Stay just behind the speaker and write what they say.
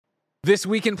This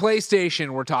week in PlayStation,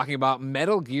 we're talking about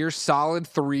Metal Gear Solid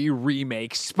 3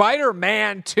 Remake,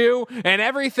 Spider-Man 2, and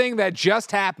everything that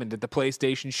just happened at the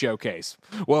PlayStation Showcase.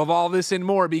 We'll have all this and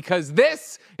more because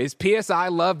this is PS I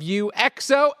Love You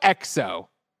XOXO.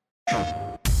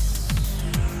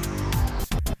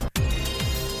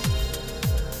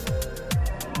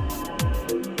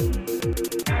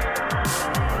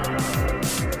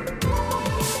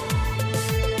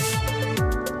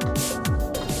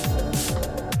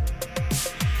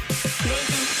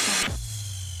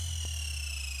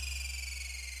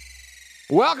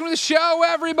 Welcome to the show,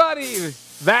 everybody.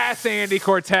 That's Andy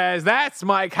Cortez. That's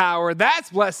Mike Howard. That's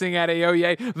Blessing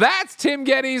Adeoye. That's Tim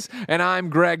Geddes. And I'm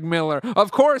Greg Miller.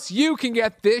 Of course, you can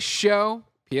get this show,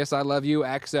 PS I Love You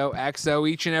XOXO,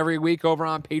 each and every week over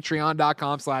on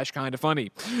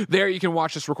patreon.com/kindafunny. There you can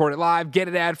watch us record it live, get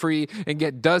it ad-free, and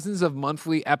get dozens of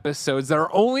monthly episodes that are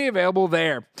only available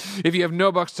there. If you have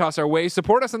no bucks to toss our way,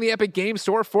 support us on the Epic Game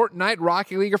Store, Fortnite,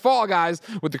 Rocket League, or Fall Guys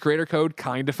with the creator code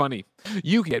KINDAFUNNY.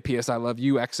 You can get PS I Love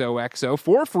You XOXO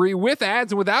for free with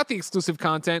ads and without the exclusive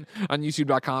content on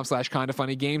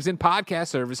youtube.com/kindafunnygames and podcast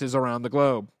services around the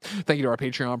globe. Thank you to our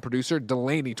Patreon producer,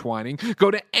 Delaney Twining. Go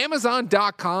to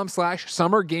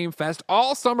amazon.com/summergamefest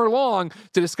all summer long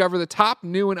to discover the top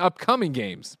new and upcoming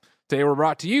games. Today we're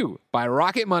brought to you by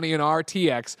Rocket Money and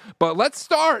RTX, but let's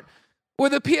start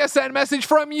with a PSN message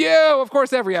from you. Of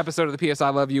course, every episode of the PS I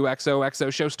Love You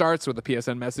XOXO show starts with a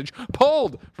PSN message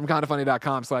pulled from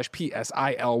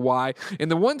kindafunny.com/PSILY.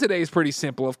 And the one today is pretty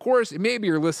simple. Of course, maybe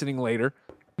you're listening later,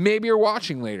 maybe you're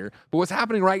watching later, but what's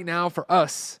happening right now for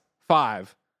us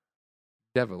five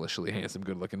devilishly handsome,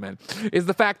 good-looking men is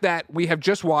the fact that we have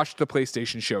just watched the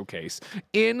PlayStation Showcase.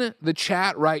 In the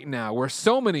chat right now, where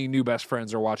so many new best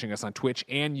friends are watching us on Twitch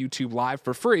and YouTube live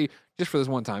for free, just for this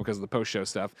one time because of the post-show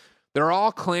stuff, they're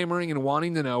all clamoring and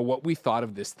wanting to know what we thought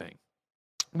of this thing.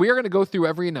 We are going to go through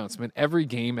every announcement, every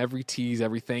game, every tease,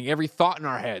 everything, every thought in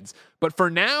our heads. But for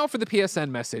now, for the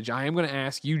PSN message, I am going to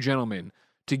ask you gentlemen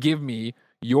to give me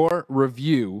your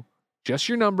review, just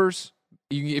your numbers.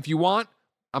 If you want,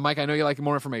 Mike, I know you like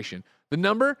more information. The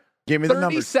number, give me the 30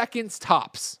 numbers. Seconds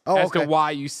tops to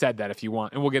why you said that if you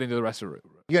want. And we'll get into the rest of it.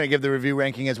 You're going to give the review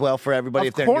ranking as well for everybody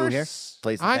if they're new here?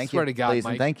 Please and I thank swear you. to God, Please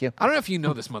Mike. and thank you. I don't know if you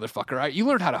know this motherfucker. Right? You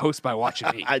learned how to host by watching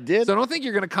me. I did. So don't think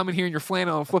you're going to come in here in your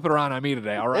flannel and flip it around on me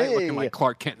today, all right? Hey. Looking like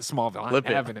Clark Kent in Smallville. Flip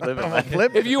I'm having it. it.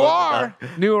 Flip If you flip are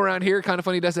new around here, Kinda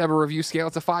Funny does have a review scale.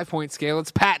 It's a 5-point scale.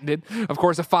 It's patented. Of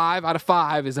course, a 5 out of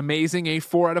 5 is amazing. A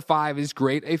 4 out of 5 is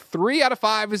great. A 3 out of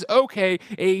 5 is okay.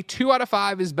 A 2 out of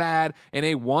 5 is bad. And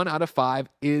a 1 out of 5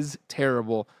 is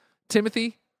terrible.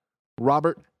 Timothy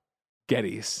Robert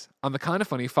Geddes, on the Kinda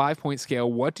Funny 5-point scale,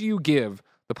 what do you give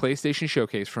the PlayStation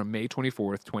Showcase from May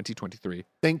 24th, 2023?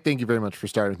 Thank you very much for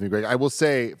starting with me, Greg. I will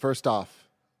say, first off,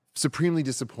 supremely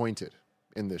disappointed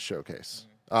in this showcase.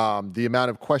 The amount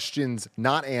of questions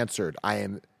not answered, I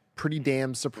am pretty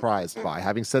damn surprised by.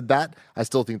 Having said that, I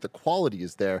still think the quality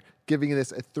is there, giving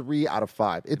this a 3 out of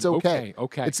 5. It's okay.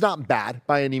 Okay. It's not bad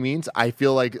by any means. I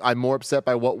feel like I'm more upset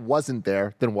by what wasn't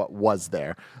there than what was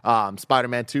there.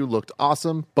 Spider-Man 2 looked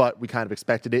awesome, but we kind of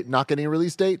expected it. Not getting a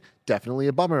release date, definitely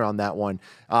a bummer on that one.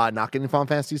 Not getting Final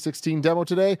Fantasy 16 demo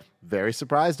today, very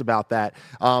surprised about that.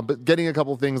 But getting a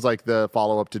couple things like the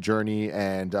follow-up to Journey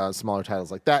and smaller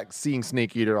titles like that, seeing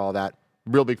Snake Eater, all that,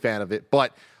 real big fan of it.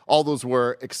 But all those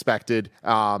were expected.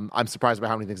 I'm surprised by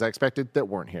how many things I expected that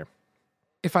weren't here.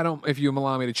 If you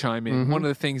allow me to chime in, one of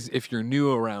the things, if you're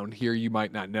new around here, you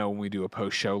might not know when we do a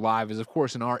post show live is, of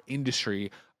course, in our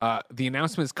industry, the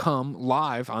announcements come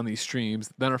live on these streams,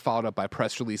 then are followed up by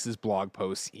press releases, blog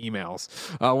posts, emails.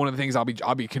 One of the things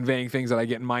I'll be conveying things that I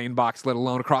get in my inbox, let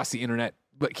alone across the internet.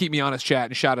 But keep me honest, chat,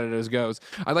 and shout out as goes.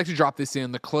 I'd like to drop this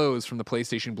in the close from the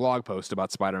PlayStation blog post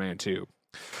about Spider-Man 2.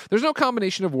 There's no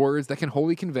combination of words that can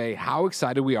wholly convey how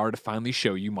excited we are to finally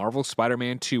show you Marvel's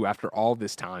Spider-Man 2 after all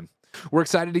this time. We're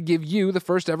excited to give you the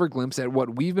first ever glimpse at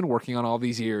what we've been working on all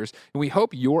these years, and we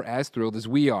hope you're as thrilled as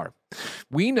we are.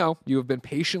 We know you have been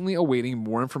patiently awaiting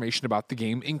more information about the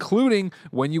game, including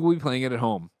when you will be playing it at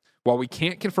home. While we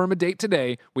can't confirm a date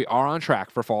today, we are on track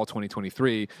for fall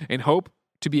 2023 and hope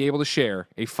to be able to share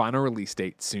a final release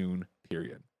date soon,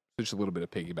 period. Just a little bit of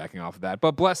piggybacking off of that.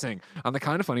 But Blessing, on the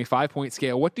Kinda Funny 5-point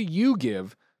scale, what do you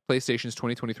give PlayStation's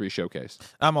 2023 Showcase?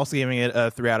 I'm also giving it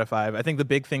a 3 out of 5. I think the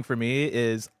big thing for me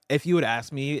is if you would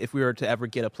ask me if we were to ever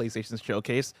get a PlayStation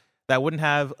Showcase that wouldn't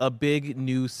have a big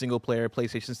new single-player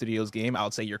PlayStation Studios game, I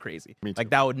would say you're crazy.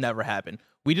 Like, that would never happen.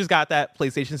 We just got that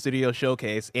PlayStation Studios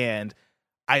Showcase, and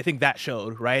I think that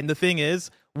showed, right? And the thing is,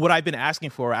 what I've been asking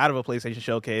for out of a PlayStation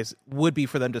Showcase would be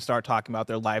for them to start talking about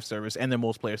their live service and their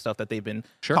multiplayer stuff that they've been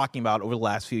talking about over the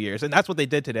last few years. And that's what they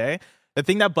did today. The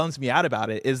thing that bums me out about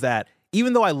it is that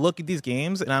even though I look at these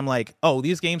games and I'm like, oh,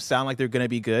 these games sound like they're going to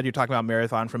be good. You're talking about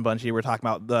Marathon from Bungie. We're talking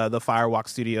about the Firewalk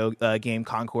Studio game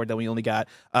Concord that we only got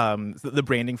the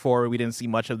branding for. We didn't see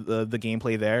much of the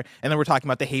gameplay there. And then we're talking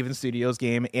about the Haven Studios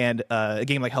game and a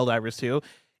game like Helldivers 2.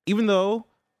 Even though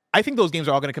I think those games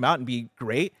are all going to come out and be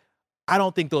great, I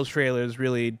don't think those trailers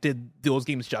really did those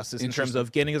games justice in terms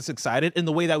of getting us excited in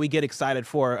the way that we get excited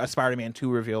for a Spider-Man 2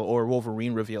 reveal or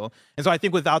Wolverine reveal. And so I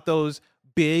think without those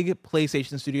big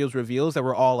PlayStation Studios reveals that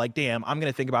were all like, damn, I'm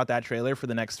going to think about that trailer for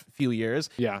the next few years.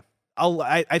 Yeah.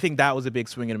 I think that was a big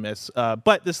swing and a miss.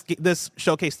 But this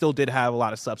showcase still did have a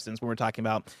lot of substance when we're talking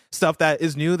about stuff that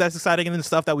is new, that's exciting, and then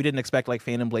stuff that we didn't expect, like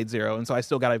Phantom Blade Zero. And so I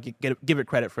still got to give it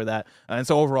credit for that. And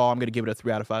so overall, I'm going to give it a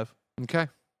 3 out of 5. Okay.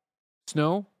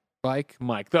 Snow, Bike,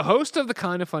 Mike, the host of the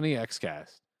Kinda Funny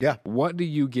Xcast. Yeah. What do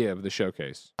you give the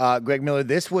showcase? Greg Miller,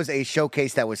 this was a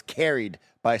showcase that was carried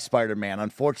by Spider-Man.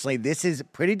 Unfortunately, this is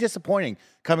pretty disappointing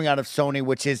coming out of Sony,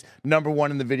 which is #1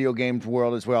 in the video games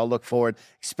world, is where I'll look forward,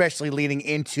 especially leading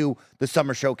into the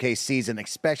summer showcase season,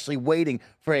 especially waiting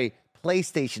for a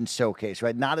PlayStation showcase,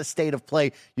 right? Not a state of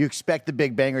play. You expect the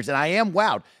big bangers. And I am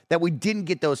wowed that we didn't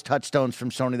get those touchstones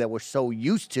from Sony that we're so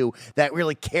used to that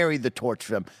really carried the torch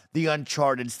for them. The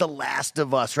Uncharted, The Last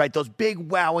of Us, right? Those big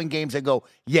wowing games that go,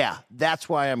 yeah, that's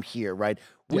why I'm here, right?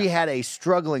 We had a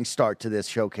struggling start to this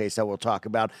showcase that we'll talk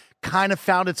about. Kind of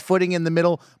found its footing in the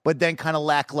middle, but then kind of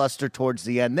lackluster towards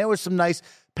the end. There was some nice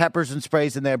peppers and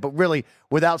sprays in there, but really,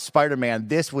 without Spider-Man,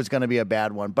 this was going to be a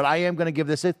bad one. But I am going to give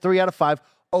this a 3 out of 5.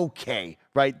 Okay,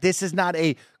 right? This is not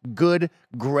a good,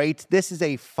 great. This is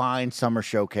a fine summer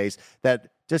showcase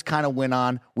that just kind of went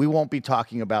on. We won't be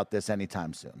talking about this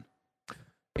anytime soon.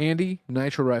 Andy,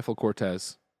 Nitro Rifle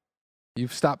Cortez,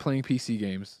 you've stopped playing PC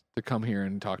games to come here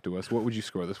and talk to us. What would you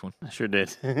score this one? I sure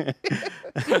did.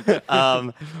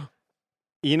 I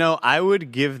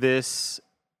would give this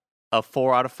a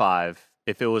 4 out of 5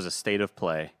 if it was a state of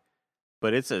play.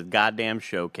 But it's a goddamn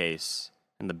showcase.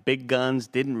 And the big guns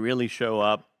didn't really show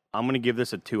up. I'm going to give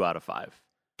this a 2 out of 5.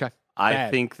 Okay. I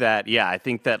think that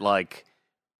like,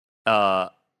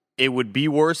 it would be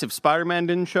worse if Spider-Man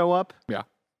didn't show up. Yeah.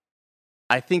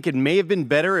 I think it may have been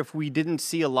better if we didn't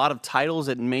see a lot of titles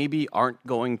that maybe aren't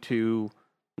going to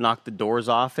knock the doors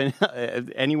off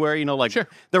anywhere. Sure.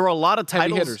 There were a lot of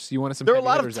titles. Heavy hitters. You wanted some. There were a heavy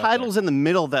lot of hitters titles in the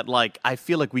middle that like I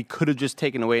feel like we could have just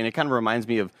taken away, and it kind of reminds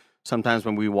me of sometimes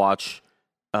when we watch.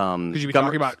 Could you be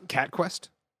talking about Cat Quest?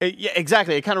 Yeah,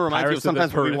 exactly. It kind of reminds me of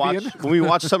sometimes when we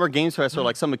watch Summer Games Fest or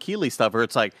like some Achilles stuff, where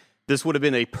it's like this would have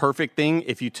been a perfect thing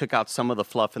if you took out some of the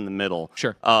fluff in the middle.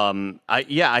 Sure.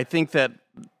 I think that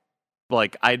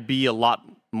like I'd be a lot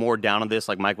more down on this,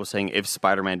 like Mike was saying, if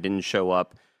Spider-Man didn't show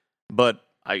up. But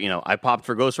I popped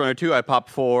for Ghost Runner 2. I popped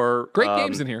for great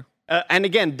games in here. And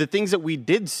again, the things that we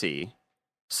did see,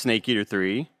 Snake Eater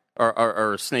 3.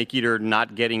 Or Snake Eater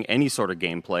not getting any sort of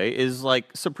gameplay is like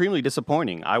supremely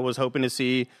disappointing. I was hoping to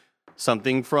see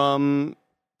something from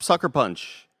Sucker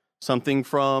Punch, something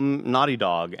from Naughty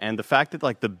Dog, and the fact that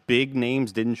like the big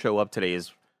names didn't show up today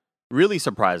is really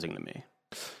surprising to me.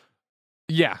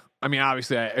 Yeah, I mean,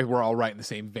 obviously, we're all right in the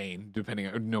same vein,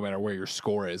 no matter where your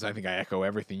score is. I think I echo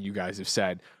everything you guys have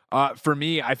said. For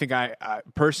me, I think I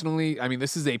personally, I mean,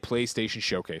 this is a PlayStation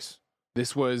showcase.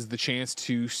 This was the chance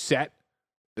to set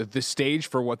the stage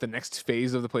for what the next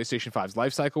phase of the PlayStation 5's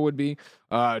life cycle would be,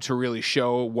 to really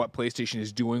show what PlayStation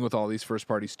is doing with all these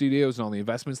first-party studios and all the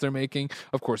investments they're making.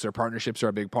 Of course, their partnerships are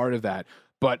a big part of that.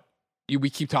 But we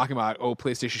keep talking about,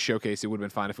 PlayStation Showcase, it would have been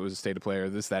fine if it was a state of play or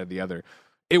this, that, or the other.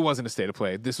 It wasn't a state of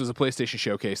play. This was a PlayStation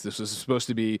Showcase. This was supposed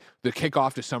to be the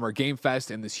kickoff to Summer Game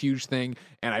Fest and this huge thing,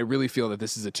 and I really feel that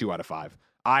this is a 2 out of 5.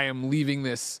 I am leaving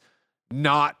this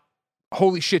not,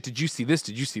 holy shit, did you see this?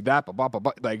 Did you see that? Blah, blah, blah,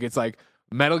 blah. Like, it's like,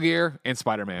 Metal Gear and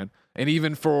Spider-Man. And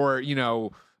even for,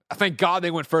 thank God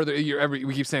they went further.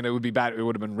 We keep saying it would be bad. It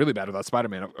would have been really bad without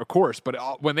Spider-Man, of course.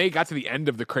 But when they got to the end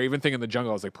of the Kraven thing in the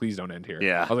jungle, I was like, please don't end here.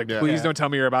 Yeah. I was like, please don't tell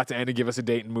me you're about to end and give us a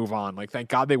date and move on. Like, thank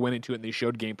God they went into it and they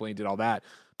showed gameplay and did all that.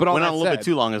 But all went that on a little bit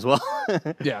too long as well.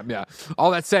 Yeah.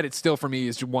 All that said, it still for me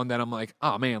is one that I'm like,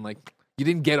 oh man, like you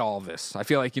didn't get all of this. I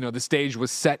feel like, the stage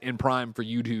was set in prime for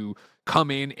you to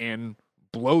come in and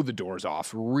blow the doors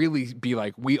off, really be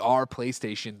like, we are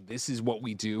PlayStation. This is what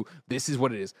we do. This is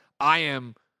what it is. I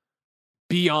am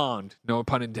beyond, no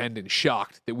pun intended,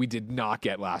 shocked that we did not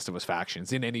get Last of Us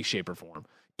Factions in any shape or form.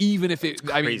 even if it,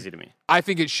 Crazy to me. I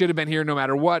think it should have been here no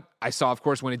matter what. I saw, of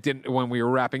course, when we were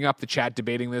wrapping up the chat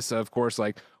debating this, of course,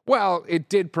 like, well, it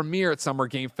did premiere at Summer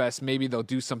Game Fest. Maybe they'll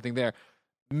do something there.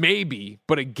 Maybe,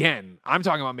 but again, I'm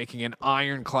talking about making an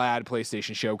ironclad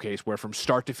PlayStation showcase where from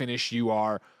start to finish you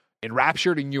are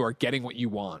enraptured and you are getting what you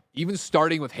want. Even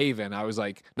starting with Haven, I was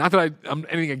like, not that I'm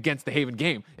anything against the Haven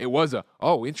game. It was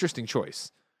interesting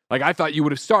choice. Like, I thought you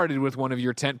would have started with one of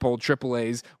your tentpole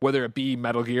AAAs, whether it be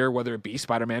Metal Gear, whether it be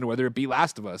Spider-Man, whether it be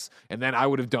Last of Us, and then I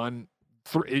would have done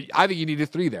three. I think you needed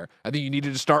three there. I think you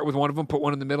needed to start with one of them, put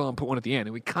one in the middle, and put one at the end.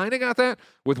 And we kind of got that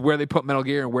with where they put Metal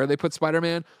Gear and where they put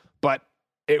Spider-Man, but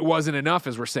it wasn't enough,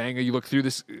 as we're saying. You look through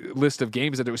this list of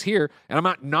games that it was here, and I'm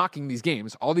not knocking these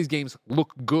games. All these games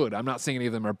look good. I'm not saying any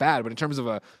of them are bad, but in terms of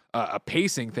a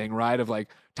pacing thing, right, of like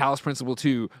Talos Principle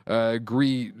 2, the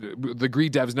Gree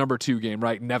Devs number 2 game,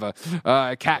 right, Neva,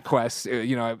 Cat Quest,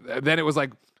 then it was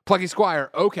like Plucky Squire,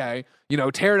 okay,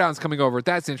 Teardown's coming over,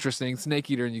 that's interesting, Snake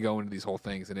Eater, and you go into these whole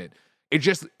things, and it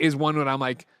just is one that I'm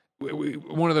like,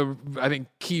 one of the, I think,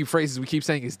 key phrases we keep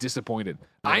saying is disappointed.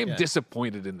 I am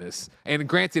disappointed in this. And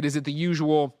granted, is it the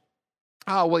usual,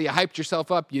 oh, well, you hyped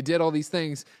yourself up, you did all these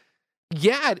things.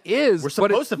 Yeah, it is. We're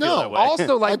supposed to feel that way.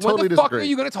 Also, like, totally when the fuck disagree. are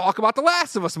you going to talk about the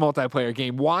Last of Us multiplayer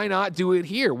game? Why not do it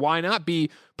here? Why not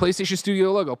be PlayStation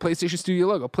Studio logo, PlayStation Studio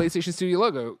logo, PlayStation Studio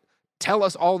logo? Tell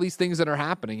us all these things that are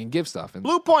happening and give stuff. And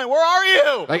Blue Point, where are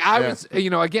you? like, I was,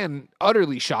 again,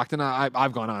 utterly shocked, and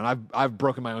I've gone on. I've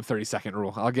broken my own 30-second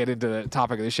rule. I'll get into the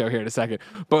topic of the show here in a second.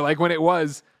 But like when it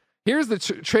was, here's the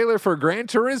trailer for Gran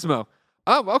Turismo.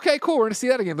 Oh, okay, cool. We're gonna see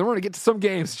that again. Then we're gonna get to some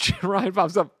games. Ryan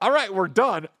pops up. All right, we're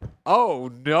done.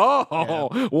 Oh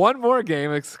no, one more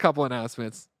game. It's a couple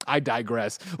announcements. I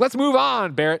digress. Let's move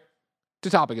on, Barrett, to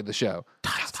topic of the show.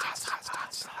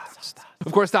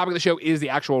 Of course, topic of the show is the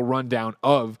actual rundown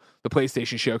of the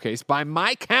PlayStation Showcase. By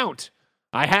my count,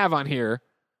 I have on here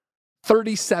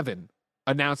 37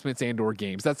 announcements and or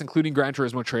games. That's including Gran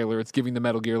Turismo trailer. It's giving the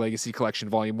Metal Gear Legacy Collection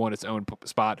Volume 1 its own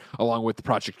spot, along with the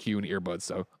Project Q and earbuds,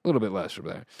 so a little bit less from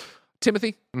there.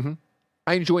 Timothy,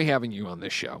 I enjoy having you on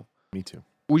this show. Me too.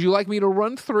 Would you like me to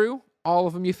run through all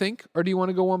of them, you think? Or do you want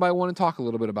to go one by one and talk a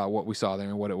little bit about what we saw there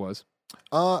and what it was?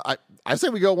 I say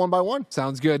we go one by one.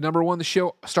 Sounds good. Number one, the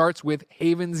show starts with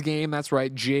Haven's game. That's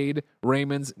right, Jade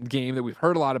Raymond's game that we've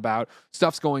heard a lot about.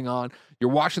 Stuff's going on. You're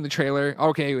watching the trailer.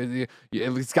 Okay,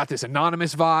 it's got this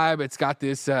anonymous vibe. It's got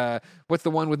this, what's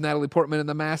the one with Natalie Portman in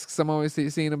the masks I'm always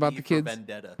seeing about the kids?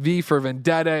 Vendetta. V for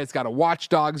Vendetta. It's got a Watch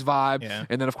Dogs vibe. Yeah.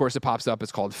 And then, of course, it pops up.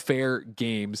 It's called Fair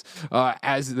Games.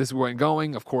 As this went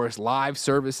going, of course, live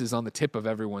service is on the tip of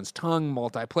everyone's tongue.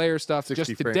 Multiplayer stuff. 60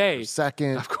 just frames today. per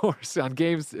second. Of course, on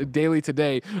Games Daily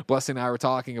today, Blessing and I were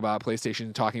talking about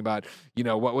PlayStation, talking about,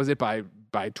 what was it, by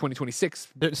 2026?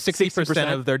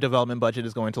 60% of their development budget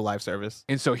is going to live service.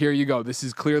 And so here you go. This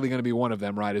is clearly going to be one of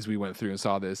them, right, as we went through and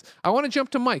saw this. I want to jump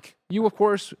to Mike. You, of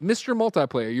course, Mr.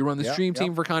 Multiplayer. You run the stream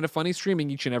team for Kind of Funny, streaming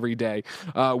each and every day.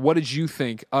 What did you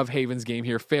think of Haven's game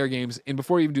here, Fair Games? And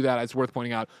before you even do that, it's worth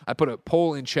pointing out, I put a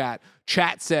poll in chat.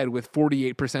 Chat said with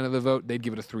 48% of the vote, they'd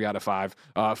give it a 3 out of 5.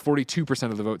 42%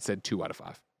 of the vote said 2 out of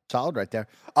 5. Solid right there.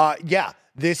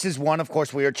 This is one, of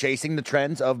course, we are chasing the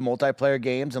trends of multiplayer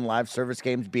games and live service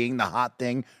games being the hot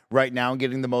thing right now and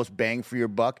getting the most bang for your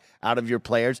buck out of your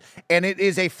players. And it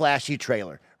is a flashy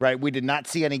trailer, right? We did not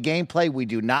see any gameplay. We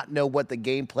do not know what the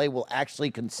gameplay will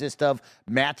actually consist of,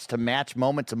 match to match,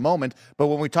 moment to moment. But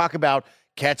when we talk about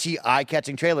catchy,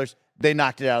 eye-catching trailers, they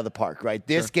knocked it out of the park, right?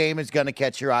 This game is going to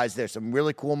catch your eyes. There's some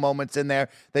really cool moments in there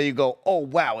that you go, oh,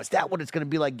 wow, is that what it's going to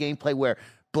be like gameplay where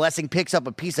Blessing picks up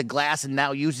a piece of glass and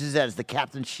now uses it as the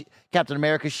Captain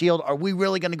America shield? Are we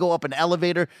really going to go up an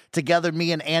elevator together,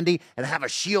 me and Andy, and have a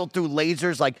shield through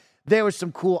lasers? Like, there was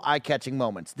some cool eye-catching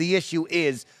moments. The issue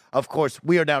is, of course,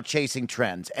 we are now chasing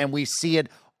trends, and we see it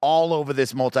all over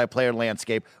this multiplayer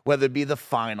landscape, whether it be the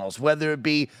finals, whether it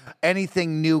be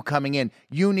anything new coming in.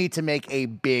 You need to make a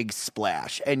big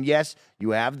splash. And yes,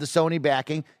 you have the Sony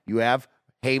backing. You have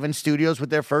Haven Studios with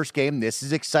their first game. This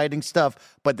is exciting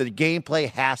stuff, but the gameplay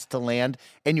has to land,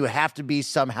 and you have to be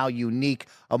somehow unique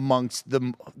amongst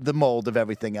the mold of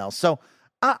everything else. So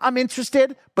I'm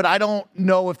interested, but I don't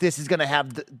know if this is going to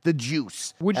have the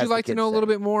juice. Would you like to know a little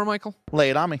bit more, Michael?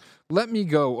 Lay it on me. Let me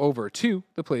go over to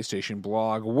the PlayStation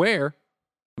blog where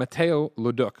Matteo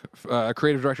Leduc,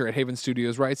 creative director at Haven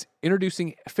Studios, writes,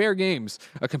 introducing Fair Games,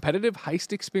 a competitive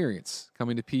heist experience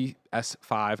coming to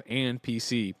PS5 and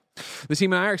PC. The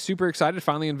team and I are super excited to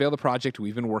finally unveil the project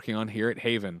we've been working on here at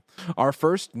Haven. Our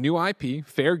first new IP,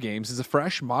 Fair Games, is a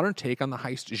fresh, modern take on the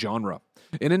heist genre.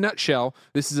 In a nutshell,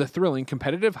 this is a thrilling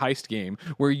competitive heist game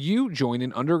where you join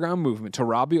an underground movement to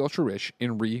rob the ultra-rich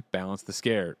and rebalance the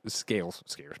scales.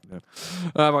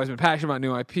 I've always been passionate about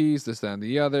new IPs, this, that, and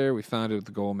the other. We found it with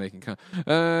the goal of making...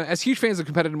 as huge fans of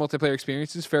competitive multiplayer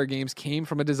experiences, Fair Games came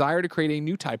from a desire to create a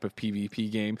new type of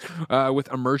PvP game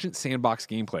with emergent sandbox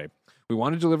gameplay. We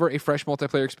want to deliver a fresh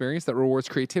multiplayer experience that rewards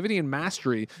creativity and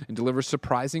mastery and delivers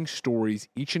surprising stories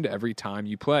each and every time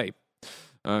you play.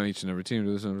 Each and every team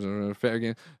does fair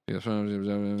game.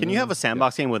 Can you have a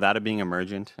sandbox game without it being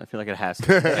emergent? I feel like it has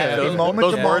to. Those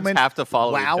Those words have to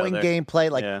follow wowing each other. gameplay.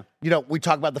 Like, we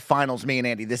talk about the finals, me and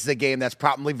Andy. This is a game that's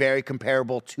probably very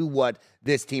comparable to what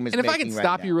this team is making. And if I can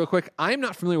stop you real quick, I'm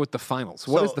not familiar with the finals.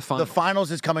 What is the finals? The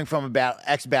finals is coming from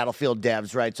ex-Battlefield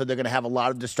devs, right? So they're going to have a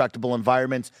lot of destructible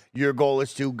environments. Your goal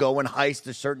is to go and heist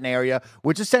a certain area,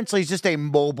 which essentially is just a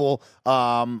mobile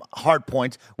hard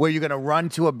point where you're going to run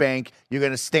to a bank. You're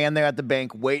going to stand there at the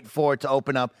bank, wait for it to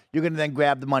open up. You're going to then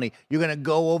grab the money. You're going to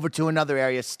go over to another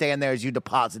area, stand there as you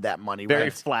deposit that money.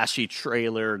 Very flashy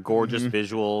trailer, gorgeous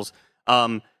visuals.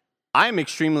 I'm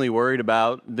extremely worried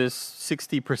about this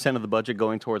 60% of the budget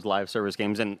going towards live service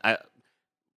games. And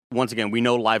once again, we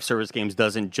know live service games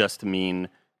doesn't just mean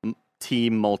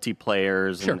team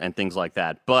multiplayers and things like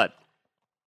that. But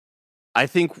I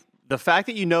think the fact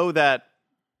that that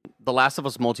The Last of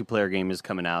Us multiplayer game is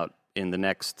coming out in the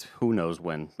next, who knows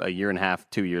when, a year and a half,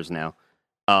 2 years now.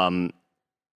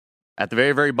 At the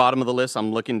very, very bottom of the list,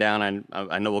 I'm looking down, and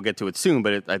I know we'll get to it soon,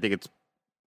 but I think it's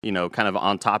kind of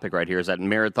on topic right here, is that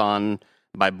Marathon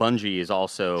by Bungie is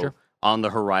also on the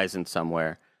horizon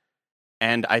somewhere.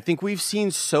 And I think we've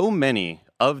seen so many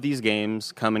of these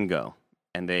games come and go.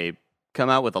 And they come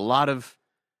out with a lot of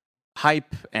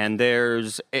hype, and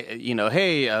there's,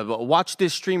 hey, watch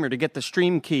this streamer to get the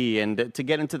stream key and to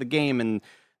get into the game. And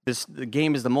the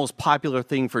game is the most popular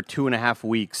thing for 2.5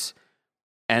 weeks.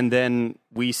 And then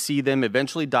we see them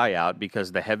eventually die out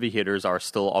because the heavy hitters are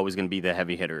still always going to be the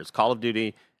heavy hitters. Call of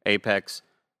Duty, Apex,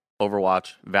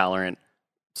 Overwatch, Valorant,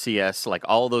 CS, like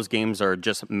all those games are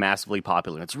just massively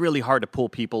popular. It's really hard to pull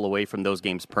people away from those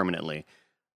games permanently.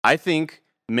 I think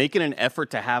making an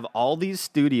effort to have all these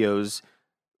studios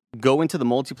go into the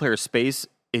multiplayer space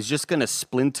is just going to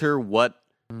splinter what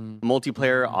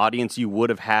multiplayer audience you would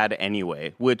have had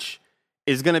anyway, which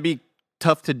is going to be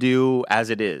tough to do as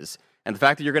it is. And the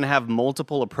fact that you're going to have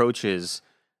multiple approaches,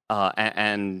 I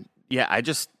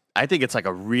think it's like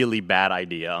a really bad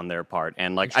idea on their part.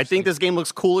 And like, I think this game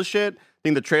looks cool as shit. I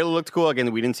think the trailer looked cool.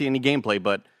 Again, we didn't see any gameplay,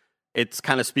 but it's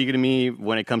kind of speaking to me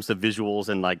when it comes to visuals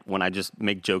and like when I just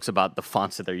make jokes about the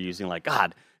fonts that they're using. Like,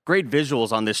 God, great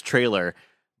visuals on this trailer.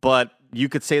 But you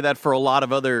could say that for a lot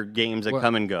of other games that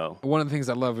come and go. One of the things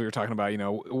I love, we were talking about,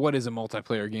 what is a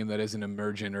multiplayer game that isn't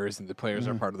emergent or isn't the players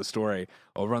are part of the story?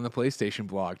 Over on the PlayStation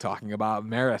blog, talking about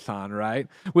Marathon, right?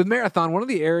 With Marathon, one of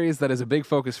the areas that is a big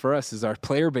focus for us is our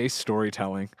player-based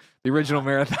storytelling. The original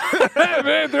Marathon.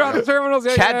 Man, they're on the terminals.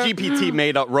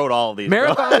 ChatGPT wrote all of these.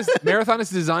 Marathon is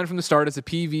designed from the start as a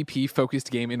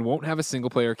PvP-focused game and won't have a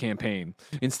single-player campaign.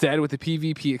 Instead, with the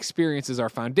PvP experience as our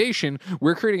foundation,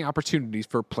 we're creating opportunities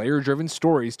for player-driven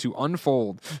stories to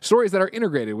unfold, stories that are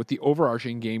integrated with the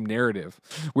overarching game narrative.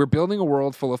 We're building a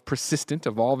world full of persistent,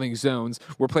 evolving zones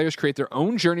where players create their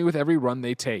own journey with every run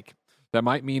they take. That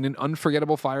might mean an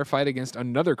unforgettable firefight against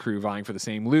another crew vying for the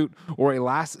same loot, or a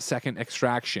last-second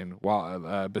extraction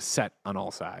while beset on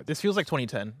all sides. This feels like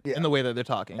 2010 in the way that they're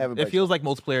talking. It feels like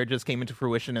multiplayer just came into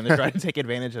fruition and they're trying to take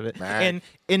advantage of it.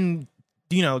 And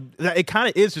it kind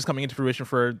of is just coming into fruition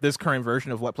for this current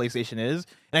version of what PlayStation is.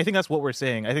 And I think that's what we're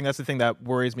saying. I think that's the thing that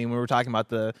worries me when we're talking about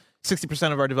the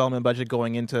 60% of our development budget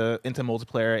going into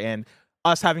multiplayer and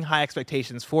us having high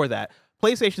expectations for that.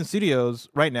 PlayStation Studios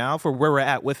right now, for where we're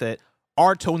at with it,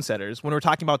 are tone setters when we're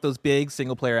talking about those big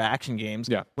single player action games.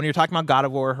 Yeah. When you're talking about God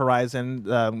of War, Horizon,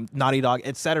 Naughty Dog,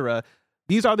 etc.,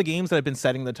 these are the games that have been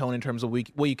setting the tone in terms of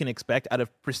what you can expect out of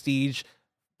prestige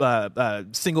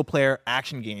single player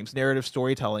action games, narrative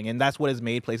storytelling, and that's what has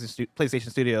made PlayStation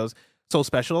Studios so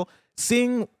special.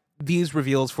 Seeing these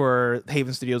reveals for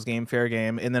Haven Studios game, Fair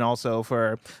Game, and then also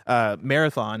for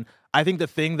Marathon, I think the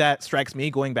thing that strikes me,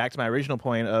 going back to my original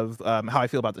point of how I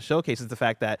feel about the showcase, is the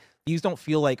fact that these don't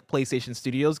feel like PlayStation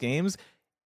Studios games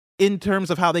in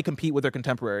terms of how they compete with their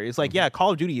contemporaries. Like, yeah,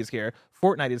 Call of Duty is here,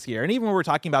 Fortnite is here, and even when we're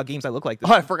talking about games that look like this.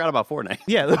 Oh, I forgot about Fortnite.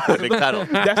 Yeah. Big title.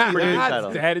 That's a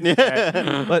pretty big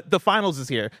title. But the finals is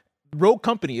here. Rogue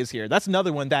Company is here. That's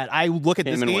another one that I look at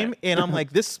this game and I'm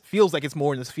like, this feels like it's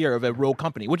more in the sphere of a Rogue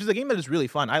Company, which is a game that is really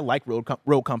fun. I like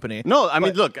Rogue Company. No, I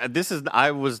mean, look,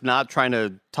 I was not trying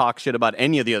to talk shit about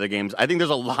any of the other games. I think there's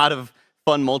a lot of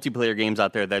fun multiplayer games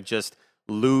out there that just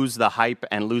lose the hype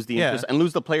and lose the interest and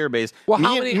lose the player base. Well,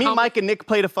 Mike, and Nick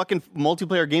played a fucking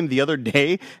multiplayer game the other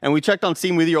day, and we checked on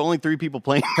Steam with you. Only 3 people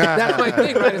playing. That's my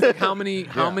thing, right? It's like how many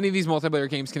of these multiplayer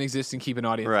games can exist and keep an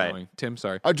audience going? Tim,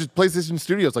 sorry. Just PlayStation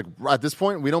Studios. Like at this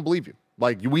point, we don't believe you.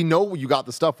 Like, we know you got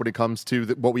the stuff when it comes to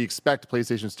what we expect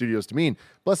PlayStation Studios to mean.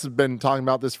 Bless has been talking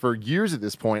about this for years at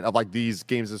this point of like these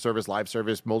games as a service, live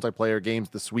service, multiplayer games,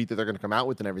 the suite that they're going to come out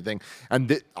with and everything.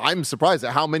 And I'm surprised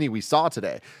at how many we saw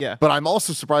today. Yeah. But I'm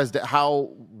also surprised at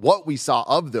what we saw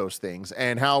of those things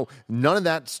and how none of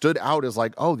that stood out as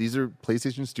like, oh, these are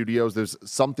PlayStation Studios. There's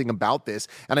something about this.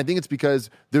 And I think it's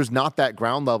because there's not that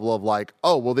ground level of like,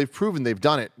 oh, well, they've proven they've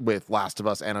done it with Last of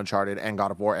Us and Uncharted and God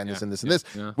of War and this and this and this.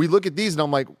 Yeah. We look at these and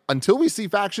I'm like, until we see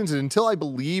factions and until I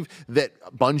believe that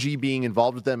Bungie being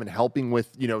involved with them and helping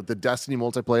with, the Destiny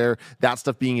multiplayer, that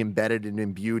stuff being embedded and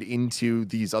imbued into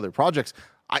these other projects,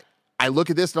 I look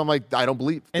at this and I'm like, I don't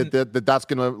believe that that's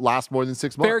going to last more than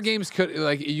 6 months. Fair games could,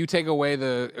 like, you take away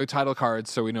the title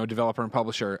cards, so we know developer and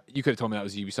publisher. You could have told me that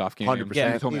was a Ubisoft game. 100%. You could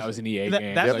have told me that was an EA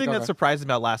game. That's the thing that surprised me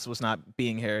about Last of Us not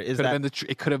being here is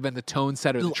it could have been the tone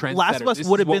setter, the trend Last setter. of Us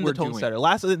would have been the tone setter.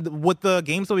 With the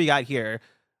games that we got here,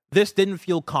 this didn't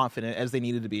feel confident as they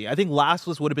needed to be. I think Last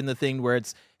of Us would have been the thing where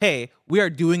it's, hey, we are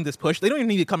doing this push. They don't even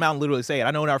need to come out and literally say it.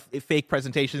 I know in our fake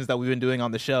presentations that we've been doing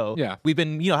on the show, we've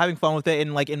been, having fun with it.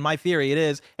 And like in my theory, it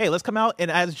is, hey, let's come out and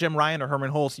as Jim Ryan or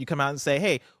Herman Hulst, you come out and say,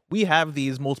 hey, we have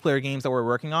these multiplayer games that we're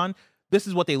working on. This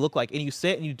is what they look like. And you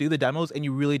sit and you do the demos and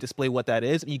you really display what that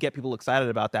is. And you get people excited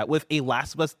about that with a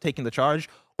Last of Us taking the charge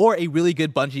or a really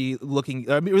good looking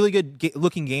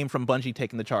game from Bungie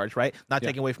taking the charge, right? Not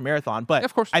taking away from Marathon. But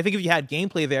of course. I think if you had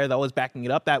gameplay there that was backing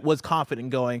it up, that was confident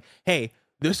going, hey,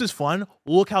 this is fun.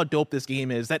 Look how dope this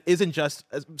game is. That isn't just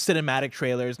cinematic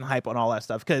trailers and hype on all that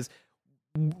stuff. Because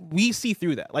we see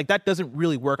through that. Like that doesn't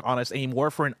really work on us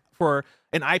anymore for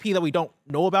an IP that we don't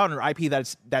know about, or an IP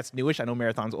that's newish. I know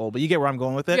Marathon's old, but you get where I'm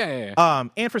going with it. Yeah.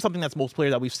 And for something that's multiplayer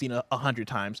that we've seen 100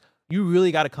 times, you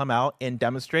really got to come out and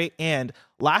demonstrate. And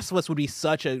Last of Us would be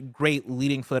such a great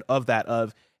leading foot of that.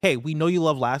 Of hey, we know you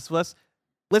love Last of Us.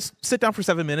 Let's sit down for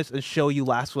 7 minutes and show you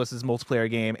Last of Us' multiplayer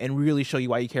game, and really show you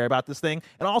why you care about this thing.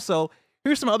 And also,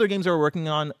 here's some other games that we're working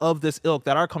on of this ilk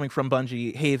that are coming from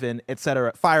Bungie, Haven,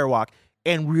 etc., Firewalk.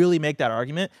 And really make that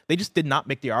argument. They just did not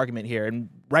make the argument here. And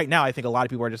right now, I think a lot of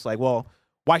people are just like, well,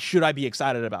 why should I be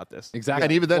excited about this? Exactly.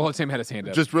 And even then, Tim had his hand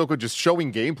up. Just real quick, just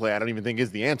showing gameplay, I don't even think is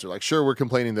the answer. Like, sure, we're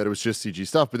complaining that it was just CG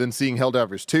stuff, but then seeing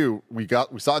Helldivers 2, we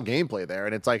saw gameplay there,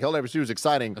 and it's like Helldivers 2 is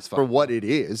exciting for what it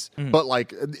is, but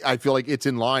like I feel like it's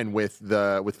in line with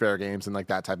fair games and like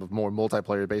that type of more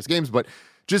multiplayer based games, but.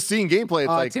 Just seeing gameplay, it's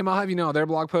like... Tim, I'll have you know, their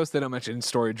blog post, they don't mention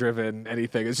story-driven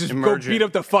anything. It's just go beat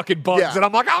up the fucking bugs, and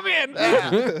I'm like, I'm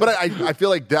in! But I feel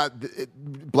like that...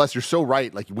 Bless, you're so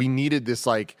right. Like, we needed this,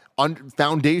 like,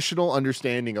 foundational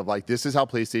understanding of, like, this is how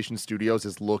PlayStation Studios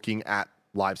is looking at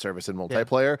live service and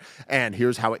multiplayer, and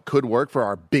here's how it could work for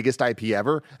our biggest IP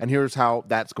ever, and here's how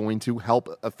that's going to help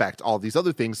affect all these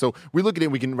other things. So we look at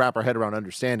it, we can wrap our head around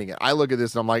understanding it. I look at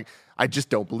this, and I'm like, I just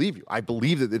don't believe you. I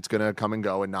believe that it's going to come and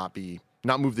go and not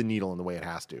move the needle in the way it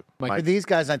has to. For these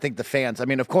guys, I think the fans, I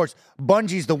mean, of course,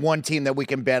 Bungie's the one team that we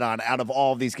can bet on out of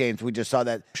all of these games. We just saw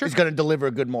that is going to deliver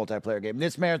a good multiplayer game.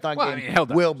 This Marathon game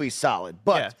will be solid.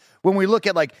 But when we look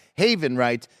at like Haven,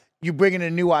 right, you bring in a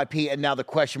new IP and now the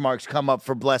question marks come up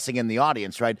for Blessing in the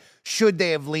audience, right? Should they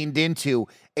have leaned into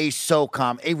a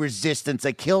SOCOM, a Resistance,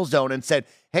 a Killzone and said,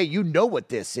 hey, you know what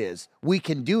this is. We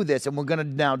can do this, and we're going to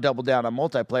now double down on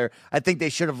multiplayer. I think they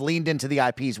should have leaned into the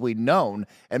IPs we'd known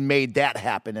and made that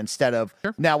happen instead of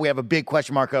now we have a big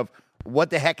question mark of what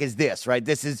the heck is this, right?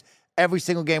 This is every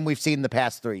single game we've seen in the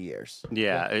past 3 years.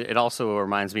 Yeah, it also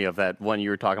reminds me of that one you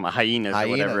were talking about, Hyenas. Or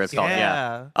whatever it's called.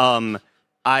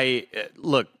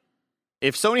 Look,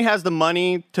 if Sony has the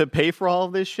money to pay for all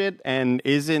of this shit and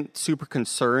isn't super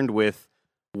concerned with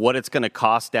what it's going to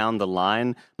cost down the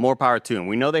line, more power to them.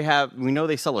 We know they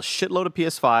sell a shitload of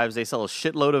PS5s. They sell a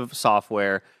shitload of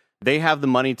software. They have the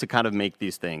money to kind of make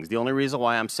these things. The only reason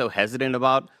why I'm so hesitant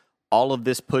about all of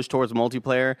this push towards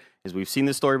multiplayer is we've seen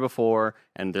this story before,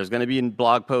 and there's going to be a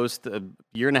blog post a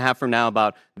year and a half from now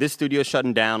about this studio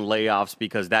shutting down, layoffs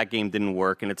because that game didn't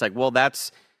work. And it's like, well,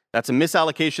 that's a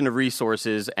misallocation of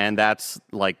resources, and that's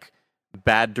like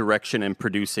bad direction in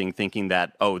producing, thinking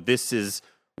that, oh, this is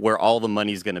where all the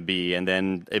money's going to be, and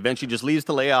then eventually just leads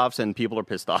to layoffs and people are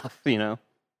pissed off, you know?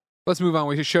 Let's move on.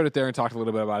 We just showed it there and talked a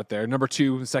little bit about it there. Number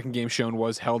 2, the second game shown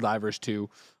was Helldivers 2,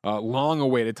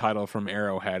 long-awaited title from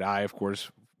Arrowhead. I, of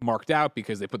course, marked out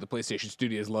because they put the PlayStation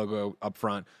Studios logo up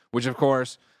front, which, of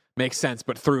course, makes sense,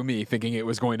 but threw me thinking it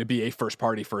was going to be a first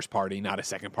party, not a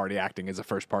second party acting as a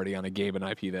first party on a game and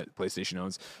IP that PlayStation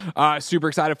owns. Super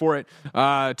excited for it.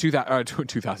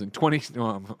 2020, well,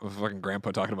 I'm fucking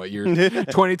grandpa talking about years.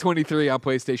 2023 on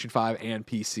PlayStation 5 and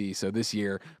PC. So this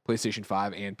year, PlayStation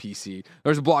 5 and PC.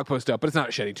 There's a blog post up, but it's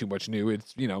not shedding too much new.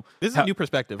 It's, you know, this is a new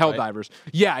perspective. Helldivers.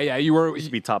 Yeah, you were. Used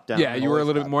to be top down. Yeah, you were a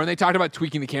little bit more. And they talked about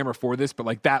tweaking the camera for this, but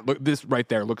like that, this right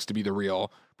there looks to be the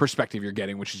real perspective you're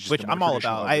getting, which is just I'm all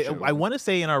about. I want to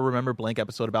say in our Remember Blank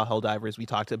episode about Helldivers, we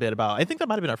talked a bit about. I think that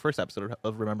might have been our first episode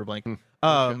of Remember Blank.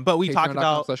 But we talked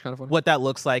about what that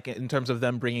looks like in terms of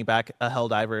them bringing back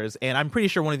Helldivers, and I'm pretty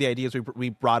sure one of the ideas we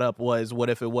brought up was what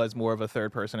if it was more of a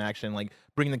third person action, like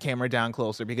bringing the camera down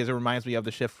closer, because it reminds me of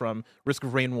the shift from Risk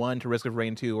of Rain 1 to Risk of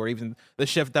Rain 2, or even the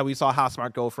shift that we saw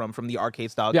Housemarque go from the arcade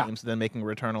style games to then making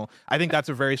Returnal. I think that's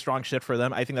a very strong shift for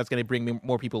them. I think that's going to bring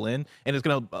more people in, and it's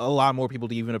going to allow more people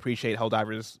to even appreciate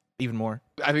Helldivers even more.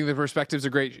 I think the perspective's a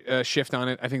great shift on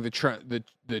it. I think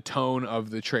the tone of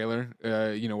the trailer,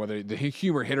 whether the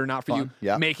humor hit or not for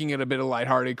you, making it a bit of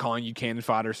lighthearted, calling you cannon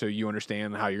fodder so you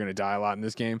understand how you're going to die a lot in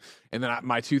this game. And then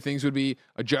my two things would be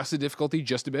adjust the difficulty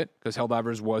just a bit, because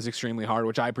Helldivers was extremely hard,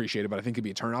 which I appreciated, but I think could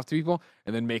be a turnoff to people,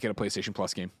 and then make it a PlayStation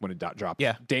Plus game when it drops.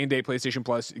 Yeah. Day and date PlayStation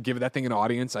Plus, give that thing an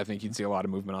audience. I think you'd see a lot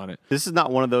of movement on it. This is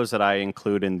not one of those that I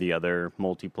include in the other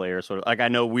multiplayer sort of. Like, I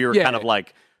know we were kind of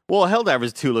like, well,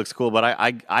 Helldivers 2 looks cool, but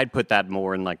I'd put that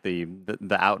more in like the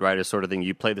Outriders sort of thing.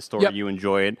 You play the story, you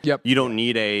enjoy it. You don't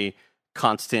need a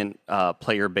constant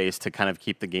player base to kind of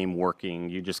keep the game working.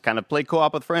 You just kind of play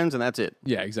co-op with friends, and that's it.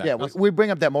 Yeah, exactly. Yeah, we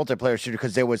bring up that multiplayer shooter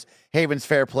because there was Haven's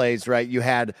Fair Plays, right? You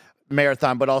had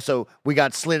Marathon, but also we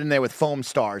got slid in there with Foam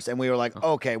Stars, and we were like,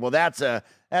 okay, well, that's a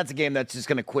game that's just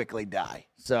going to quickly die.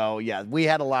 So, yeah, we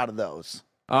had a lot of those.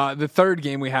 The third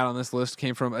game we had on this list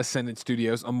came from Ascendant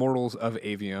Studios, Immortals of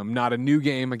Avium. Not a new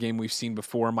game, a game we've seen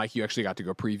before. Mike, you actually got to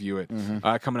go preview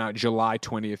it. Coming out July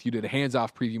 20th. You did a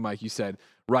hands-off preview, Mike. You said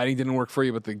writing didn't work for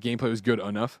you, but the gameplay was good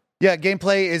enough. Yeah,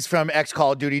 gameplay is from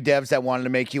ex-Call of Duty devs that wanted to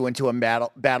make you into a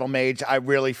battle mage. I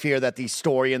really fear that the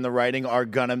story and the writing are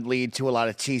going to lead to a lot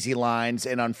of cheesy lines,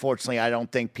 and unfortunately, I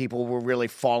don't think people will really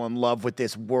fall in love with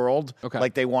this world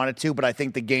like they wanted to, but I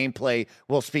think the gameplay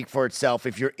will speak for itself.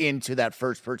 If you're into that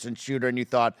first-person shooter and you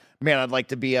thought, man, I'd like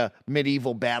to be a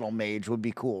medieval battle mage, would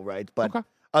be cool, right? But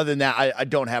other than that, I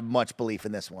don't have much belief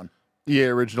in this one. EA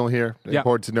original here.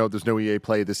 Important to note there's no EA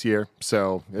Play this year.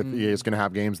 So if EA is going to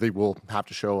have games, they will have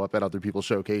to show up at other people's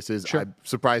showcases. I'm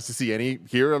surprised to see any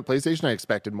here on PlayStation. I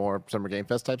expected more Summer Game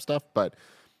Fest type stuff, but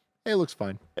it looks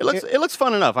fine. It looks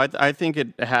fun enough. I think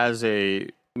it has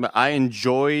I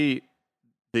enjoy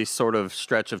this sort of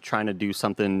stretch of trying to do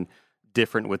something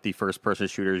different with the first person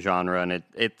shooter genre, and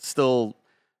it still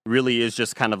really is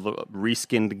just kind of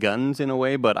reskinned guns in a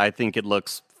way, but I think it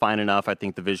looks fine enough. I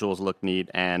think the visuals look neat,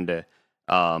 and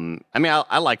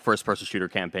I like first-person shooter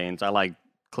campaigns. I like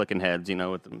clicking heads,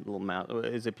 with the little mouse.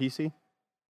 Is it PC?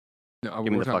 No,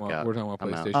 Give me the fuck out. We're talking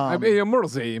about PlayStation.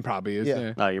 Immortals Avium probably is.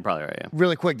 Yeah. Oh, you're probably right, yeah.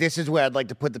 Really quick, this is where I'd like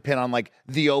to put the pin on, like,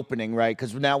 the opening, right?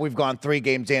 Because now we've gone 3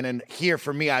 games in, and here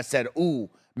for me, I said, ooh,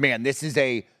 man, this is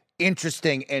a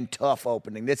interesting and tough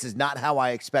opening. This is not how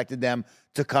I expected them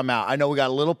to come out. I know we got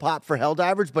a little pop for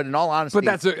Helldivers, but in all honesty,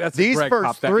 that's these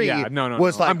first 3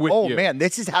 was like, oh man,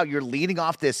 this is how you're leading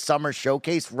off this summer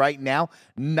showcase right now.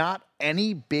 Not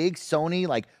any big Sony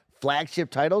like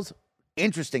flagship titles.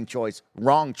 Interesting choice,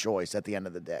 wrong choice at the end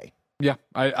of the day. Yeah,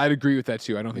 I'd agree with that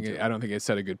too. I don't think it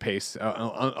set a good pace.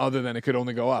 Other than it could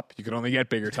only go up. You could only get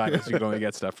bigger titles. You could only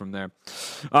get stuff from there.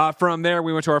 From there,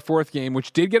 we went to our fourth game,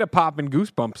 which did get a pop and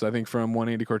goosebumps. I think from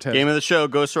 180 Cortez. Game of the show,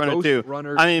 Ghost Runner 2.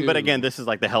 I mean, 2. but again, this is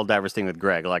like the Helldivers thing with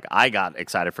Greg. Like, I got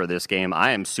excited for this game.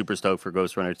 I am super stoked for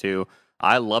Ghost Runner 2.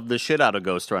 I love the shit out of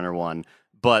Ghost Runner 1,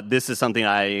 but this is something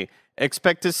I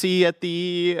expect to see at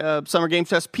the Summer Game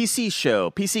Fest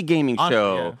PC gaming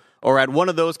show. Yeah. Or at one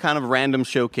of those kind of random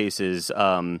showcases.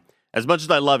 As much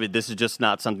as I love it, this is just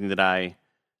not something that I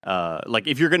like.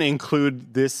 If you're going to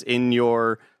include this in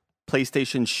your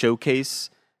PlayStation showcase,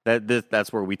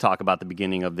 that's where we talk about the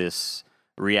beginning of this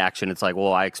reaction. It's like,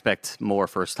 well, I expect more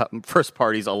first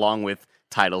parties along with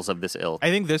titles of this ilk. I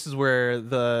think this is where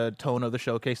the tone of the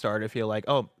showcase started to feel like,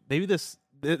 oh, maybe this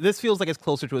feels like it's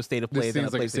closer to a state of play than a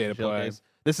PlayStation showcase.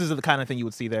 This is the kind of thing you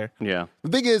would see there. Yeah.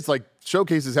 The thing is, like,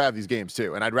 showcases have these games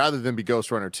too, and I'd rather them be Ghost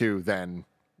Runner 2 than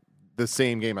the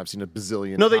same game I've seen a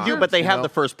bazillion No, they times, do, but they have the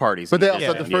first parties. But they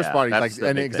also have the first parties, like,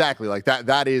 and exactly like that.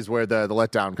 That is where the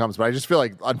letdown comes. But I just feel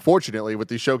like, unfortunately, with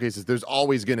these showcases, there's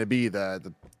always going to be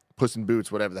the Puss in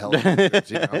Boots, whatever the hell it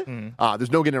is, you know?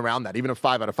 There's no getting around that. Even a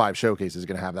 5 out of 5 showcase is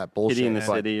going to have that bullshit. Kitty in the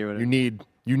City or whatever.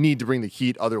 You need to bring the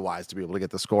heat otherwise to be able to get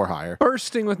the score higher.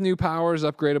 Bursting with new powers,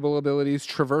 upgradable abilities,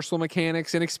 traversal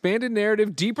mechanics, and expanded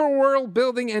narrative, deeper world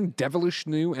building, and devilish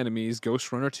new enemies,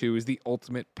 Ghost Runner 2 is the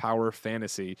ultimate power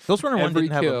fantasy. Ghost Runner 1 Every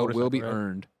didn't have a kill motorcycle, will be right?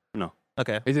 earned. No.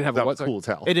 Okay. It didn't have That a what? was cool as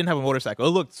hell. It didn't have a motorcycle.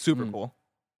 It looked super cool.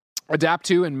 Adapt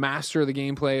to and master the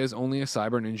gameplay as only a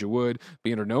cyber ninja would.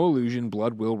 Be under no illusion,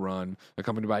 blood will run.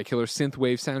 Accompanied by a killer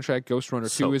synthwave soundtrack, Ghost Runner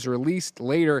 2 is released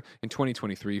later in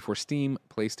 2023 for Steam,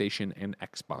 PlayStation, and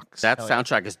Xbox. That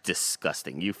soundtrack is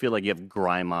disgusting. You feel like you have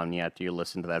grime on you after you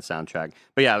listen to that soundtrack.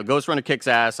 But yeah, Ghost Runner kicks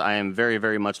ass. I am very,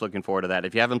 very much looking forward to that.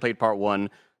 If you haven't played part 1,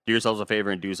 do yourselves a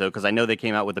favor and do so, because I know they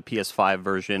came out with the PS5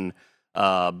 version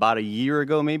about a year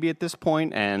ago, maybe at this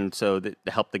point, and so that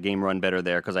helped the game run better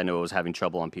there, because I know it was having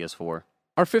trouble on PS4.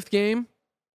 Our fifth game,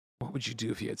 what would you do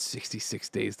if you had 66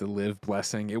 days to live,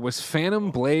 blessing? It was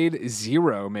Phantom Blade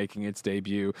Zero making its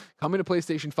debut, coming to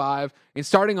PlayStation 5, and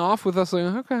starting off with us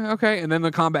like, okay, and then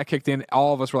the combat kicked in.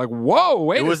 All of us were like, whoa,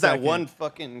 wait a second. It was that one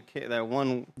fucking that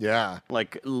one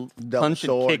like punch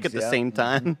and kick at the same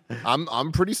time.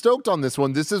 I'm pretty stoked on this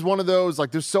one. This is one of those,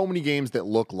 like, there's so many games that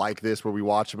look like this where we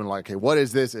watch them and like, hey, what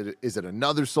is this? Is it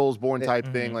another Soulsborne type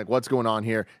thing? Like, what's going on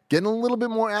here? Getting a little bit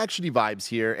more actiony vibes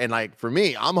here. And like, for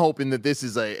me, I'm hoping that this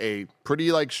is a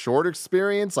pretty like short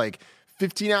experience, like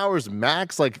 15 hours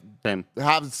max, like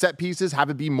have set pieces, have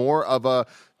it be more of a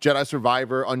Jedi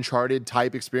Survivor, Uncharted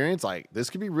type experience. Like, this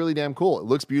could be really damn cool. It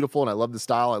looks beautiful, and I love the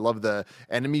style. I love the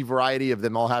enemy variety of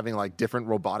them all having like different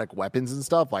robotic weapons and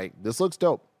stuff. Like, this looks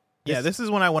dope. Yeah, this is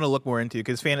one I want to look more into,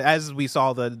 because as we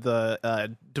saw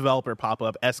the developer pop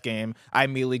up, S Game, I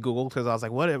immediately Googled, because I was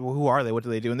like, who are they? What do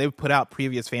they do? And they've put out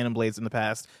previous Phantom Blades in the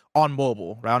past on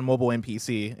mobile, right? On mobile and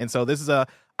PC. And so this is a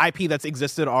IP that's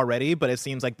existed already, but it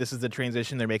seems like this is the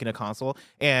transition they're making a console.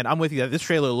 And I'm with you that this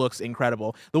trailer looks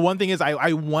incredible. The one thing is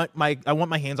I want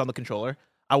my hands on the controller.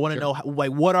 I want to know,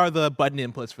 like, what are the button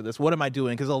inputs for this? What am I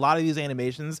doing? Because a lot of these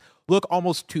animations look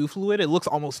almost too fluid. It looks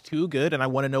almost too good, and I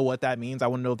want to know what that means. I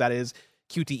want to know if that is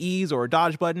QTEs or a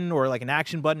dodge button or like an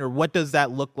action button, or what does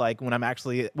that look like when I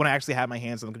actually have my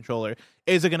hands on the controller?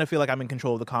 Is it going to feel like I'm in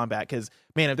control of the combat? Because,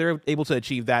 man, if they're able to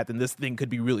achieve that, then this thing could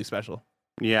be really special.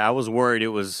 Yeah, I was worried it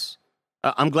was...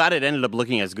 I'm glad it ended up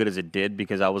looking as good as it did,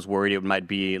 because I was worried it might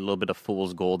be a little bit of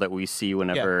fool's gold that we see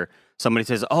whenever somebody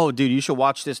says, oh, dude, you should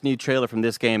watch this new trailer from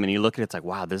this game. And you look at it, it's like,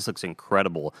 wow, this looks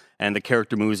incredible. And the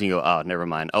character moves and you go, oh, never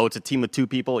mind. Oh, it's a team of 2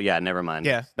 people? Yeah, never mind.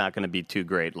 Yeah. It's not going to be too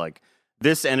great. Like,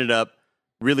 this ended up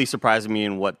really surprising me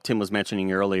in what Tim was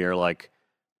mentioning earlier. Like,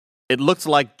 it looks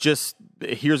like just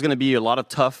here's going to be a lot of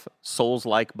tough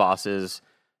Souls-like bosses.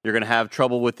 You're going to have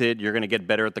trouble with it. You're going to get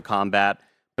better at the combat.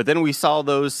 But then we saw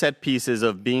those set pieces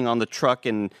of being on the truck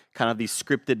and kind of these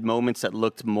scripted moments that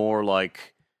looked more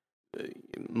like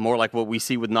what we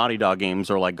see with Naughty Dog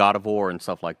games or like God of War and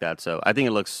stuff like that. So I think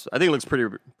it looks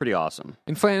pretty awesome.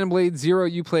 In Phantom Blade Zero,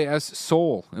 you play as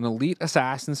Soul, an elite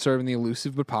assassin serving the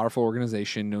elusive but powerful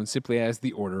organization known simply as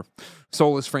the Order.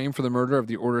 Soul is framed for the murder of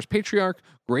the Order's patriarch,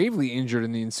 gravely injured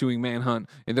in the ensuing manhunt,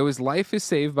 and though his life is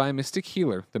saved by a mystic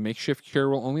healer, the makeshift cure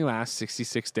will only last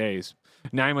 66 days.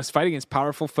 Now he must fight against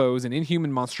powerful foes and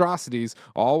inhuman monstrosities,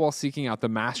 all while seeking out the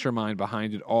mastermind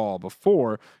behind it all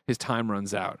before his time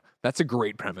runs out. That's a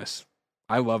great premise.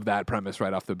 I love that premise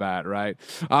right off the bat, right?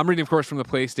 I'm reading, of course, from the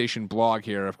PlayStation blog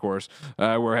here, of course,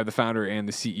 where I have the founder and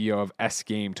the CEO of S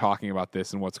Game talking about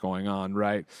this and what's going on,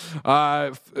 right?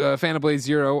 Phantom Blade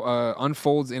Zero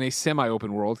unfolds in a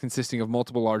semi-open world consisting of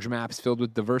multiple large maps filled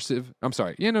with diverse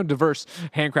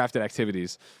handcrafted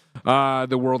activities.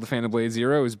 The world of Phantom Blade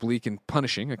Zero is bleak and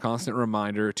punishing, a constant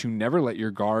reminder to never let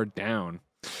your guard down.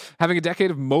 Having a decade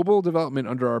of mobile development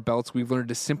under our belts, we've learned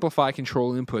to simplify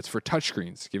control inputs for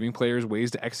touchscreens, giving players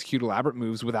ways to execute elaborate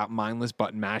moves without mindless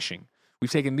button mashing. We've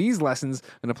taken these lessons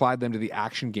and applied them to the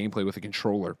action gameplay with a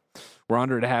controller. We're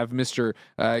honored to have Mr.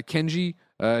 Kenji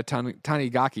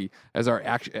Tanigaki as our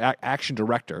action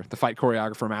director, the fight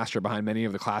choreographer master behind many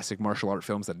of the classic martial art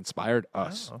films that inspired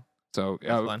us. Oh. So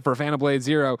for Phantom Blade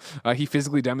Zero, he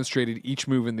physically demonstrated each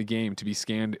move in the game to be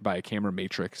scanned by a camera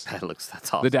matrix. That's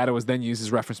awesome. The data was then used as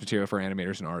reference material for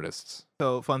animators and artists.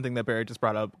 So, fun thing that Barry just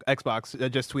brought up,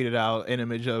 Xbox just tweeted out an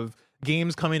image of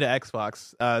games coming to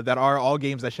Xbox that are all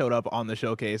games that showed up on the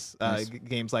showcase. Nice.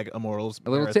 Games like Immortals, a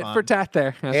little Marathon. tit for tat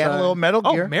there. And a little Metal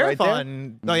Gear.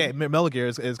 Marathon. Right Metal Gear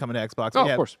is coming to Xbox. Oh,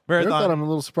 of course. Marathon. I'm a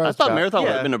little surprised. I thought Marathon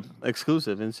would have been an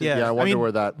exclusive. Yeah, I wonder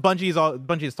where that...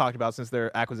 Bungie's talked about since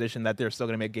their acquisition that they're still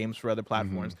going to make games for other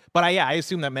platforms. But I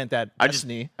assume that meant that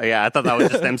Destiny. I thought that was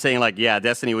just them saying like, yeah,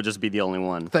 Destiny would just be the only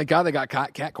one. Thank God they got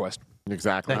Cat Quest.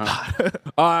 Exactly.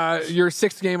 Your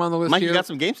sixth game on the list Mike, here. you got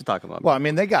some games to talk about. Well, I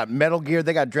mean, they got Metal Gear,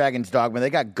 they got Dragon's Dogma, they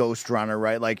got Ghost Runner,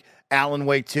 right? Like Alan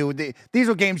Wake 2. These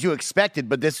are games you expected,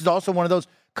 but this is also one of those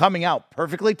coming out.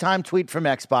 Perfectly timed tweet from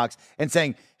Xbox and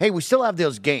saying, hey, we still have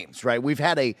those games, right? We've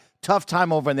had a tough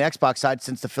time over on the Xbox side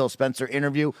since the Phil Spencer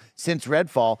interview, since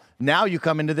Redfall. Now you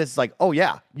come into this, it's like, oh,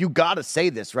 yeah, you got to say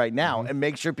this right now and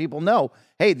make sure people know,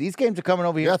 hey, these games are coming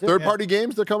over here. Yeah, too. third-party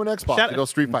games, they're coming to Xbox. They go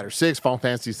Street Fighter 6, Final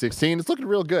Fantasy 16. It's looking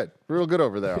real good. Real good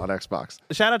over there on Xbox.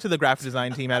 Shout out to the graphic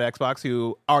design team at Xbox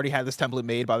who already had this template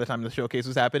made by the time the showcase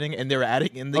was happening, and they were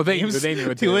adding in the games they knew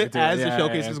it to it as Yeah, the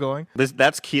showcase was going.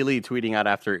 That's Keeley tweeting out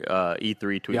after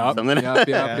E3 tweeting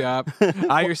something.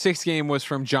 Yep. Your sixth game was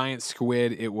from Giant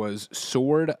Squid. It was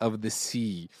Sword of the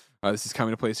Sea. This is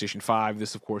coming to PlayStation 5.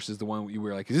 This, of course, is the one you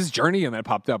were like, is this Journey? And that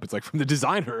popped up. It's like from the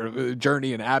designer of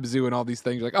Journey and Abzu and all these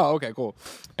things. You're like, oh, okay, cool.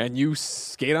 And you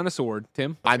skate on a sword,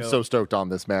 Tim. I'm so stoked on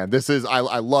this, man. This is, I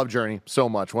love Journey so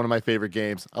much. One of my favorite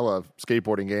games. I love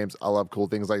skateboarding games. I love cool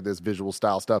things like this, visual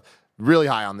style stuff. Really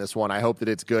high on this one. I hope that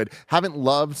it's good. Haven't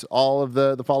loved all of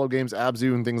the follow games,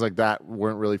 Abzu and things like that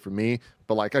weren't really for me.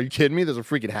 But like, are you kidding me? There's a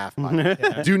freaking half.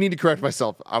 I do need to correct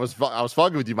myself. I was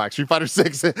fucking with you, Mike. Street Fighter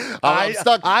 6. I'm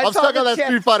stuck on that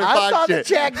Street Fighter 5 I saw shit.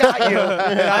 the chat got you.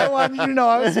 And I wanted you to know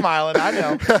I was smiling. I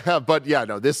know. But yeah,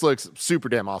 no, this looks super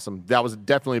damn awesome. That was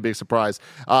definitely a big surprise.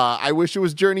 I wish it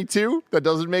was Journey 2. That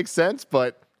doesn't make sense,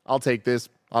 but I'll take this.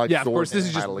 Of course, this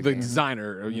is just the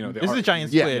designer. This is a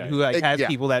Giant Squid who has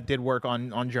people that did work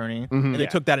on Journey, and they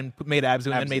took that and made Abzu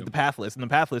and then made the Path List, and the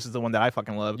Path List is the one that I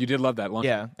fucking love. You did love that one.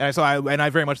 Yeah, and so I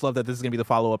very much love that this is gonna be the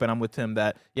follow up, and I'm with Tim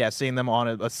that seeing them on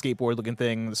a skateboard looking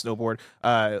thing, the snowboard,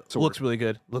 looks really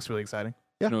good, looks really exciting.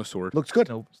 Yeah. No sword. Looks good.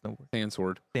 Snowboard. Sand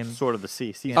sword. Sword of the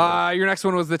Sea. Your next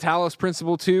one was the Talos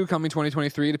Principle 2 coming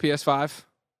 2023 to PS5.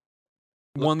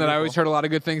 One that I always heard a lot of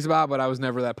good things about, but I was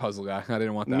never that puzzle guy. I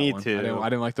didn't want that Me one. too. I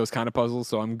didn't like those kind of puzzles,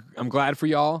 so I'm glad for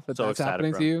y'all that that's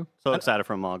happening to you. So excited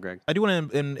for them all, Greg. I do want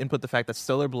to input the fact that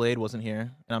Stellar Blade wasn't here,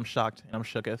 and I'm shocked and I'm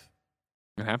shooketh.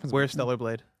 It happens. Where's Stellar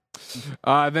Blade?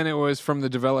 Then it was from the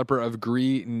developer of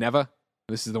Gree Neva.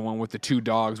 This is the one with the two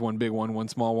dogs, one big one, one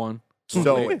small one.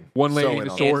 One lady and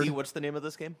a sword. Andy, what's the name of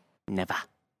this game? Never.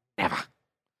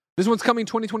 This one's coming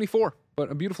 2024, but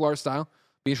a beautiful art style.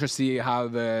 Be interested to see how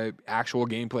the actual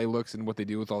gameplay looks and what they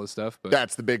do with all this stuff. But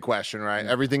that's the big question, right?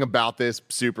 Everything about this,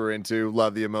 super into.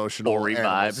 Love the emotional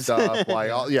vibes stuff. Like,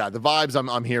 the vibes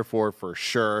I'm here for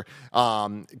sure.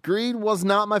 Greed was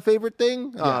not my favorite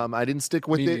thing. I didn't stick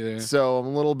with it, either. so I'm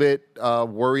a little bit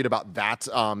worried about that.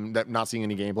 That not seeing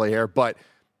any gameplay here, but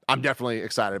I'm definitely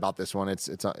excited about this one.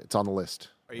 It's on the list.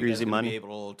 Are you guys going to be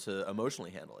able to emotionally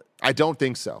handle it? I don't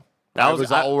think so. I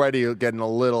was already getting a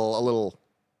little.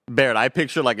 Barrett, I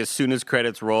picture like as soon as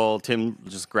credits roll, Tim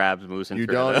just grabs Moose and you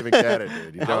don't even get it,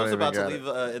 dude. I was about to leave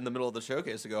in the middle of the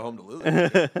showcase to go home to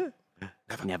Lulu.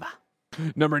 Never.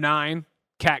 Number 9,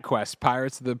 Cat Quest: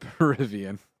 Pirates of the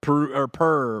Peruvian. Peruvian.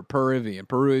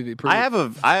 I have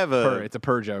a. It's a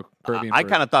purr joke. I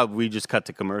kind of thought we just cut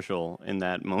to commercial in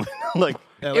that moment. like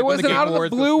it wasn't out of the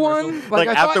blue one. Like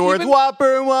afterwards, even,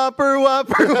 Whopper.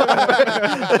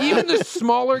 Even the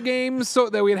smaller games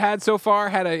that we had so far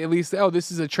had at least. Oh,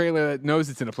 this is a trailer that knows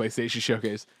it's in a PlayStation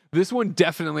showcase. This one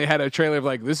definitely had a trailer of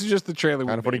like, this is just the trailer.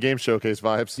 Kind of funny game showcase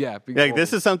vibes. Yeah. Like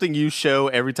this is something you show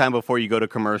every time before you go to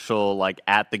commercial, like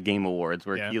at the Game Awards,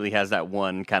 where Keeley has that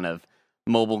one kind of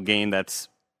mobile game that's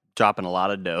dropping a lot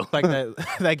of dough. Like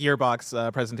that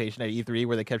Gearbox presentation at E3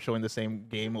 where they kept showing the same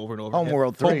game over and over again.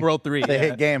 Homeworld 3. They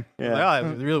hit game. Yeah. Like, I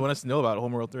really want us to know about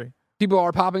Homeworld 3. People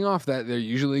are popping off that they're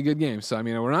usually good games. So, I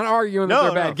mean, we're not arguing that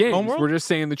they're bad games. Homeworld? We're just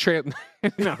saying the trailer.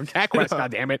 No, Cat Quest,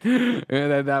 goddammit.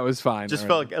 That was fine. Just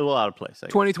felt like a little out of place.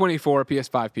 2024,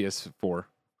 PS5,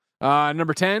 PS4.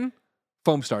 Number 10,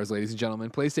 Foam Stars, ladies and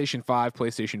gentlemen. PlayStation 5,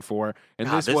 PlayStation 4. And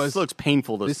God, this looks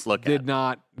painful to look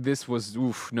at. This was,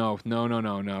 no.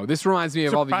 This reminds me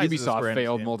of all the Ubisoft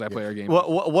failed multiplayer games.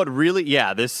 What really,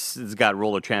 this has got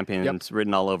Roller Champions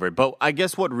written all over it. But I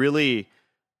guess what really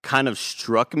kind of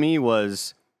struck me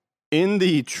was in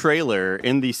the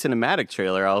cinematic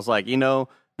trailer, I was like,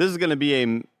 this is going to be a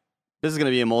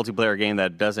multiplayer game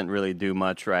that doesn't really do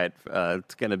much, right?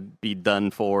 It's going to be done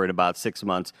for in about 6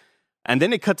 months. And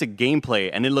then it cut to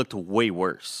gameplay, and it looked way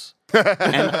worse.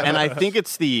 and I think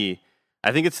it's the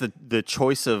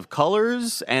choice of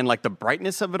colors and like the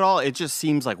brightness of it all. It just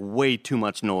seems like way too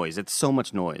much noise. It's so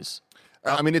much noise.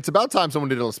 I mean, it's about time someone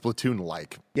did a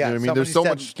Splatoon-like. Yeah, you know what I mean, there's so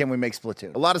much. Can we make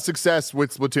Splatoon? A lot of success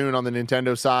with Splatoon on the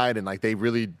Nintendo side, and like they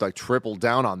really like tripled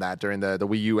down on that during the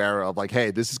Wii U era of like, hey,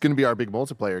 this is going to be our big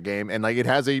multiplayer game, and like it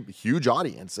has a huge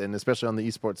audience, and especially on the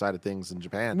esports side of things in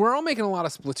Japan. We're all making a lot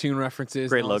of Splatoon references.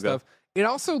 Great and all logo. Stuff. It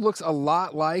also looks a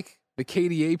lot like the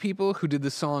KDA people who did the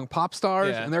song Pop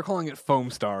Stars, and they're calling it Foam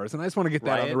Stars. And I just want to get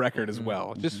that on the record as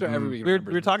well, just so everybody. We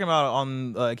were talking about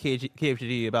on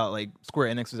KFGD about like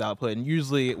Square Enix's output, and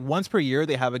usually once per year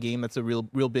they have a game that's a real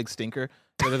big stinker.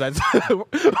 Whether that's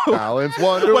Balance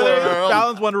Wonderworld,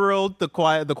 Balance Wonderworld, the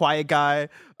quiet guy,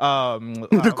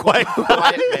 The quiet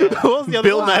man. what was the other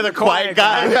Bill one? Nye the quiet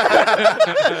guy.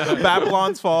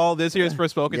 Babylon's Fall. This year's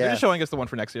First Spoken. They're Yeah. just showing us the one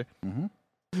for next year.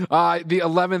 The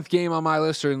 11th game on my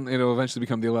list, or it'll eventually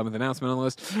become the 11th announcement on the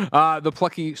list. The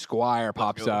Plucky Squire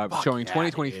pops up, showing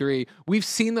 2023. We've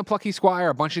seen the Plucky Squire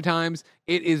a bunch of times.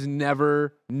 It is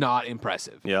never not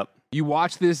impressive. Yep. You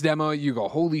watch this demo, you go,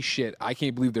 holy shit, I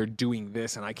can't believe they're doing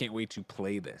this, and I can't wait to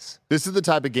play this. This is the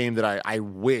type of game that I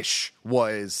wish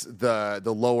was the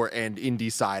lower end indie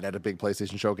side at a big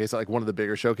PlayStation showcase, like one of the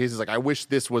bigger showcases. Like I wish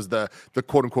this was the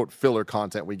quote unquote filler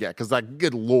content we get, because like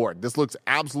good lord, this looks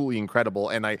absolutely incredible,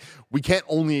 and we can't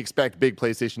only expect big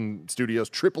PlayStation Studios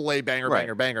AAA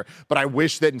banger. But I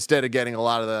wish that instead of getting a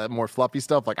lot of the more fluffy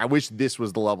stuff, like I wish this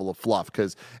was the level of fluff,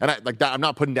 because I'm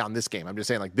not putting down this game. I'm just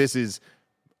saying like this is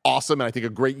awesome, and I think a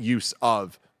great use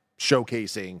of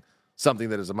showcasing something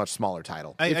that is a much smaller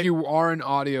title. If you are an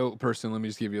audio person, let me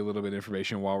just give you a little bit of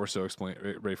information while we're so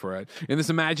ready for it. In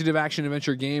this imaginative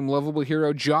action-adventure game, lovable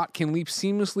hero Jot can leap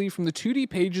seamlessly from the 2D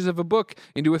pages of a book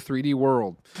into a 3D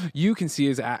world. You can see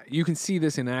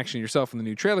this in action yourself in the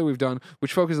new trailer we've done,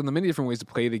 which focuses on the many different ways to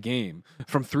play the game,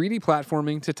 from 3D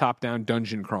platforming to top-down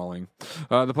dungeon crawling.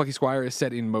 The Plucky Squire is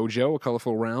set in Mojo, a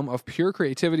colorful realm of pure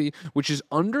creativity, which is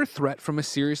under threat from a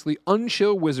seriously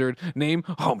unchill wizard named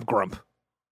Humgrump.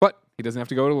 He doesn't have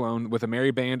to go it alone, with a merry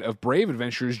band of brave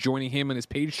adventurers joining him in his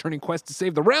page-turning quest to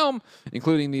save the realm,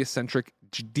 including the eccentric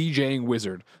DJing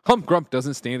wizard. Humgrump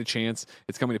doesn't stand a chance.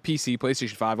 It's coming to PC,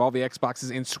 PlayStation 5, all the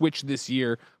Xboxes, and Switch this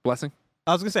year. Blessing?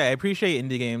 I was going to say, I appreciate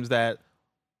indie games that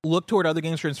look toward other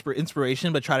games for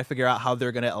inspiration, but try to figure out how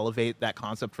they're going to elevate that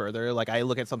concept further. Like I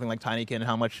look at something like Tinykin and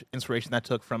how much inspiration that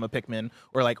took from a Pikmin,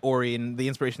 or like Ori and the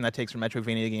inspiration that takes from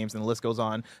Metroidvania games, and the list goes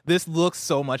on. This looks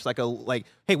so much like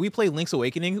hey, we play Link's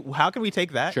Awakening. How can we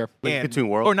take that? Sure. Link Between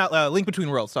Worlds? Or not, Link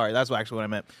Between Worlds. Sorry, that's actually what I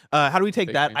meant. How do we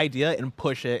take that idea and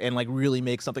push it and like really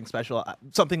make something special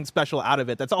out of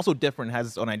it that's also different, has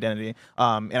its own identity?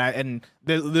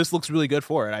 This looks really good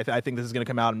for it. I think this is going to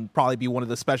come out and probably be one of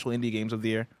the special indie games of the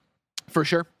year. For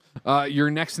sure. Your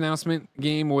next announcement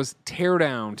game was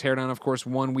Teardown. Teardown, of course,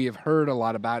 one we have heard a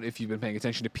lot about if you've been paying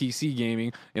attention to PC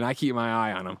gaming, and I keep my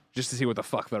eye on them just to see what the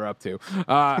fuck they're up to.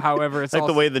 However, it's like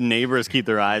also the way the neighbors keep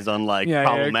their eyes on like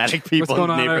problematic people What's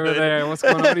going in the on over neighborhood. there? What's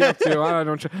going on? What are you up to? I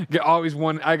don't get always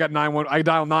one. I got 9-1. I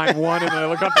dial 9-1 and then I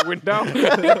look out the window.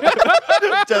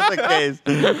 Just in case.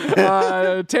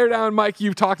 Teardown, Mike,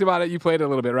 you've talked about it. You played it a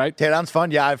little bit, right? Teardown's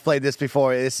fun. Yeah, I've played this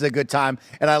before. This is a good time,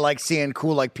 and I like seeing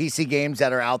cool like PC games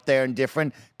that are out there and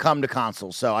different come to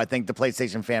consoles. So I think the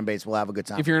PlayStation fan base will have a good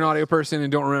time. If you're an audio person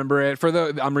and don't remember it,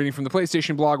 I'm reading from the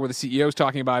PlayStation blog where the CEO is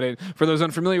talking about it. For those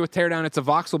unfamiliar with Teardown, it's a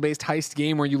voxel-based heist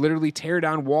game where you literally tear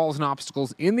down walls and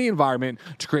obstacles in the environment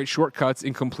to create shortcuts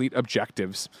and complete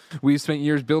objectives. We've spent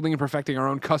years building and perfecting our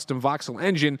own custom voxel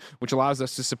engine, which allows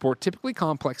us to support typically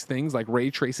complex things like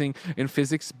ray tracing and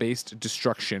physics-based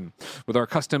destruction. With our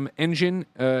custom engine,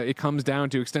 it comes down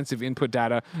to extensive input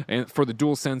data and for the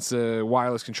DualSense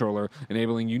wireless controller,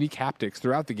 enabling unique haptics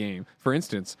throughout the game. For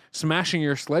instance, smashing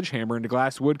your sledgehammer into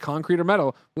glass, wood, concrete, or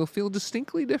metal will feel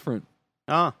distinctly different.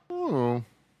 I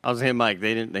was saying, Mike,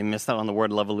 they missed out on the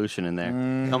word Levolution in there.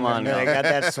 Come on, They guys. got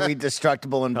that sweet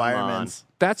destructible environments.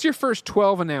 That's your first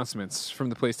 12 announcements from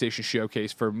the PlayStation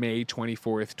Showcase for May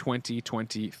 24th,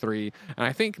 2023. And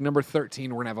I think number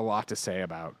 13 we're going to have a lot to say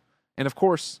about. And of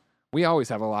course, we always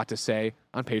have a lot to say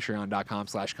on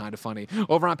patreon.com/kindafunny.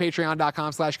 Over on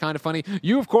patreon.com/kindafunny,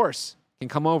 you, of course, can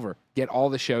come over, get all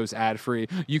the shows ad-free.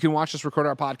 You can watch us record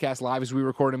our podcast live as we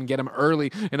record them and get them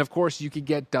early. And, of course, you can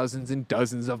get dozens and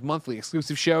dozens of monthly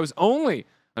exclusive shows only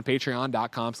on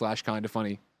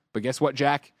patreon.com/kindafunny. But guess what,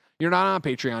 Jack? You're not on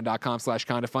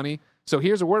patreon.com/kindafunny. So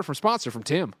here's a word from sponsor from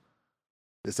Tim.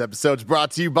 This episode's brought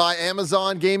to you by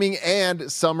Amazon Gaming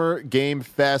and Summer Game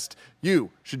Fest. You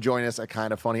should join us at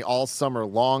Kinda Funny all summer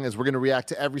long as we're going to react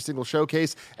to every single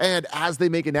showcase. And as they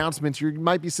make announcements, you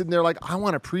might be sitting there like, I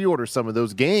want to pre-order some of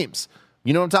those games.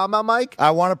 You know what I'm talking about, Mike?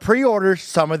 I want to pre-order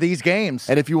some of these games.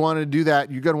 And if you want to do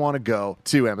that, you're going to want to go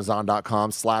to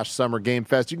Amazon.com/Summer Game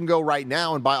Fest. You can go right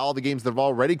now and buy all the games that have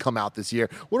already come out this year.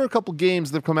 What are a couple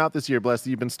games that have come out this year, Bless, that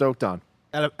you've been stoked on?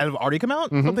 That have already come out?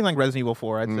 Something like Resident Evil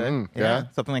 4, I'd say. Yeah.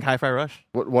 Something like Hi-Fi Rush.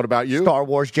 What about you? Star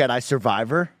Wars Jedi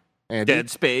Survivor. Andy? Dead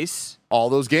Space. All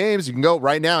those games, you can go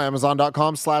right now,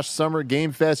 Amazon.com/Summer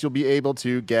Game Fest. You'll be able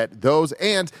to get those.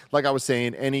 And like I was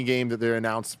saying, any game that they're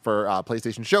announced for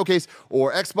PlayStation Showcase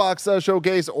or Xbox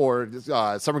Showcase or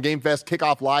Summer Game Fest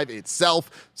Kickoff Live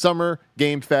itself, Summer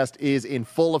Game Fest is in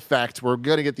full effect. We're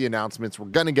going to get the announcements. We're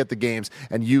going to get the games.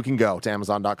 And you can go to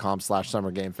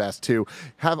Amazon.com/Summer Game Fest to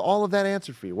have all of that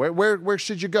answered for you. Where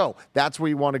should you go? That's where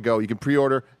you want to go. You can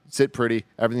pre-order, sit pretty,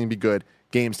 everything be good.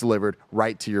 Games delivered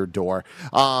right to your door.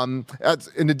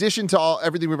 In addition to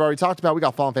everything we've already talked about, we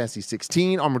got Final Fantasy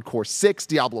 16, Armored Core 6,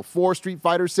 Diablo 4, Street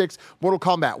Fighter 6, Mortal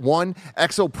Kombat 1,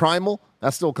 Exo Primal.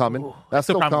 That's still coming. That's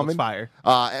still coming. Fire.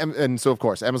 And so, of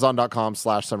course,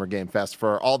 Amazon.com/Summer Game Fest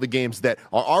for all the games that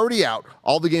are already out,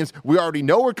 all the games we already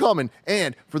know are coming,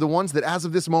 and for the ones that, as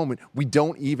of this moment, we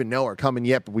don't even know are coming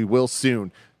yet, but we will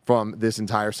soon. From this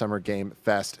entire Summer Game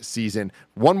Fest season.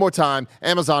 One more time,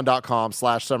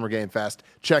 Amazon.com/Summer Game Fest.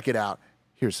 Check it out.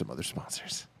 Here's some other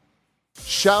sponsors.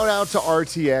 Shout out to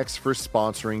RTX for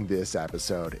sponsoring this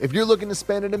episode. If you're looking to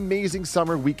spend an amazing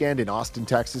summer weekend in Austin,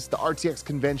 Texas, the RTX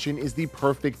convention is the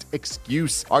perfect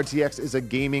excuse. RTX is a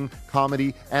gaming,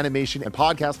 comedy, animation, and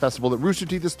podcast festival that Rooster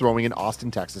Teeth is throwing in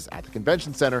Austin, Texas at the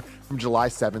convention center from July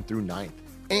 7th through 9th.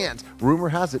 And rumor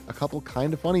has it, a couple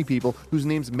kind of funny people whose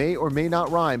names may or may not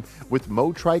rhyme with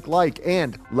Mo Trike Like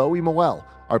and Loey Moel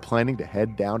are planning to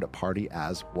head down to party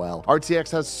as well.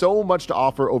 RTX has so much to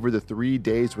offer over the 3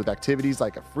 days with activities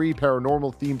like a free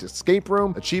paranormal themed escape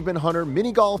room, achievement hunter,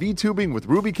 mini golf, VTubing with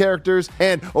Ruby characters,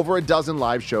 and over a dozen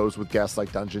live shows with guests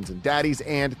like Dungeons and Daddies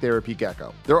and Therapy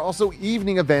Gecko. There are also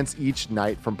evening events each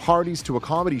night, from parties to a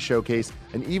comedy showcase,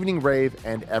 an evening rave,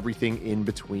 and everything in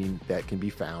between that can be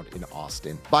found in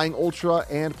Austin. Buying Ultra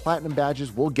and Platinum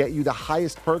badges will get you the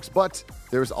highest perks, but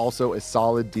there's also a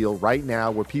solid deal right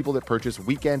now where people that purchase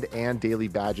weekend and daily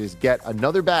badges get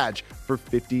another badge for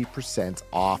 50%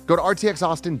 off. Go to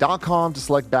rtxaustin.com to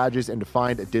select badges and to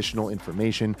find additional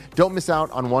information. Don't miss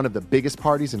out on one of the biggest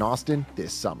parties in Austin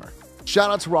this summer.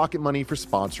 Shout out to Rocket Money for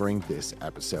sponsoring this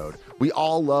episode. We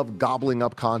all love gobbling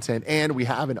up content, and we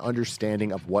have an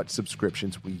understanding of what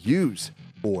subscriptions we use.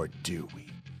 Or do we?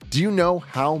 Do you know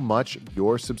how much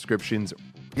your subscriptions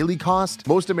really cost?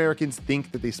 Most Americans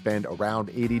think that they spend around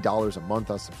 $80 a month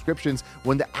on subscriptions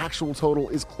when the actual total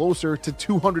is closer to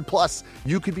 $200 plus.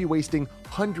 You could be wasting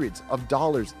hundreds of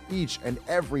dollars each and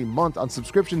every month on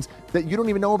subscriptions that you don't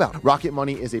even know about. Rocket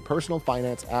Money is a personal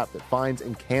finance app that finds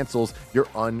and cancels your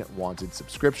unwanted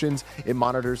subscriptions. It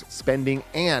monitors spending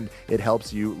and it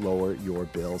helps you lower your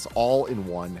bills all in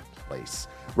one place.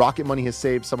 Rocket Money has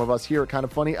saved some of us here at Kind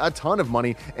of Funny a ton of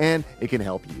money, and it can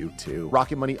help you too.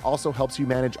 Rocket Money also helps you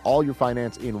manage all your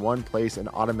finance in one place and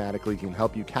automatically can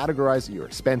help you categorize your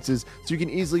expenses so you can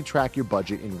easily track your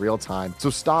budget in real time. So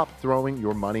stop throwing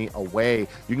your money away.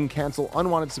 You can cancel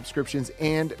unwanted subscriptions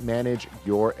and manage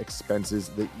your expenses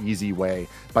the easy way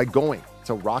by going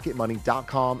to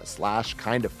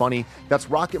rocketmoney.com/kindafunny. That's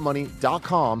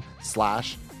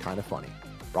rocketmoney.com/kindafunny.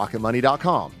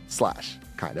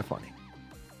 rocketmoney.com/kindafunny.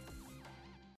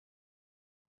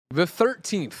 The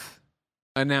 13th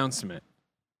announcement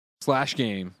 /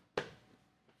 game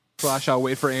 / I'll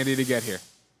wait for Andy to get here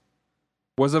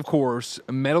was, of course,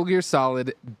 Metal Gear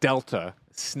Solid Delta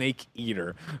Snake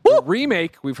Eater. The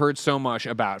remake we've heard so much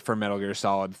about for Metal Gear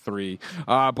Solid 3.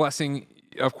 Blessing,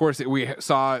 of course, we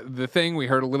saw the thing. We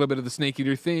heard a little bit of the Snake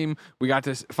Eater theme. We got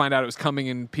to find out it was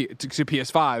coming to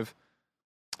PS5.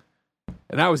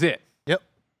 And that was it. Yep.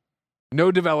 No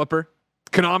developer.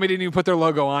 Konami didn't even put their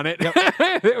logo on it. Yep.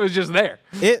 It was just there.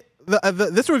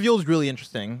 This reveal is really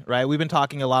interesting, right? We've been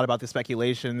talking a lot about the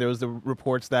speculation. There was the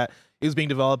reports that it was being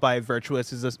developed by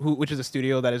Virtuous, which is a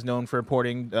studio that is known for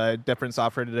porting different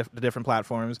software to different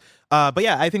platforms. But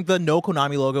yeah, I think the no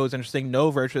Konami logo is interesting. No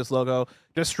Virtuous logo,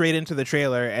 just straight into the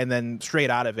trailer and then straight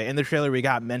out of it. In the trailer, we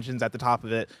got mentions at the top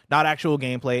of it, not actual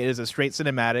gameplay. It is a straight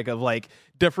cinematic of like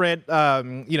different,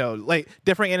 like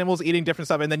different animals eating different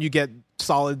stuff, and then you get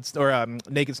solids or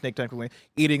naked snake technically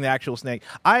eating the actual snake.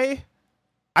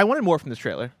 I wanted more from this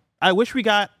trailer. I wish we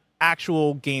got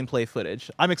actual gameplay footage.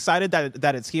 I'm excited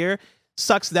that it's here.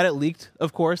 Sucks that it leaked,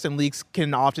 of course, and leaks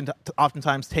can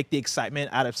oftentimes take the excitement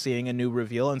out of seeing a new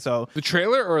reveal. And so The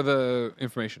trailer or the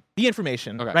information? the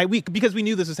information, Okay. right? Because we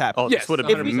knew this was happening. Oh, Yes, this would have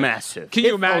 100%. been massive. Can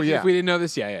you imagine yeah. if we didn't know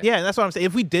this? Yeah. Yeah, and that's what I'm saying.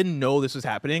 If we didn't know this was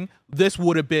happening, this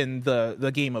would have been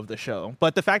the game of the show.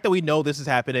 But the fact that we know this is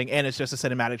happening and it's just a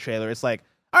cinematic trailer, it's like,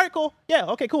 all right, cool. Yeah,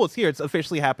 okay, cool. It's here. It's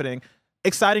officially happening.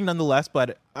 Exciting nonetheless,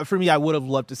 but for me, I would have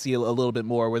loved to see a little bit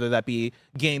more, whether that be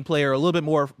gameplay or a little bit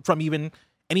more from even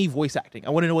any voice acting. I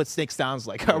want to know what Snake sounds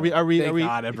like. Are we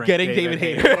Gotta bring getting David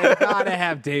Hayter? They gotta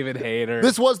have David Hayter.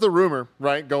 This was the rumor,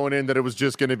 right, going in that it was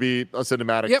just going to be a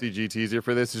cinematic Yep. CG teaser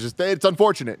for this. It's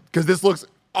unfortunate because this looks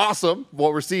awesome,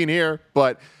 what we're seeing here.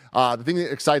 But the thing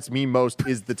that excites me most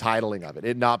is the titling of it.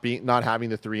 It not having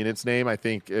the 3 in its name, I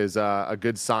think, is a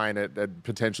good sign at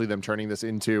potentially them turning this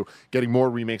into getting more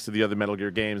remakes of the other Metal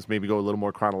Gear games, maybe go a little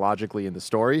more chronologically in the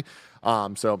story.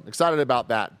 So excited about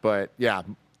that. But yeah,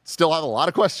 still have a lot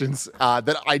of questions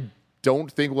that I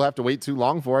don't think we'll have to wait too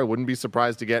long for. I wouldn't be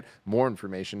surprised to get more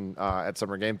information at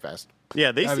Summer Game Fest.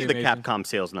 Yeah, they That'd see be the amazing. Capcom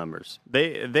sales numbers.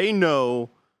 They know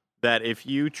that if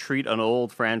you treat an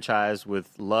old franchise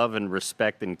with love and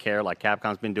respect and care like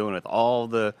Capcom's been doing with all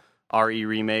the RE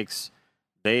remakes,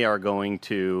 they are going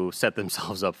to set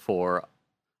themselves up for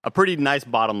a pretty nice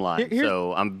bottom line.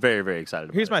 So I'm very, very excited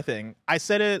about Here's it. my thing. I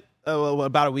said it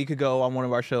about a week ago on one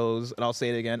of our shows, and I'll say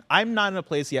it again. I'm not in a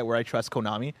place yet where I trust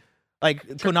Konami. Like,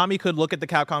 Konami could look at the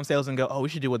Capcom sales and go, oh, we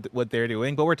should do what they're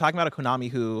doing. But we're talking about a Konami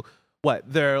who,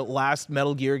 their last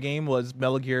Metal Gear game was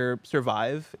Metal Gear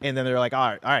Survive. And then they're like,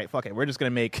 all right, fuck it. We're just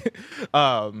going to make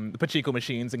Pachinko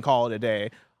machines and call it a day.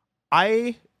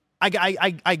 I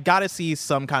got to see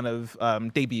some kind of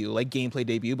debut, like gameplay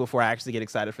debut, before I actually get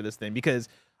excited for this thing. Because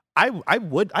I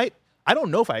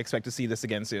don't know if I expect to see this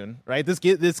again soon, right? This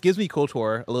gives me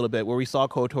KOTOR a little bit, where we saw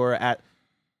KOTOR at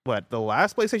the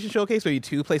last PlayStation showcase, maybe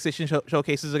 2 PlayStation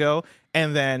showcases ago,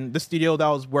 and then the studio that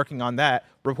was working on that,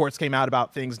 reports came out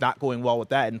about things not going well with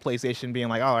that, and PlayStation being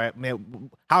like, all right, man,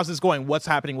 how's this going? What's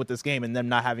happening with this game? And them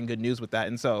not having good news with that.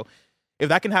 And so if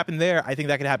that can happen there, I think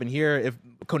that can happen here if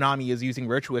Konami is using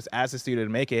Virtuous as a studio to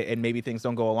make it, and maybe things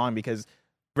don't go along because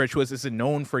Virtuous isn't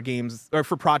known for games or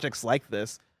for projects like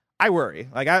this. I worry.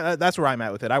 That's where I'm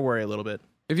at with it. I worry a little bit.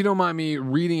 If you don't mind me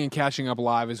reading and catching up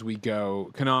live as we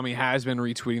go, Konami has been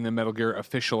retweeting the Metal Gear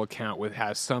official account, which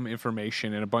has some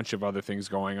information and a bunch of other things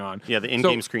going on. Yeah, the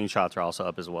in-game screenshots are also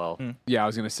up as well. Yeah, I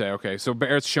was going to say, okay, so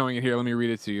Barrett's showing it here. Let me read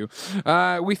it to you.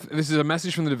 This is a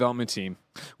message from the development team.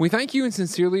 We thank you and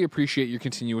sincerely appreciate your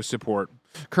continuous support.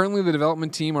 Currently, the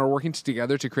development team are working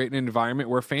together to create an environment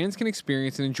where fans can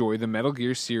experience and enjoy the Metal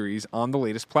Gear series on the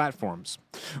latest platforms.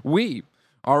 We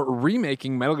are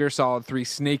remaking Metal Gear Solid 3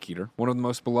 Snake Eater, one of the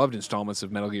most beloved installments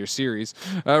of Metal Gear series,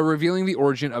 revealing the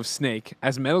origin of Snake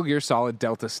as Metal Gear Solid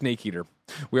Delta Snake Eater.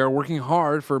 We are working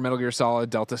hard for Metal Gear Solid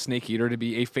Delta Snake Eater to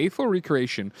be a faithful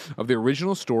recreation of the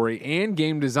original story and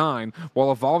game design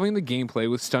while evolving the gameplay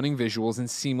with stunning visuals and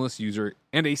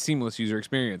a seamless user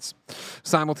experience.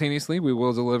 Simultaneously, we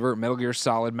will deliver Metal Gear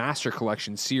Solid Master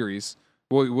Collection series,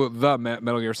 the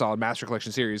Metal Gear Solid Master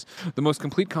Collection series, the most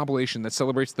complete compilation that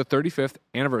celebrates the 35th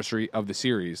anniversary of the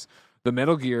series. The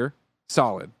Metal Gear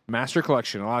Solid Master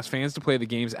Collection allows fans to play the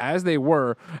games as they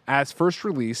were as first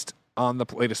released on the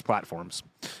latest platforms.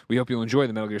 We hope you'll enjoy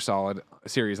the Metal Gear Solid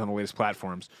series on the latest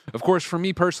platforms. Of course, for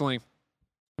me personally,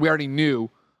 we already knew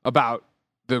about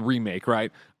the remake,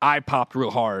 right? I popped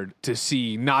real hard to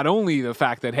see not only the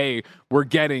fact that, hey, we're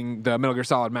getting the Metal Gear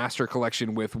Solid Master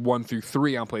Collection with 1 through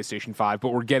 3 on PlayStation 5, but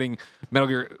we're getting Metal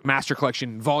Gear Master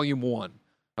Collection Volume 1.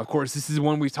 Of course, this is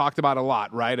one we've talked about a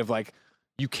lot, right? Of like,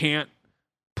 you can't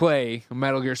play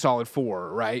Metal Gear Solid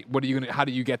 4, right? How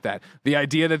do you get that? The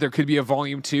idea that there could be a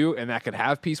Volume 2 and that could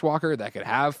have Peace Walker, that could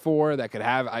have 4, that could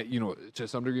have, to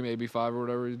some degree, maybe 5 or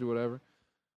whatever, do whatever.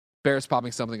 Barrett's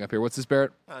popping something up here. What's this,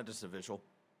 Barrett? Just a visual.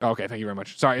 Okay, thank you very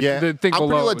much. Sorry, Yeah, the thing I'm below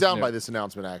pretty let was down new. by this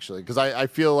announcement, actually, because I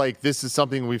feel like this is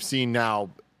something we've seen now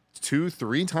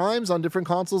 2-3 times on different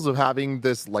consoles of having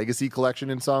this legacy collection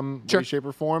in some way, shape,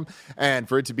 or form. And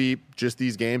for it to be just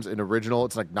these games, an original,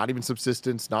 it's like not even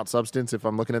subsistence, not substance, if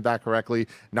I'm looking at that correctly,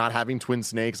 not having Twin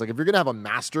Snakes. Like, if you're going to have a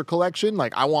master collection,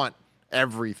 like, I want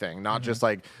everything, not just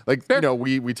like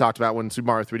we talked about when Super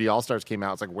Mario 3D All-Stars came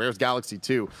out. It's like, where's Galaxy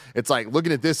 2? It's like,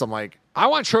 looking at this, I'm like, I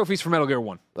want trophies for Metal Gear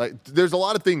 1. like, there's a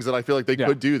lot of things that I feel like they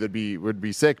could do that would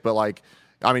be sick, but like,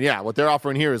 I mean, yeah, what they're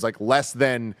offering here is like less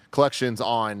than collections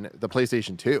on the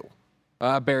PlayStation 2.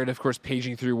 Barrett, of course,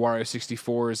 paging through Wario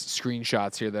 64's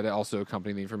screenshots here that also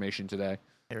accompany the information today.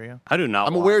 There we go. I do not.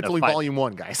 I'm want aware to it's only fight- Volume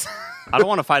 1, guys. I don't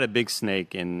want to fight a big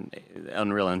snake in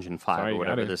Unreal Engine 5 Sorry, or you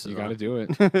whatever gotta, this is. you got to on. do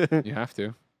it. You have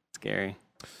to. Scary.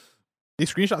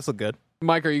 These screenshots look good.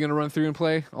 Mike, are you going to run through and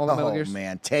play all the Metal Gears? Oh,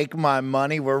 man. Take my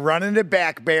money. We're running it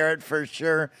back, Barrett, for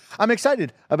sure. I'm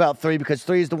excited about 3 because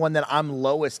 3 is the one that I'm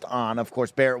lowest on. Of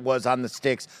course, Barrett was on the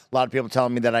sticks. A lot of people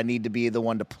telling me that I need to be the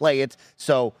one to play it.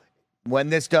 So when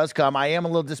this does come, I am a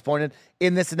little disappointed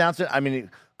in this announcement. I mean,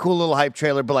 cool little hype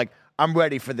trailer, but, like, I'm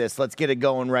ready for this. Let's get it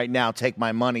going right now. Take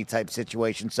my money type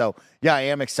situation. So, yeah, I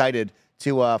am excited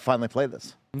to finally play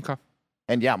this. Okay.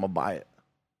 And, yeah, I'm going to buy it.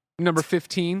 Number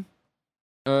 15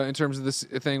 in terms of this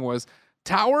thing was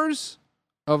Towers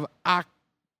of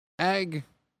Aghasba.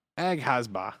 Towers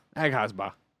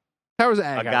of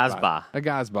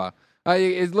Aghasba.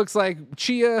 It looks like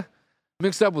Chia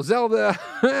mixed up with Zelda,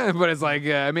 but it's like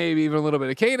maybe even a little bit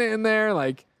of Kana in there.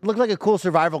 Like, Looked like a cool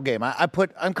survival game.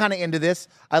 I'm kind of into this.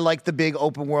 I like the big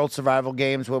open world survival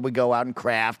games where we go out and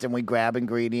craft and we grab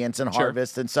ingredients and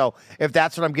harvest. And so if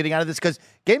that's what I'm getting out of this, because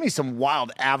gave me some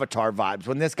wild Avatar vibes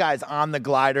when this guy's on the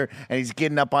glider and he's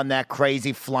getting up on that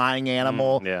crazy flying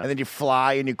animal, and then you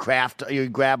fly and you craft, you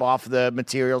grab off the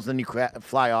materials, and you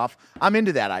fly off. I'm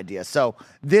into that idea. So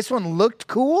this one looked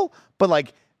cool, but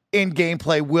like in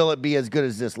gameplay, will it be as good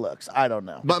as this looks? I don't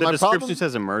know. But the description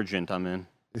says emergent. I'm in.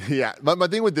 Yeah, but my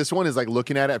thing with this one is like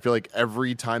looking at it, I feel like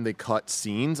every time they cut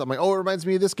scenes, I'm like, oh, it reminds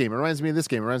me of this game. It reminds me of this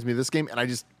game. It reminds me of this game. And I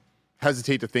just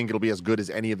hesitate to think it'll be as good as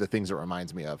any of the things it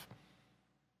reminds me of.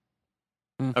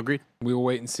 Agreed. We will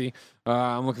wait and see.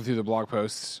 I'm looking through the blog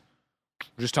posts.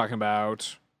 We're just talking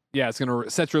about, it's going to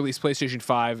set to release PlayStation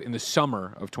 5 in the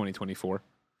summer of 2024.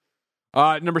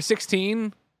 Number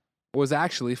 16 was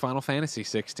actually Final Fantasy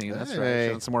 16. That's right.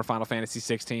 Showing some more Final Fantasy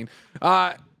 16.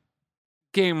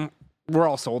 Game we're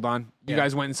all sold on. You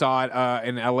guys went and saw it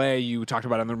in LA. You talked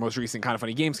about it on the most recent Kind of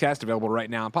Funny Games cast, available right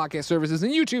now on podcast services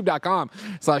and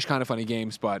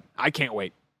youtube.com/kindoffunnygames. But I can't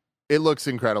wait. It looks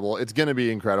incredible. It's going to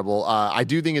be incredible. I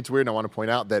do think it's weird, and I want to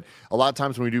point out that a lot of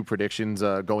times when we do predictions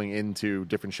going into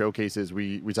different showcases,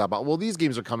 we talk about, well, these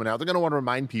games are coming out. They're going to want to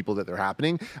remind people that they're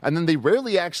happening. And then they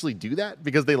rarely actually do that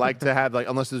because they like to have, like,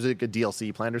 unless there's like a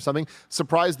DLC planned or something.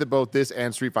 Surprised that both this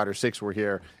and Street Fighter 6 were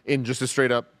here in just a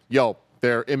straight up,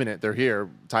 they're imminent, they're here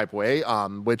type way,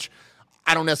 which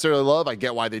I don't necessarily love. I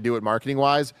get why they do it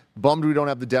marketing-wise. Bummed we don't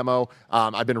have the demo.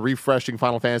 I've been refreshing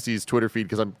Final Fantasy's Twitter feed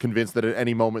because I'm convinced that at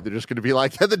any moment they're just going to be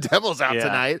like, the demo's out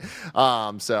tonight.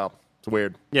 So it's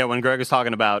weird. Yeah, when Greg was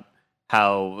talking about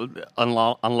how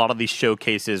on a lot of these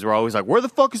showcases, we're always like, where the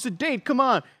fuck is the date? Come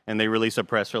on. And they release a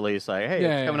press release like, hey,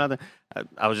 it's coming out there.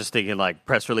 I was just thinking, like,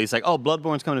 press release, like, oh,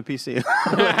 Bloodborne's coming to PC.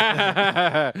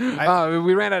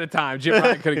 We ran out of time. Jim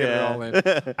Ryan could have given it all in.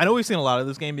 I know we've seen a lot of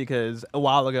this game because a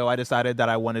while ago I decided that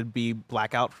I wanted to be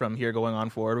blackout from here going on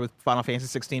forward with Final Fantasy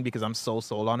 16 because I'm so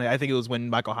sold on it. I think it was when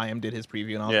Michael Hyam did his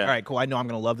preview, and I was like, all right, cool, I know I'm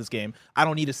going to love this game. I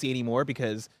don't need to see any more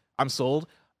because I'm sold.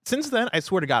 Since then, I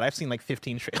swear to God, I've seen like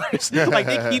 15 trailers. Like,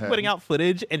 they keep putting out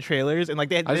footage and trailers, and like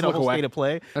they don't whole state of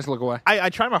play. Let's look away.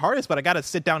 I try my hardest, but I got to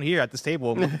sit down here at this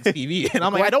table and look at this TV, and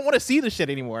I'm like, I don't want to see this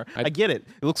shit anymore. I get it.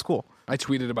 It looks cool. I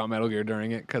tweeted about Metal Gear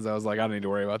during it because I was like, I don't need to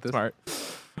worry about this. Smart.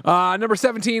 Number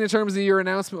 17 in terms of your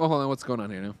announcement. Oh, hold on, what's going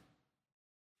on here now?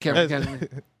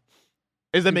 Kevin.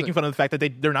 Is that making fun of the fact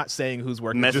that they're not saying who's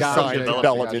working? Just some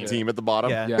development team at the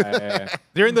bottom. Yeah.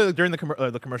 During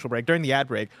the commercial break, during the ad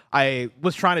break, I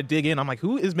was trying to dig in. I'm like,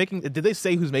 who is making? Did they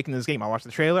say who's making this game? I watched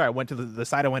the trailer. I went to the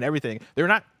site. I went everything. They're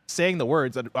not saying the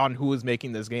words on who is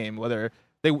making this game. Whether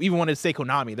they even wanted to say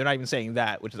Konami, they're not even saying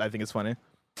that, which I think is funny.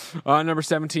 Number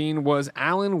 17 was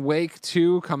Alan Wake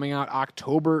 2 coming out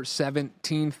October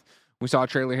 17th. We saw a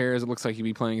trailer here as it looks like he'll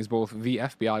be playing as both the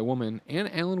FBI woman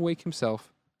and Alan Wake himself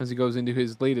as he goes into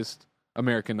his latest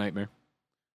American nightmare.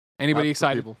 Anybody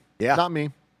excited? Yeah. Not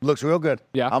me. Looks real good.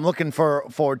 Yeah. I'm looking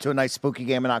forward to a nice spooky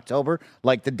game in October.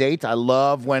 Like the date. I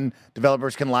love when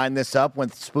developers can line this up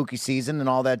with spooky season and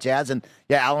all that jazz. And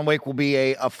yeah, Alan Wake will be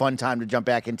a fun time to jump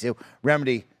back into.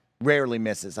 Remedy rarely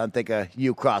misses. I think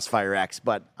you Crossfire X,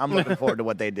 but I'm looking forward to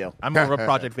what they do. I'm more of a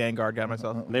Project Vanguard guy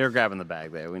myself. They're grabbing the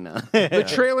bag there, we know. The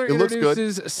trailer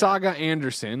introduces Saga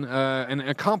Anderson, an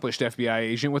accomplished FBI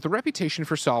agent with a reputation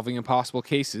for solving impossible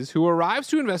cases, who arrives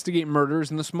to investigate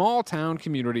murders in the small town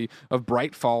community of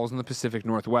Bright Falls in the Pacific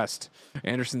Northwest.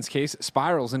 Anderson's case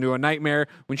spirals into a nightmare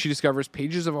when she discovers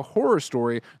pages of a horror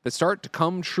story that start to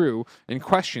come true and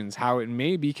questions how it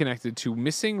may be connected to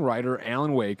missing writer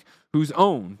Alan Wake, whose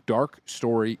own dark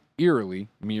story eerily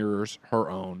mirrors her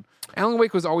own. Alan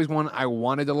Wake was always one I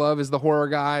wanted to love as the horror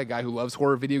guy, a guy who loves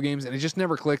horror video games, and it just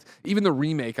never clicked. Even the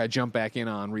remake I jumped back in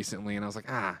on recently, and I was like,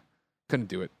 couldn't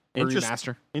do it.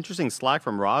 Remaster. Interesting slack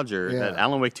from Roger that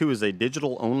Alan Wake 2 is a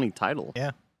digital-only title.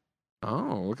 Yeah.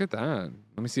 Oh, look at that.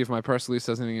 Let me see if my press release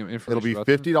has any information. It'll be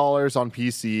 $50 on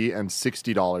PC and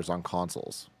 $60 on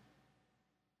consoles.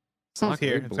 It's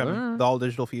here. It's got the all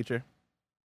digital feature.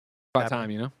 About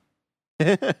time, you know.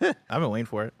 I've been waiting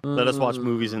for it. Let us watch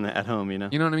movies at home, you know?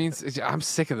 You know what I mean? I'm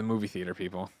sick of the movie theater,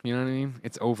 people. You know what I mean?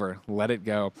 It's over. Let it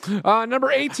go. Number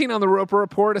 18 on the Roper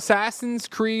Report, Assassin's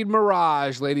Creed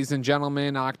Mirage, ladies and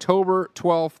gentlemen, October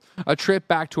 12th, a trip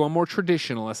back to a more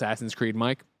traditional Assassin's Creed,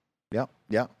 Mike. Yep.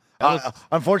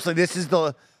 Unfortunately, this is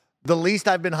the least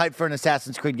I've been hyped for an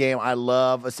Assassin's Creed game. I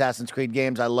love Assassin's Creed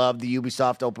games. I love the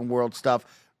Ubisoft open world stuff.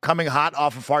 Coming hot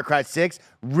off of Far Cry 6,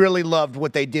 really loved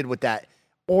what they did with that.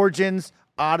 Origins,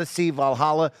 Odyssey,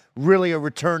 Valhalla, really a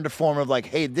return to form of like,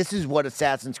 hey, this is what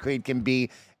Assassin's Creed can be.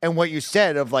 And what you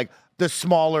said of like the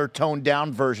smaller, toned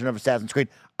down version of Assassin's Creed,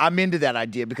 I'm into that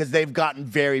idea because they've gotten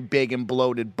very big and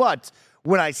bloated. But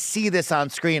when I see this on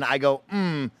screen, I go,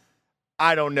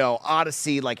 I don't know.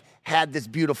 Odyssey like had this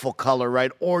beautiful color,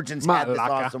 right? Origins had this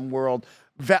awesome world.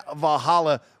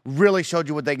 Valhalla really showed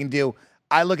you what they can do.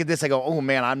 I look at this, I go, oh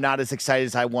man, I'm not as excited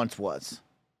as I once was.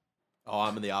 Oh,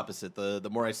 I'm in the opposite. The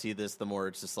more I see this, the more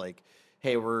it's just like,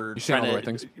 hey, we're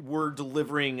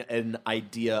delivering an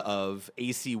idea of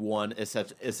AC1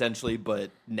 essentially, but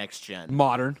next gen.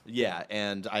 Modern. Yeah,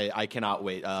 and I cannot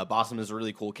wait. Bossum is a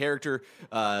really cool character,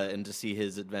 and to see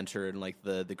his adventure and like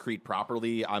the Creed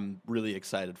properly, I'm really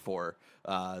excited for.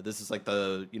 This is like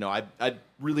I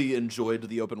really enjoyed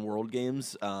the open world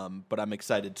games, but I'm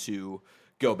excited to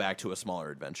go back to a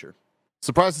smaller adventure.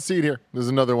 Surprised to see it here. There's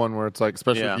another one where it's like,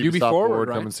 especially with Ubisoft Forward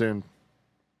right? coming soon.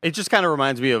 It just kind of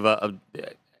reminds me of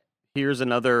here's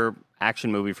another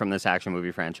action movie from this action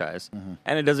movie franchise. Mm-hmm.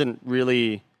 And it doesn't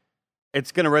really,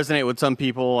 it's going to resonate with some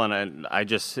people. And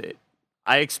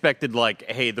I expected like,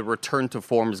 hey, the return to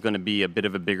form is going to be a bit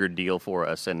of a bigger deal for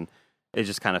us. And it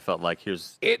just kind of felt like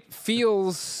it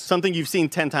feels something you've seen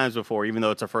 10 times before, even though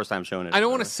it's our first time showing it. I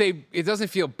don't want to say it doesn't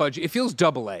feel budget. It feels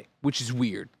AA, which is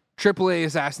weird. AAA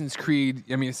Assassin's Creed,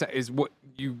 I mean, is what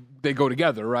they go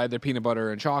together, right? They're peanut butter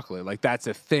and chocolate. Like, that's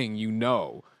a thing, you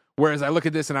know. Whereas I look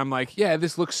at this and I'm like, yeah,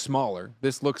 this looks smaller.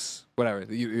 This looks whatever.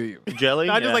 Jelly?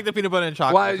 I just like the peanut butter and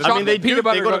chocolate. Well, they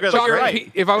go together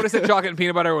great. If I would have said chocolate and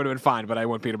peanut butter, it would have been fine. But I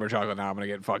want peanut butter chocolate now. I'm going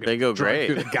to get fucking They go great.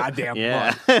 through the goddamn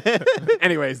Yeah.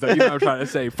 Anyways, though, you know what I'm trying to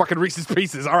say. Fucking Reese's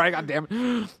Pieces. All right, goddamn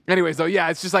it. Anyways, though, yeah,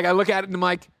 it's just like I look at it and I'm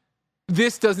like,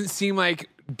 this doesn't seem like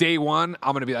day one.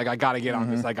 I'm going to be like, I got to get on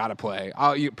this. I got to play.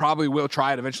 You probably will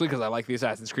try it eventually because I like the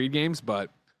Assassin's Creed games, but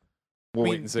we'll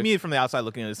wait and see. Me from the outside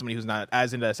looking at it, somebody who's not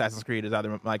as into Assassin's Creed as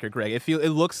either Mike or Greg, it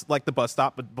looks like the bus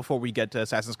stop, but before we get to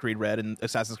Assassin's Creed Red and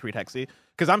Assassin's Creed Hexy,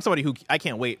 because I'm somebody who I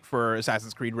can't wait for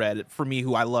Assassin's Creed Red. For me,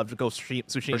 who I love to go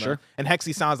Tsushima, sure. And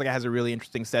Hexy sounds like it has a really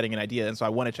interesting setting and idea, and so I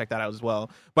want to check that out as well.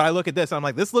 But I look at this and I'm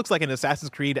like, this looks like an Assassin's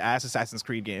Creed Assassin's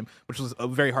Creed game, which was a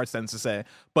very hard sentence to say.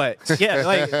 But yeah,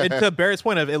 like to Barrett's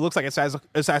point of, it looks like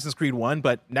Assassin's Creed 1,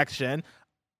 but next gen.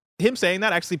 Him saying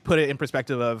that actually put it in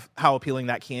perspective of how appealing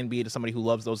that can be to somebody who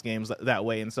loves those games that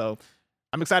way. And so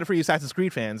I'm excited for you Assassin's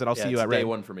Creed fans, and I'll see you at day Red.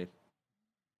 one for me.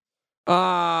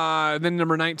 Then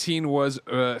number 19 was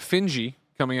Finji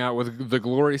coming out with The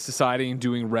Glorious Society and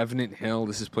doing Revenant Hill.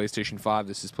 This is PlayStation 5.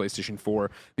 This is PlayStation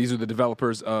 4. These are the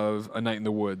developers of A Night in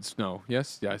the Woods. No.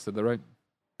 Yes? Yeah, I said that right.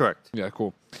 Correct. Yeah,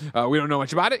 cool. We don't know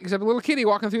much about it except a little kitty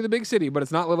walking through the big city, but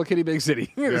it's not Little Kitty Big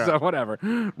City. So whatever.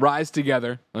 Rise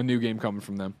Together, a new game coming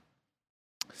from them.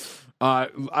 I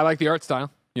like the art style.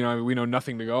 You know, we know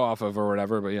nothing to go off of or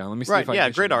whatever, but yeah, let me see if I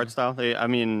can great art style. I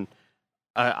mean,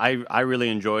 I really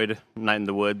enjoyed Night in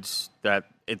the Woods. That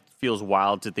it feels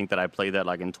wild to think that I played that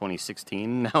like in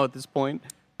 2016 now at this point.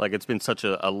 Like it's been such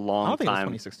a long time. I don't think it was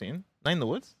 2016. Night in the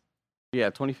Woods? Yeah,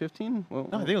 2015? Well,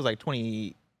 no, I think it was like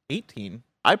 2018.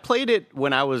 I played it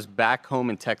when I was back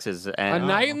home in Texas. And A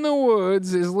Night in the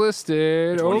Woods is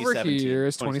listed over 2017. here.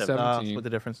 It's 2017. What's the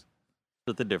difference?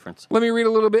 What's the difference? Let me read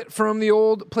a little bit from the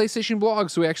old PlayStation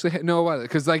blog so we actually know about it.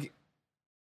 Because, like,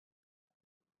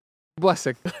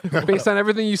 blessing. Based on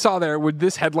everything you saw there, would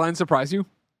this headline surprise you?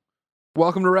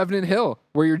 Welcome to Revenant Hill,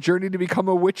 where your journey to become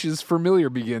a witch's familiar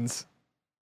begins.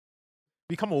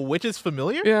 Become a witch's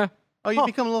familiar? Yeah. Oh, you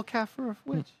become a little calf for a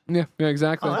witch. Yeah,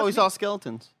 exactly. Oh, we saw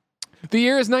skeletons. The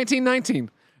year is 1919.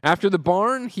 After the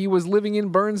barn he was living in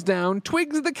burns down,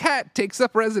 Twigs the cat takes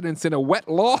up residence in a wet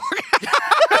log.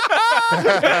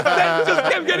 That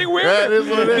just kept getting weirder.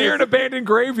 Near an abandoned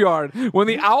graveyard. When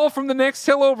the owl from the next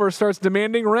hill over starts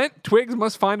demanding rent, Twigs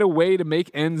must find a way to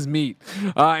make ends meet.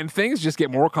 And things just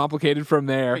get more complicated from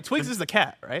there. Wait, Twigs is the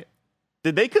cat, right?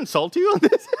 Did they consult you on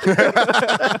this?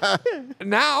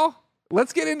 Now,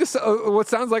 let's get into what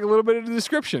sounds like a little bit of the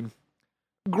description.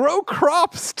 Grow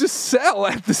crops to sell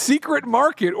at the secret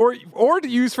market or to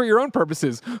use for your own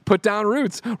purposes. Put down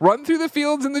roots. Run through the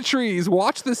fields and the trees.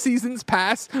 Watch the seasons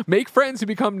pass. Make friends who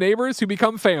become neighbors who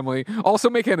become family. Also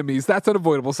make enemies. That's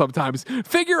unavoidable sometimes.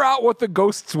 Figure out what the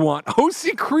ghosts want. Host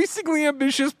increasingly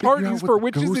ambitious parties for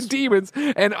witches and demons.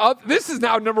 And this is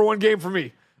now #1 game for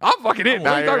me. I'm fucking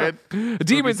in.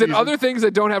 Demons and other things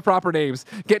that don't have proper names.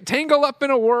 Get tangled up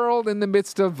in a world in the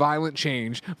midst of violent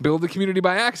change. Build a community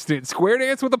by accident. Square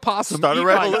dance with a possum.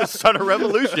 Start a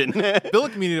revolution. Build a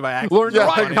community by accident. Learn to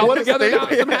ride. Come together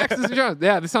down some axes and jobs.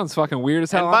 Yeah, this sounds fucking weird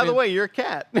as hell. And by the way, you're a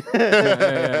cat.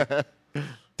 Yeah.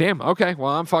 Damn. Okay. Well,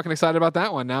 I'm fucking excited about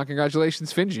that one. Now,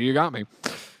 congratulations, Finji. You got me.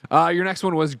 Your next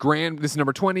one was This is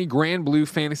number 20. Grand Blue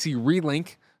Fantasy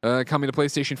Relink. Coming to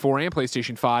PlayStation 4 and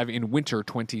PlayStation 5 in winter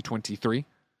 2023.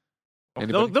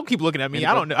 They'll keep looking at me.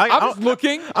 I don't know. I'm just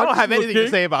looking. I don't have anything to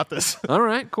say about this. All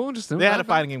right, cool. Just they had a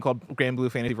fighting game called Grand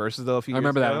Blue Fantasy Versus, though. I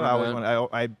remember that.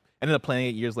 I ended up playing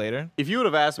it years later. If you would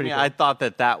have asked me, cool. I thought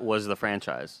that was the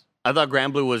franchise. I thought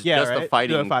Grand Blue was just a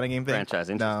fighting game franchise.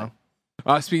 Interesting.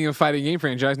 No. Speaking of fighting game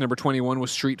franchise, number 21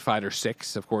 was Street Fighter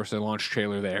 6. Of course, the launch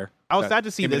trailer there. I was sad to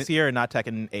see this year and not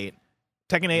Tekken 8.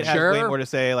 Tekken 8 has way more to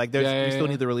say. Like, we still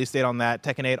need the release date on that.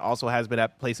 Tekken 8 also has been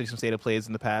at PlayStation State of Plays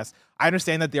in the past. I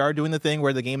understand that they are doing the thing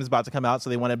where the game is about to come out, so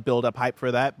they want to build up hype for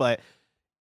that. But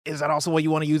is that also what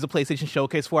you want to use a PlayStation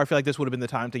Showcase for? I feel like this would have been the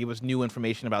time to give us new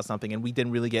information about something, and we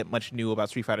didn't really get much new about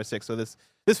Street Fighter 6. So this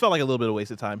felt like a little bit of a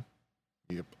waste of time.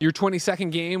 Yep. Your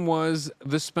 22nd game was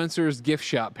the Spencer's Gift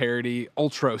Shop parody,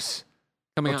 Ultros,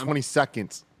 coming out 20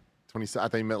 seconds. I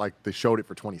thought you meant like they showed it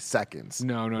for 20 seconds.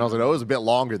 No. And I was like, it was a bit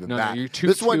longer than that. Your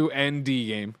 2 ND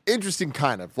game. Interesting,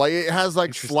 kind of. Like, it has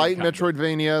like slight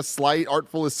Metroidvania, slight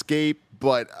Artful Escape,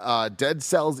 but Dead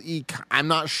Cells-y, I'm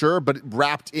not sure, but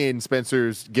wrapped in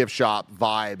Spencer's Gift Shop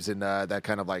vibes and that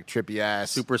kind of like trippy-ass.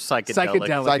 Super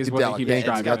psychedelic is what they keep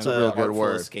describing. That's a real good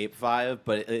word. Escape vibe,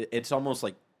 but it's almost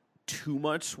like too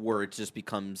much where it just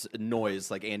becomes noise,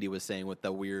 like Andy was saying with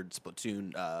the weird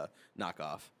Splatoon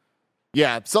knockoff.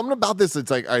 Yeah, something about this,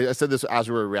 it's like, I said this as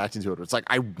we were reacting to it, it's like,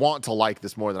 I want to like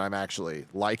this more than I'm actually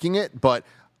liking it, but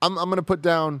I'm going to put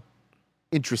down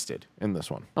interested in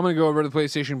this one. I'm going to go over to the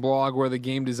PlayStation blog where the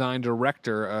game design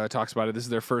director talks about it. This is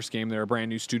their first game. They're a brand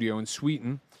new studio in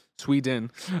Sweden.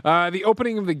 The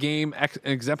opening of the game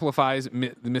exemplifies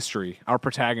the mystery. Our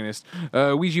protagonist,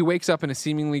 Ouija, wakes up in a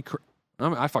seemingly...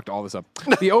 I fucked all this up.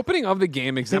 The opening of the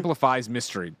game exemplifies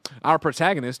mystery. Our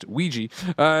protagonist, Ouija,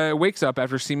 wakes up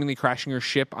after seemingly crashing her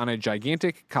ship on a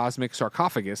gigantic cosmic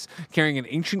sarcophagus carrying an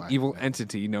ancient evil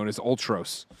entity known as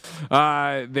Ultros.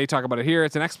 They talk about it here.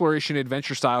 It's an exploration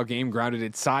adventure-style game grounded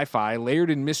in sci-fi,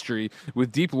 layered in mystery,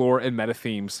 with deep lore and meta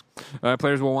themes.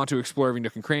 Players will want to explore every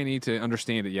nook and cranny to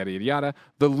understand it, yada, yada, yada.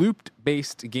 The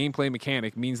loop-based gameplay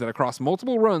mechanic means that across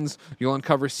multiple runs, you'll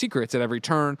uncover secrets at every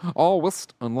turn, all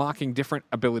whilst unlocking different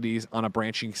abilities on a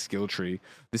branching skill tree.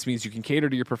 This means you can cater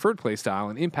to your preferred playstyle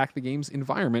and impact the game's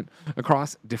environment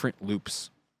across different loops.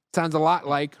 Sounds a lot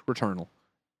like Returnal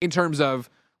in terms of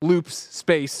loops,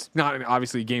 space, not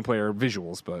obviously gameplay or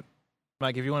visuals, but...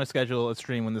 Mike, if you want to schedule a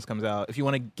stream when this comes out, if you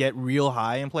want to get real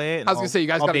high and play it... I was going to say, you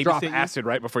guys got to drop acid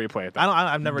right before you play it.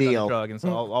 I've never done a drug, and so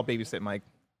I'll babysit Mike.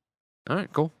 All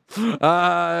right, cool.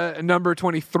 Number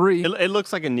 23. It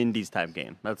looks like a Nindies type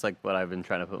game. That's like what I've been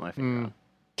trying to put my finger on.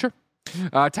 Sure.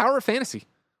 Tower of Fantasy,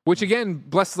 which again,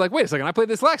 Bless is like, wait a second, I played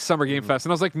this last Summer Game Fest,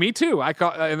 and I was like, me too.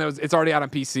 It's already out on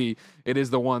PC. It is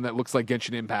the one that looks like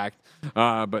Genshin Impact,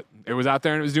 but it was out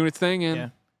there and it was doing its thing.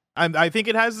 And I think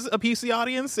it has a PC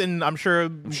audience, and I'm sure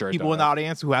people in the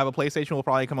audience who have a PlayStation will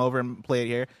probably come over and play it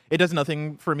here. It does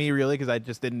nothing for me really because I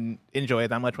just didn't enjoy it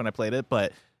that much when I played it,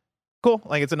 but cool.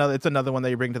 Like it's another one that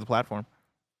you bring to the platform.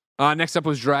 Next up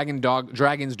was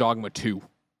Dragon's Dogma 2.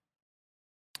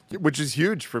 Which is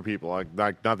huge for people, like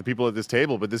not the people at this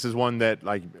table, but this is one that,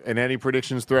 like, in any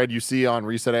predictions thread you see on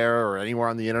Reset Era or anywhere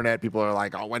on the internet, people are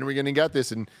like, oh, when are we going to get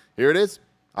this? And here it is.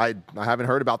 I haven't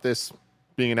heard about this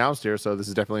being announced here, so this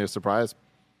is definitely a surprise.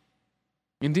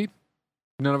 Indeed.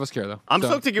 None of us care, though. I'm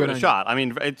stoked to give it a shot. I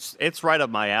mean, it's right up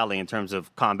my alley in terms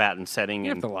of combat and setting.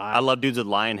 You and have to lie. I love dudes with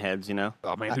lion heads, you know?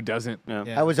 Oh, man, who doesn't?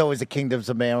 Yeah. I was always a Kingdoms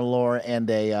of Mandalore and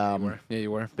a... you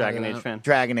were. Dragon Age fan.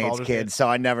 Dragon Age kid, so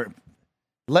I never...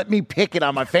 Let me pick it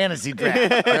on my fantasy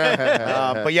draft.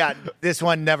 But yeah, this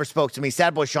one never spoke to me.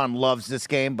 Sad Boy Sean loves this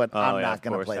game, but I'm not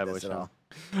going to play this at all.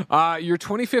 Your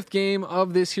 25th game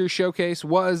of this here showcase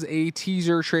was a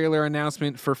teaser trailer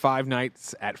announcement for Five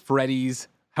Nights at Freddy's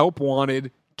Help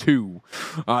Wanted 2.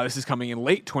 This is coming in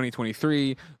late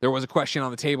 2023. There was a question on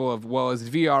the table of, well, is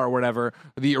it VR or whatever?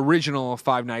 The original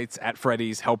Five Nights at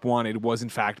Freddy's Help Wanted was in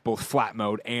fact both flat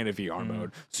mode and a VR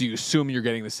mode. So you assume you're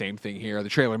getting the same thing here. The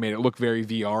trailer made it look very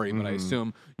VR-y, but I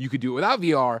assume you could do it without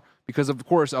VR. Because, of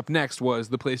course, up next was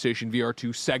the PlayStation VR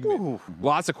 2 segment. Ooh.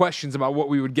 Lots of questions about what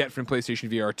we would get from PlayStation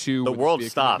VR 2. The world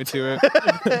stopped. To it.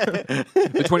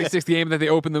 The 26th game that they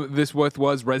opened this with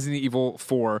was Resident Evil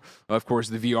 4. Of course,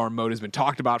 the VR mode has been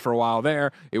talked about for a while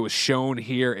there. It was shown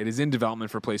here. It is in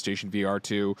development for PlayStation VR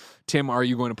 2. Tim, are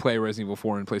you going to play Resident Evil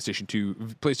 4 in PlayStation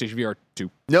VR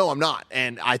 2? No, I'm not.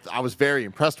 And I was very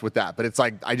impressed with that. But it's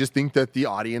like, I just think that the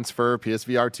audience for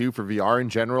PSVR 2, for VR in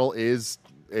general, is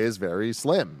very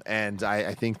slim, and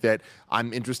I think that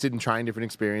I'm interested in trying different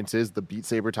experiences. The Beat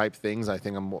Saber type things, I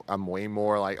think I'm way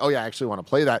more like, oh yeah, I actually want to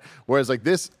play that. Whereas like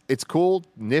this, it's cool,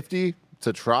 nifty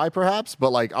to try perhaps,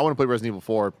 but like I want to play Resident Evil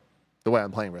 4 the way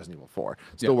I'm playing Resident Evil 4.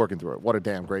 Still working through it. What a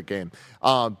damn great game.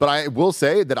 But I will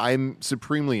say that I'm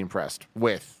supremely impressed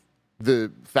with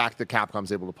the fact that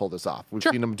Capcom's able to pull this off. We've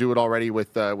seen them do it already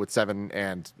with 7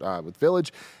 and with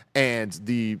Village. And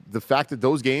the fact that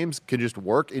those games can just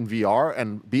work in VR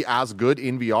and be as good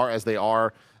in VR as they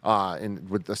are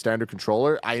with the standard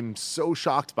controller, I'm so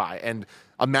shocked by. And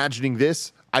imagining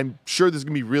this, I'm sure this is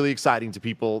going to be really exciting to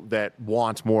people that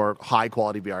want more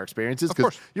high-quality VR experiences,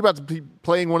 because you're about to be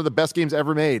playing one of the best games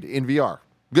ever made in VR.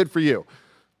 Good for you.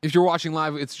 If you're watching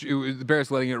live, Barrett's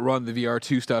letting it run the VR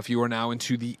 2 stuff. You are now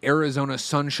into the Arizona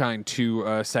Sunshine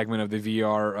 2 segment of the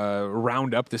VR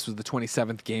roundup. This was the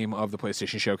 27th game of the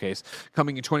PlayStation Showcase,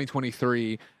 coming in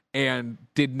 2023, and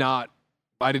I did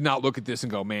not look at this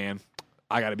and go, man,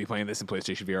 I got to be playing this in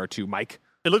PlayStation VR 2. Mike?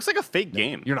 It looks like a fake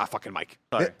game. You're not fucking Mike.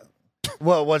 Sorry.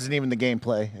 Well, it wasn't even the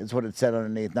gameplay. It's what it said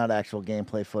underneath, not actual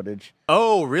gameplay footage.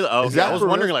 Oh, really? Oh, Is that I was for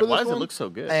wondering, real like, for why this does it one? look so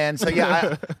good? And so,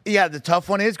 the tough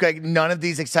one is, Greg, none of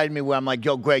these excited me where I'm like,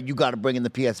 yo, Greg, you got to bring in the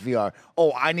PSVR.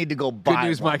 Oh, I need to go buy Good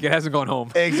news, one. Mike. It hasn't gone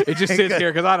home. Exactly. It just sits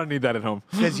here because I don't need that at home.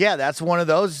 Because, that's one of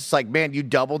those. It's like, man, you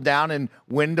doubled down and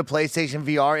win the PlayStation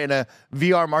VR in a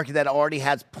VR market that already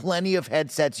has plenty of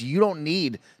headsets. You don't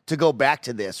need to go back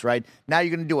to this, right? Now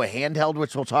you're going to do a handheld,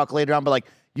 which we'll talk later on, but like,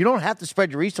 you don't have to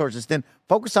spread your resources. Then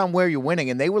focus on where you're winning.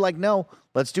 And they were like, no,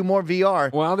 let's do more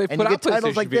VR. Well, they've and put you out get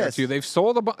titles PlayStation like VR this. 2. They've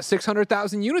sold about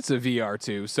 600,000 units of VR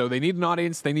 2. So they need an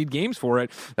audience. They need games for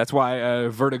it. That's why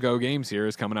Vertigo Games here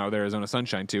is coming out with Arizona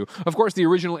Sunshine 2. Of course, the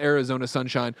original Arizona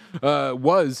Sunshine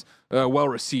was well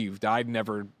received. I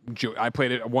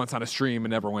played it once on a stream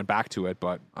and never went back to it.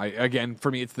 But again,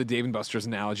 for me, it's the Dave & Buster's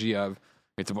analogy of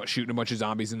it's about shooting a bunch of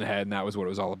zombies in the head, and that was what it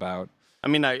was all about. I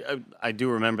mean, I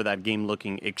do remember that game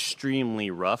looking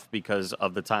extremely rough because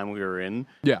of the time we were in.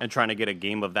 Yeah. And trying to get a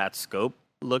game of that scope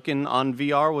looking on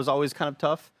VR was always kind of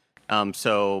tough.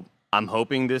 So I'm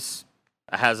hoping this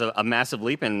has a massive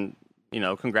leap, and,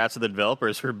 congrats to the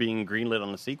developers for being greenlit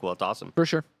on the sequel. It's awesome. For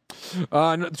sure.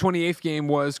 The 28th game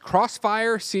was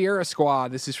Crossfire Sierra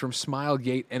Squad. This is from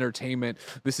Smilegate Entertainment.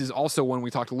 This is also one we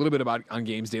talked a little bit about on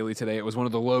Games Daily today. It was one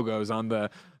of the logos on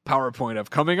the PowerPoint of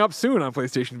coming up soon on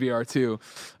PlayStation VR 2.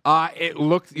 It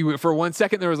looked, for 1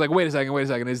 second, there was like, wait a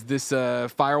second, is this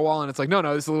Firewall? And it's like, no,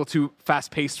 this is a little too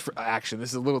fast-paced for action. This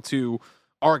is a little too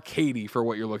arcadey for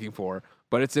what you're looking for.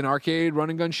 But it's an arcade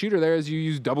run-and-gun shooter there as you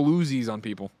use double Uzis on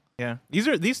people. Yeah,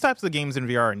 these types of games in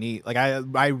VR are neat. Like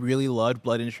I really loved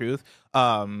Blood and Truth.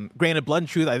 Granted, Blood and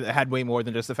Truth I had way more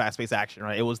than just the fast-paced action,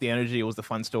 right? It was the energy, it was the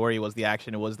fun story, it was the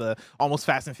action, it was the almost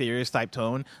Fast and Furious type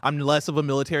tone. I'm less of a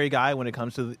military guy when it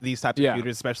comes to these types of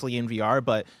shooters, especially in VR,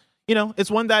 but it's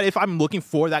one that if I'm looking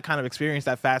for that kind of experience,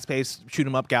 that fast-paced shoot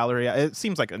 'em up gallery, it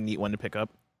seems like a neat one to pick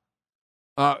up.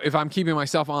 If I'm keeping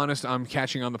myself honest, I'm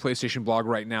catching on the PlayStation blog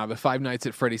right now. The Five Nights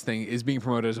at Freddy's thing is being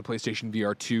promoted as a PlayStation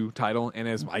VR 2 title, and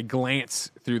as I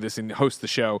glance through this and host the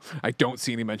show, I don't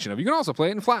see any mention of it. You can also play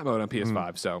it in flat mode on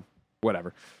PS5, so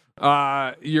whatever.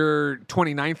 Your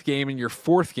 29th game and your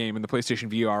 4th game in the PlayStation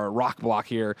VR Rock Block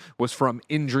here was from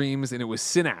In Dreams, and it was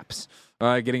Synapse,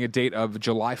 getting a date of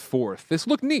July 4th. This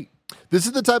looked neat. This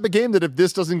is the type of game that if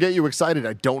this doesn't get you excited,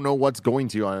 I don't know what's going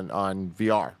to on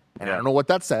VR. And I don't know what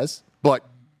that says, but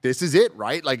this is it,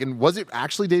 right? Like, and was it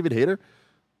actually David Hayter?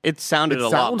 It sounded a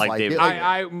lot like David.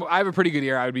 I have a pretty good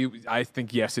ear. I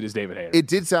think yes, it is David Hayter. It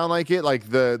did sound like it. Like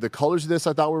the colors of this,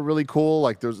 I thought were really cool.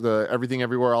 Like there's the everything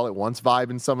everywhere all at once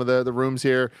vibe in some of the rooms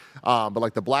here. But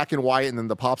like the black and white and then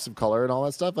the pops of color and all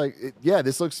that stuff. Like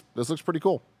this looks pretty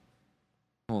cool.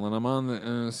 Hold on, I'm on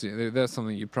the. See, that's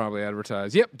something you'd probably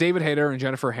advertise. Yep, David Hayter and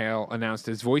Jennifer Hale announced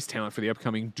his voice talent for the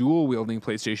upcoming dual-wielding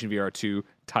PlayStation VR 2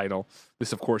 title.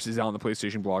 This, of course, is on the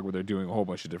PlayStation blog where they're doing a whole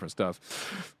bunch of different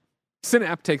stuff.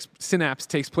 Synapse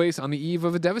takes place on the eve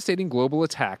of a devastating global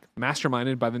attack,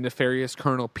 masterminded by the nefarious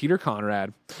Colonel Peter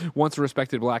Conrad. Once a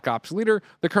respected Black Ops leader,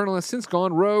 the Colonel has since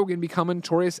gone rogue and become a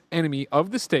notorious enemy of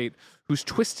the state, whose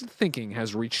twisted thinking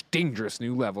has reached dangerous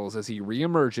new levels as he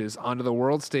reemerges onto the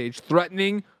world stage,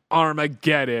 threatening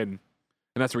Armageddon.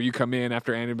 And that's where you come in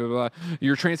after blah, blah, blah.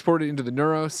 You're transported into the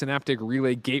neurosynaptic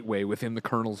relay gateway within the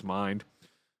Colonel's mind.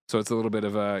 So it's a little bit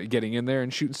of getting in there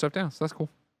and shooting stuff down. So that's cool.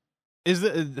 Does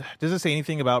it say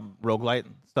anything about roguelite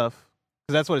stuff?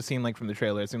 Because that's what it seemed like from the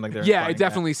trailer. It seemed like they're it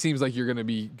definitely seems like you're going to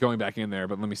be going back in there.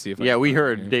 But let me see if we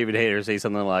heard David Hayter say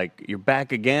something like "You're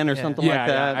back again" or something like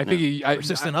that. I think I don't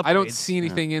upgrades. see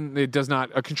anything in it. Does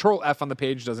not a Control F on the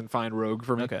page doesn't find rogue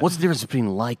for me. Okay. What's the difference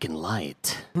between like and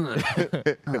light? What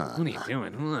are you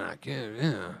doing?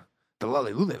 The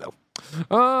lolly lule though.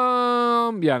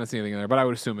 I don't see anything in there, but I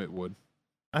would assume it would.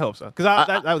 I hope so, because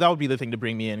that would be the thing to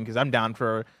bring me in. Because I'm down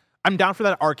for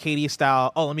that arcadey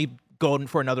style. Oh, let me go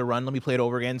for another run. Let me play it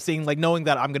over again. Knowing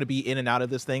that I'm going to be in and out of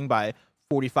this thing by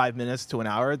 45 minutes to an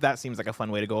hour. That seems like a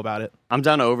fun way to go about it. I'm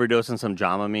down to overdose on some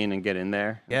Dramamine and get in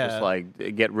there. Yeah. Just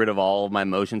like get rid of all of my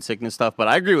motion sickness stuff. But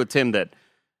I agree with Tim that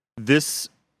this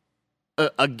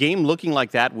a game looking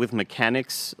like that with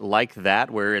mechanics like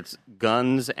that, where it's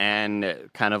guns and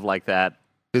kind of like that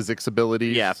Physics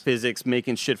abilities. Yeah, physics,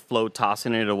 making shit float,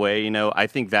 tossing it away. I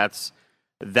think that's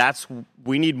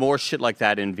we need more shit like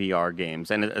that in VR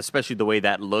games, and especially the way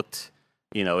that looked.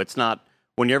 It's not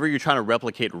whenever you're trying to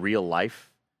replicate real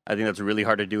life. I think that's really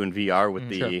hard to do in VR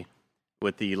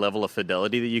with the level of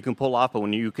fidelity that you can pull off. But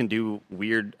when you can do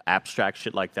weird abstract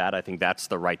shit like that, I think that's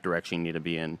the right direction you need to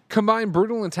be in. Combine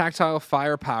brutal and tactile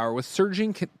firepower with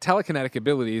surging telekinetic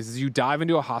abilities as you dive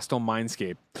into a hostile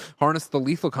mindscape. Harness the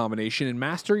lethal combination and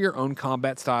master your own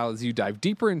combat style as you dive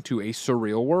deeper into a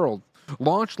surreal world.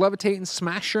 Launch, levitate, and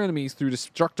smash your enemies through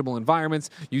destructible environments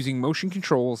using motion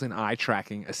controls and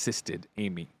eye-tracking assisted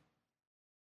aiming.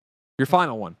 Your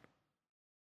final one.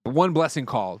 The one blessing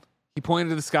called. He pointed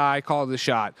to the sky, called the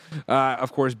shot.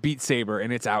 Of course, Beat Saber,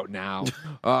 and it's out now.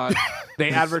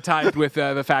 They advertised with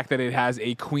the fact that it has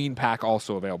a Queen pack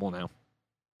also available now.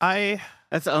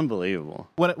 That's unbelievable.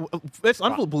 It's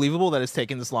unbelievable that it's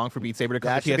taken this long for Beat Saber to come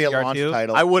That to should be a PSVR launch 2.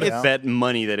 title. I would have bet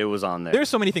money that it was on there. There's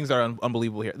so many things that are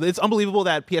unbelievable here. It's unbelievable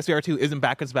that PSVR 2 isn't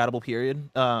backwards compatible, period.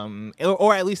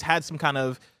 Or at least had some kind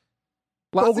of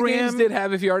Lots program. of games did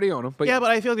have if you already own them. But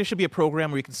but I feel like there should be a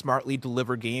program where you can smartly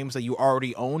deliver games that you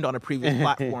already owned on a previous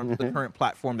platform to the current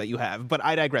platform that you have. But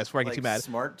I digress before I get too mad.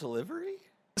 Smart delivery?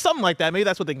 Something like that. Maybe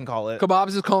that's what they can call it. Kebabs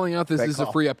is calling out this is a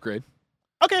free upgrade.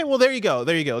 Okay, well, there you go.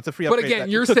 It's a free upgrade. But again, that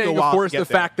you're took a saying, of while to course, get the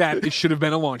there. fact that it should have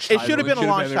been a launch It title. should have been a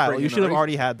launch title. You should have bringing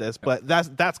already had this, but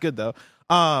that's good though.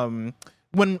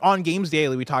 When on Games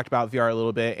Daily, we talked about VR a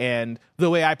little bit, and the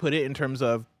way I put it in terms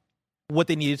of what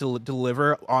they needed to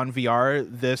deliver on VR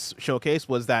this showcase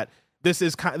was that this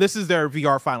is their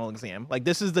VR final exam. Like,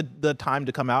 this is the time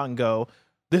to come out and go,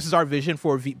 this is our vision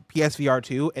for PSVR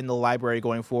 2 and the library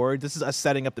going forward. This is us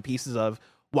setting up the pieces of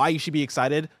why you should be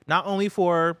excited, not only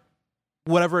for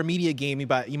whatever immediate game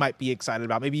you might be excited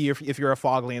about. Maybe if you're a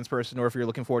Foglands person or if you're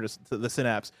looking forward to the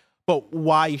Synapse, but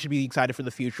why you should be excited for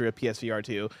the future of PSVR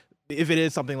 2. If it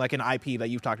is something like an IP that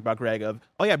you've talked about, Greg, of,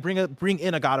 bring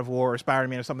in a God of War or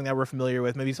Spider-Man or something that we're familiar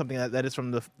with, maybe something that is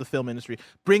from the film industry.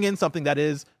 Bring in something that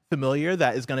is familiar,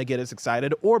 that is going to get us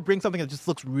excited, or bring something that just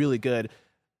looks really good.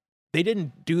 They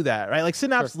didn't do that, right? Like,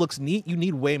 Synapse looks neat. You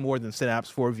need way more than Synapse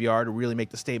for VR to really make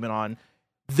the statement on,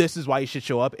 this is why you should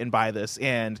show up and buy this.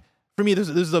 And for me, this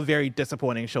is a very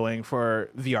disappointing showing for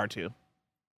VR 2.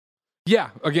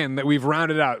 Yeah, again, that we've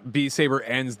rounded out. Beat Saber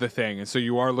ends the thing, and so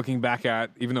you are looking back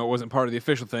at, even though it wasn't part of the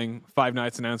official thing, Five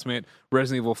Nights announcement,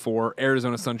 Resident Evil 4,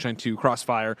 Arizona Sunshine 2,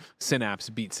 Crossfire,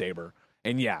 Synapse, Beat Saber,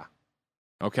 and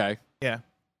okay,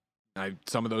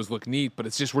 some of those look neat, but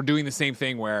it's just we're doing the same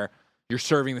thing where you're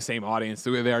serving the same audience.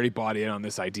 They already bought in on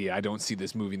this idea. I don't see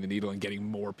this moving the needle and getting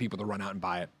more people to run out and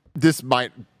buy it. This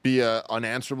might be an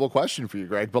unanswerable question for you,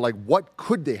 Greg, but like, what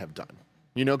could they have done?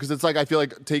 Because it's like, I feel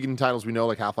like taking titles we know,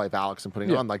 like Half-Life Alyx, and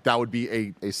putting it on, like, that would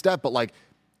be a step. But like,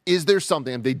 is there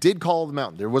something? They did call them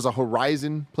out. There was a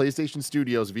Horizon PlayStation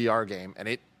Studios VR game, and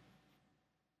it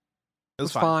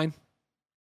was fine.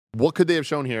 What could they have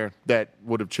shown here that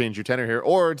would have changed your tenor here?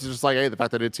 Or it's just like, hey, the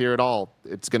fact that it's here at all,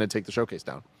 it's going to take the showcase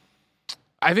down.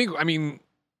 I mean,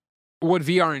 what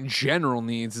VR in general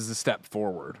needs is a step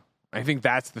forward. I think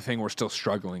that's the thing we're still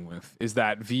struggling with, is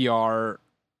that VR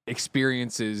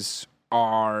experiences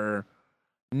are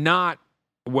not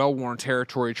well-worn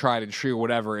territory, tried and true,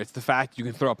 whatever. It's the fact you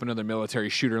can throw up another military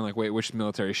shooter and like, wait, which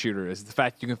military shooter is it? The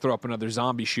fact you can throw up another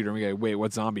zombie shooter and we go, wait,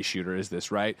 what zombie shooter is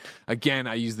this, right? Again,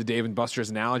 I use the Dave and Buster's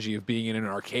analogy of being in an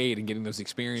arcade and getting those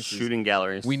experiences. Shooting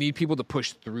galleries. We need people to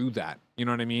push through that. You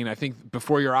know what I mean? I think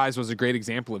Before Your Eyes was a great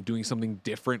example of doing something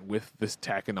different with this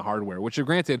tech and the hardware, which,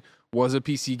 granted, was a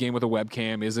PC game with a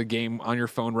webcam, is a game on your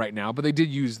phone right now, but they did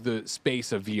use the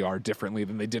space of VR differently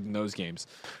than they did in those games.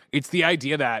 It's the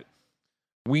idea that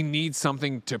we need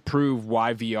something to prove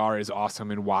why VR is awesome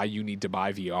and why you need to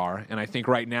buy VR. And I think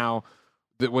right now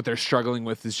that what they're struggling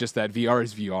with is just that VR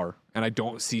is VR. And I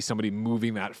don't see somebody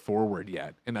moving that forward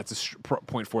yet. And that's a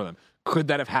point for them. Could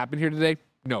that have happened here today?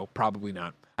 No, probably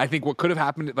not. I think what could have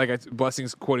happened, like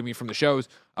Blessings quoting me from the shows,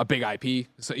 a big IP.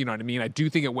 So, you know what I mean? I do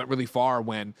think it went really far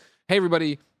when, hey,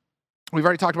 everybody, we've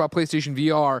already talked about PlayStation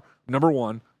VR, number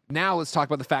one. Now let's talk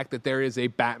about the fact that there is a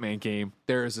Batman game,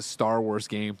 there is a Star Wars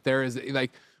game, there is,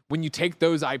 like, when you take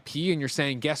those IP and you're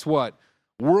saying, guess what?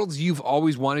 Worlds you've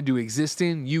always wanted to exist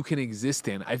in, you can exist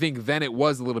in. I think then it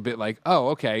was a little bit like, oh,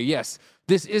 okay, yes,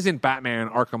 this isn't Batman,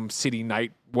 Arkham City,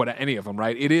 Night, any of them,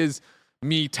 right? It is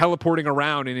me teleporting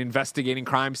around and investigating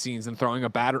crime scenes and throwing a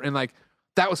battery. And, like,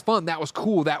 that was fun. That was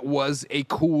cool. That was a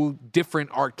cool,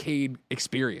 different arcade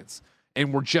experience.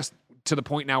 And we're just to the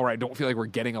point now where I don't feel like we're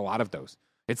getting a lot of those.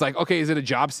 It's like, okay, is it a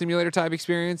job simulator type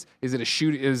experience? Is it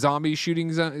a zombie shooting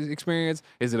experience?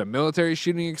 Is it a military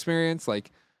shooting experience?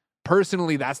 Like,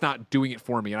 personally, that's not doing it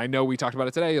for me. And I know we talked about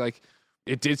it today. Like,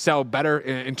 it did sell better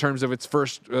in terms of its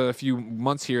first few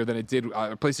months here than it did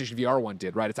PlayStation VR 1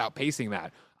 did, right? It's outpacing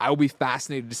that. I will be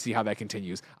fascinated to see how that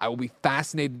continues. I will be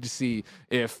fascinated to see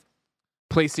if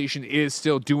PlayStation is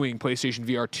still doing PlayStation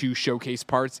VR 2 showcase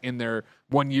parts in their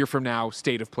 1 year from now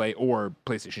state of play or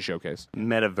PlayStation Showcase.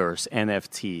 Metaverse,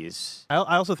 NFTs. I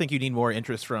also think you need more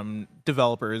interest from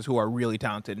developers who are really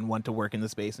talented and want to work in the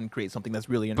space and create something that's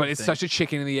really interesting. But it's such a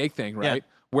chicken and the egg thing, right? Yeah.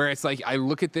 Where it's like, I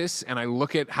look at this and I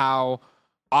look at how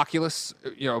Oculus,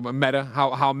 Meta,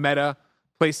 how Meta,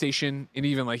 PlayStation, and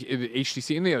even like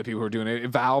HTC and the other people who are doing it,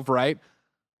 Valve, right?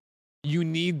 You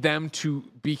need them to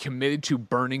be committed to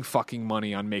burning fucking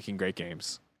money on making great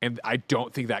games. And I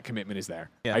don't think that commitment is there.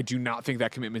 Yeah. I do not think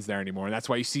that commitment is there anymore. And that's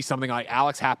why you see something like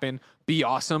Alex happen, be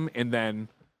awesome, and then,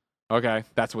 okay,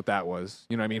 that's what that was.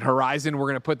 You know what I mean? Horizon, we're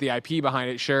going to put the IP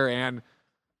behind it, sure, and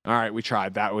all right, we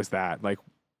tried. That was that. Like,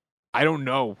 I don't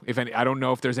know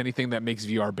if there's anything that makes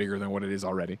VR bigger than what it is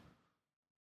already.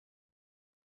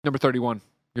 Number 31.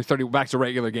 You're 30 back to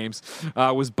regular games.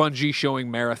 Was Bungie showing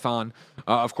Marathon?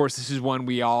 Of course, this is one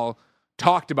we all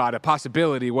talked about, a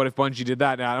possibility. What if Bungie did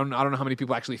that? Now, I don't know how many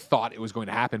people actually thought it was going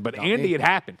to happen, but Andy, it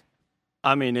happened.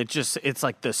 I mean, it's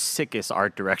like the sickest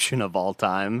art direction of all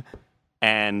time.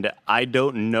 And I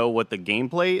don't know what the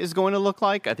gameplay is going to look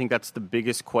like. I think that's the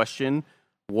biggest question.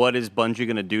 What is Bungie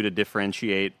going to do to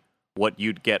differentiate what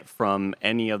you'd get from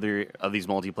any other of these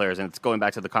multiplayers? And it's going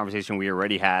back to the conversation we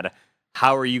already had.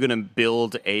 How are you going to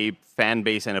build a fan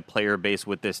base and a player base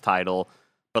with this title?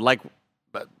 But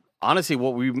honestly,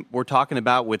 what we were talking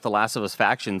about with The Last of Us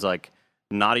Factions, like,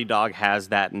 Naughty Dog has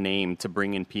that name to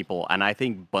bring in people. And I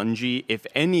think Bungie, if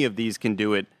any of these can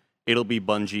do it, it'll be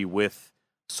Bungie with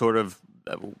sort of,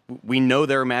 we know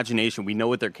their imagination. We know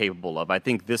what they're capable of. I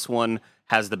think this one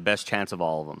has the best chance of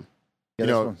all of them.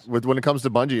 Yeah, when it comes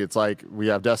to Bungie, it's like we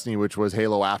have Destiny, which was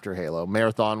Halo after Halo.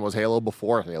 Marathon was Halo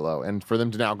before Halo. And for them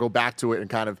to now go back to it and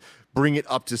kind of bring it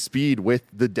up to speed with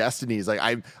the Destinies, like,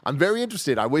 I'm very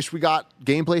interested. I wish we got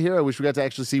gameplay here. I wish we got to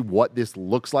actually see what this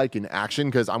looks like in action,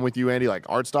 because I'm with you, Andy. Like,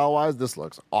 art style wise, this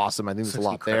looks awesome. I think there's a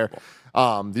lot incredible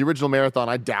there. The original Marathon,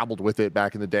 I dabbled with it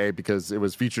back in the day because it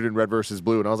was featured in Red vs.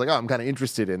 Blue, and I was like, oh, I'm kind of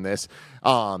interested in this.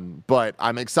 But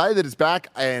I'm excited that it's back,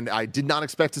 and I did not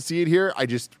expect to see it here. I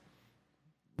just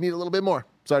need a little bit more.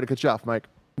 Sorry to cut you off, Mike.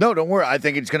 No, don't worry. I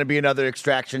think it's going to be another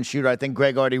extraction shooter. I think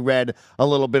Greg already read a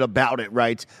little bit about it,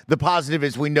 right? The positive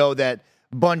is we know that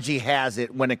Bungie has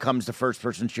it when it comes to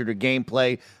first-person shooter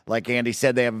gameplay. Like Andy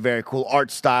said, they have a very cool art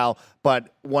style.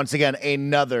 But once again,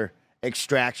 another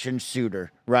extraction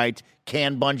shooter, right?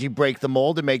 Can Bungie break the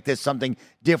mold and make this something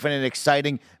different and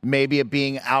exciting? Maybe it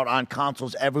being out on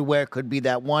consoles everywhere could be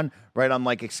that one, right? On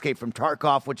like Escape from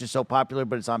Tarkov, which is so popular,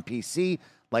 but it's on PC.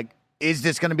 Like, is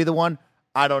this going to be the one?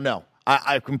 I don't know.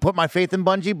 I can put my faith in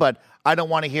Bungie, but I don't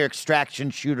want to hear extraction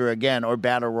shooter again or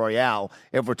battle royale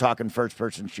if we're talking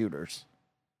first-person shooters.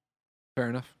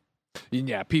 Fair enough.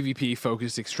 Yeah,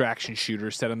 PvP-focused extraction shooter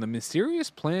set on the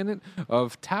mysterious planet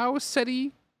of Tau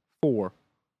Ceti 4.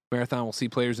 Marathon will see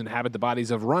players inhabit the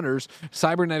bodies of runners,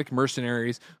 cybernetic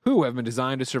mercenaries who have been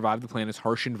designed to survive the planet's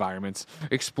harsh environments,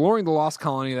 exploring the lost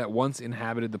colony that once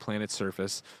inhabited the planet's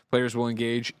surface. Players will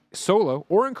engage solo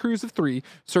or in crews of 3,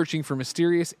 searching for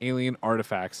mysterious alien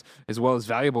artifacts, as well as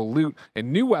valuable loot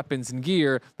and new weapons and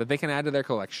gear that they can add to their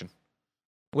collection.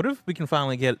 What if we can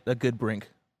finally get a good Brink?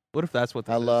 What if that's what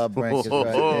this I is? love Brink.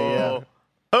 Yeah.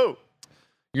 Oh,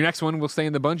 Your next one, we'll stay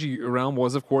in the Bungie realm,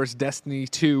 was, of course, Destiny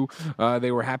 2.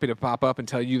 They were happy to pop up and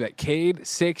tell you that Cade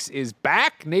 6 is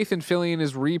back. Nathan Fillion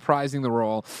is reprising the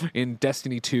role in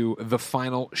Destiny 2, the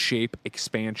Final Shape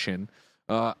expansion.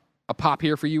 A pop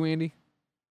here for you, Andy?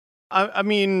 I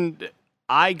mean,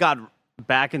 I got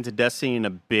back into Destiny in a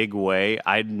big way.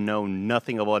 I know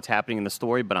nothing of what's happening in the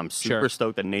story, but I'm super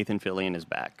stoked that Nathan Fillion is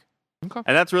back. Okay.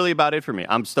 And that's really about it for me.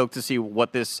 I'm stoked to see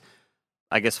what this,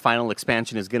 I guess, final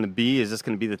expansion is going to be. Is this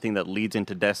going to be the thing that leads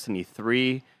into Destiny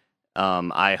 3?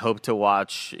 I hope to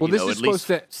watch at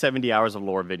least 70 hours of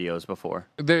lore videos before.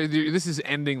 This is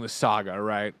ending the saga,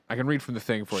 right? I can read from the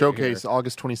thing for Showcase you.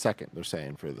 August 22nd, they're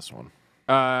saying, for this one.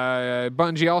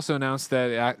 Bungie also announced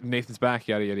that Nathan's back,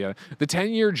 yada, yada, yada. The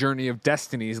 10-year journey of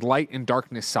Destiny's Light and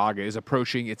Darkness saga is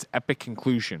approaching its epic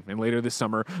conclusion, and later this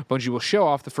summer, Bungie will show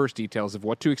off the first details of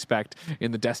what to expect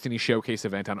in the Destiny Showcase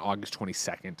event on August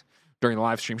 22nd. During the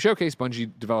live stream showcase,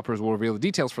 Bungie developers will reveal the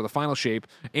details for the final shape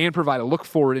and provide a look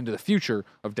forward into the future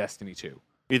of Destiny 2.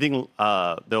 You think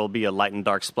there will be a Light and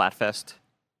Dark Splatfest?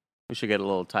 We should get a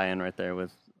little tie-in right there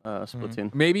with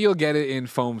Splatoon. Maybe you'll get it in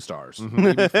Foam Stars.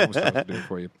 Maybe Foam Stars will do it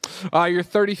for you. Your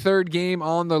 33rd game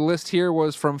on the list here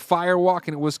was from Firewalk,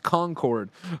 and it was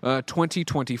Concord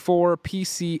 2024,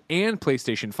 PC and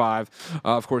PlayStation 5.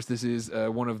 Of course, this is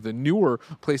one of the newer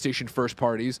PlayStation first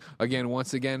parties.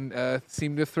 Once again,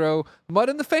 seemed to throw mud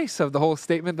in the face of the whole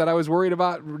statement that I was worried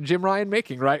about Jim Ryan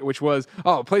making, right? Which was,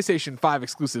 PlayStation 5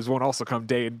 exclusives won't also come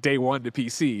day one to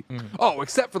PC.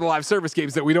 Except for the live service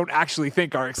games that we don't actually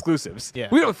think are exclusives. Yeah.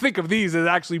 We don't think of these as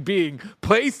actually being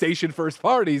PlayStation first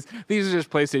parties. These are just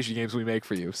PlayStation games we make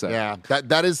for you. So yeah,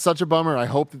 that is such a bummer. I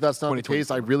hope that that's not the case.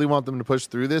 I really want them to push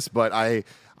through this, but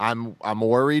I'm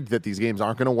worried that these games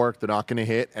aren't going to work. They're not going to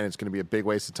hit, and it's going to be a big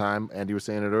waste of time. Andy was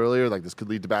saying it earlier, like this could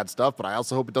lead to bad stuff, but I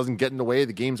also hope it doesn't get in the way of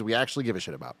the games that we actually give a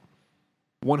shit about.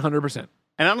 100%.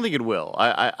 And I don't think it will.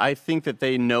 I think that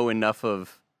they know enough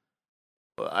of.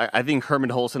 I think Herman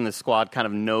Hulse and the squad kind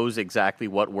of knows exactly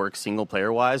what works single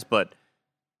player wise, but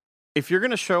if you're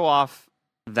going to show off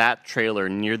that trailer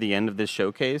near the end of this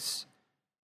showcase,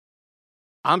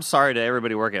 I'm sorry to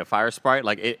everybody working at Firesprite.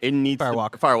 Like it needs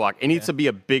Firewalk. It needs to be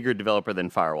a bigger developer than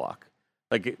Firewalk.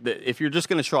 Like if you're just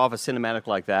going to show off a cinematic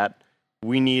like that,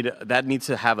 that needs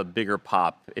to have a bigger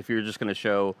pop. If you're just going to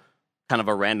show kind of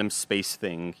a random space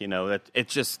thing, that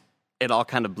it all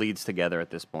kind of bleeds together at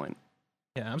this point.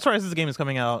 Yeah, I'm sorry this game is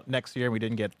coming out next year and we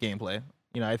didn't get gameplay.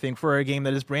 I think for a game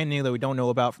that is brand new that we don't know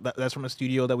about, that's from a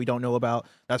studio that we don't know about,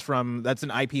 that's an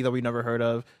IP that we've never heard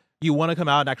of, you want to come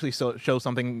out and actually show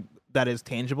something that is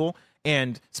tangible,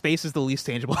 and space is the least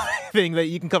tangible thing that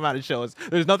you can come out and show us.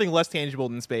 There's nothing less tangible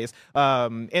than space.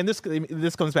 And this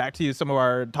comes back to some of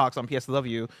our talks on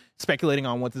PSW, speculating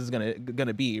on what this is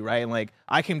gonna be, right? And like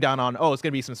I came down on, it's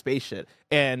gonna be some space shit,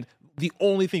 and the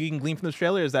only thing you can glean from this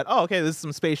trailer is that, this is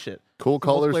some space shit. Cool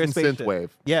colors and synthwave.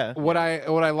 Yeah. What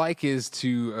I like is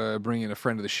to bring in a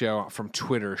friend of the show from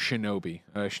Twitter, Shinobi.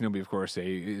 Shinobi, of course,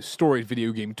 a storied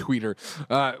video game tweeter.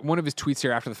 One of his tweets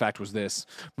here after the fact was this: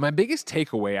 "My biggest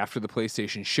takeaway after the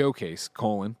PlayStation Showcase,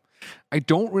 I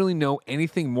don't really know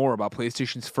anything more about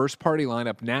PlayStation's first-party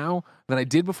lineup now than I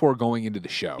did before going into the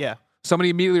show." Yeah.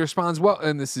 Somebody immediately responds,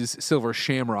 and this is Silver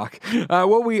Shamrock.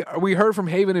 What we heard from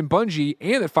Haven and Bungie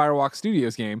and at Firewalk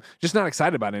Studios game, just not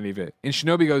excited about any of it. And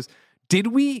Shinobi goes, "Did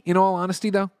we, in all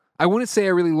honesty, though? I wouldn't say I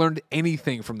really learned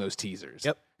anything from those teasers."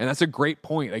 Yep. And that's a great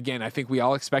point. Again, I think we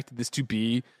all expected this to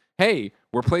be, hey,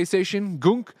 we're PlayStation,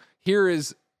 gunk, here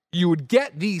is... You would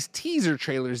get these teaser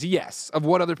trailers, yes, of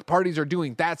what other parties are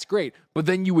doing. That's great. But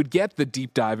then you would get the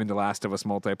deep dive into Last of Us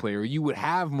multiplayer. You would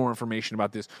have more information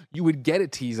about this. You would get a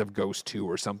tease of Ghost 2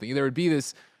 or something. There would be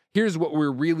this, here's what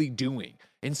we're really doing.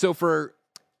 And so for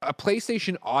a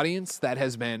PlayStation audience that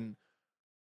has been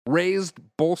raised,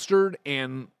 bolstered,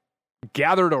 and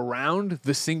gathered around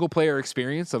the single-player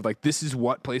experience of like, this is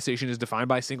what PlayStation is defined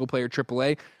by, single-player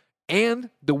AAA, and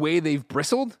the way they've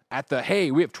bristled at the,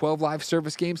 hey, we have 12 live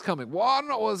service games coming.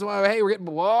 Hey, we're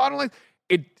getting,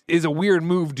 it is a weird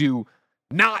move to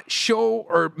not show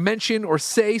or mention or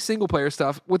say single player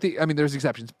stuff there's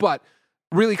exceptions, but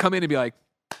really come in and be like,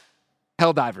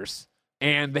 Helldivers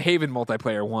and the Haven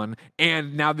multiplayer one.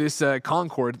 And now this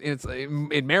Concord, and it's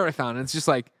in Marathon. And it's just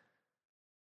like,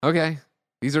 okay,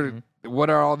 these are what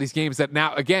are all these games that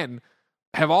now, again,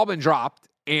 have all been dropped,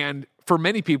 and for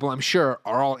many people, I'm sure,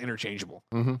 are all interchangeable.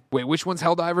 Wait, which one's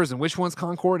Helldivers and which one's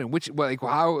Concord and which, like,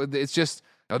 how it's just,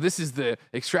 oh, this is the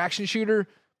extraction shooter,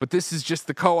 but this is just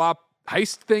the co-op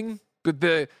heist thing. But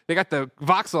they got the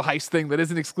voxel heist thing that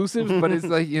isn't exclusive, but it's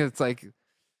like, it's like,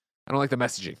 I don't like the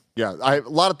messaging. Yeah, I have a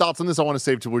lot of thoughts on this. I want to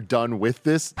save till we're done with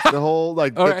this, the whole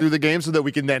get through the game, so that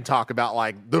we can then talk about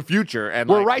like the future and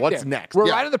We're right what's there. next. We're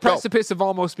right on the precipice of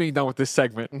almost being done with this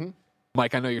segment.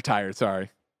 Mike, I know you're tired. Sorry.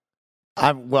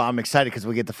 I'm excited because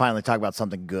we get to finally talk about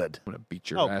something good. I'm gonna beat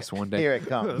your ass one day. Here it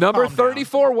comes. Number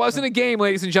 34 wasn't a game,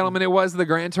 ladies and gentlemen. It was the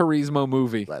Gran Turismo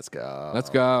movie. Let's go. Let's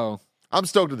go. I'm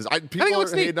stoked with this. People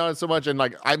are hating on it so much, and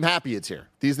like I'm happy it's here.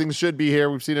 These things should be here.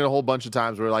 We've seen it a whole bunch of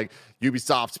times where like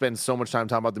Ubisoft spends so much time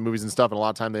talking about the movies and stuff, and a lot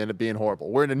of time they end up being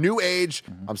horrible. We're in a new age.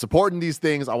 I'm supporting these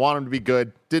things. I want them to be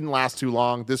good. Didn't last too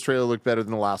long. This trailer looked better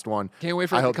than the last one. Can't wait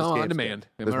for it to come on demand.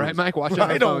 Am I right, Mike? Watch it on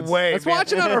our Right phones. away. Let's man.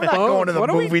 watch it on our We're not phones. going to the What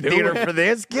are we movie theater doing? for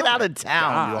this. Get out of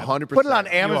town. 100%. Put it on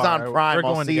Amazon are. Prime. We're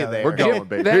I'll going see you together. there. We're going,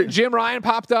 baby. Then Jim Ryan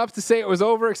popped up to say it was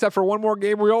over, except for one more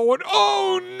game. We all went,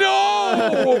 oh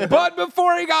no! But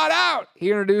before he got out, he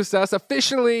introduced us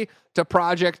officially to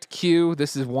Project Q.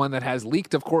 This is one that has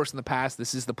leaked, of course, in the past.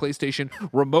 This is the PlayStation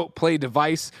remote play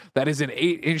device that is an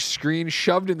 8-inch screen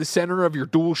shoved in the center of your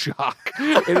DualShock.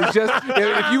 It is just,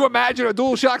 if you imagine a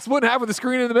DualShock split in half with a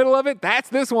screen in the middle of it, that's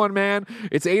this one, man.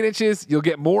 It's 8 inches. You'll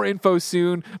get more info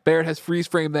soon. Barrett has freeze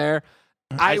frame there.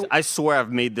 I swear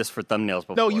I've made this for thumbnails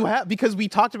before. No, you have, because we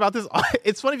talked about this.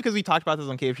 It's funny because we talked about this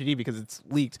on KFGD because it's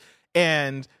leaked.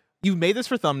 And you made this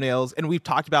for thumbnails, and we've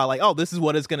talked about like, oh, this is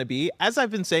what it's going to be. As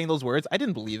I've been saying those words, I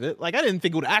didn't believe it. Like, I didn't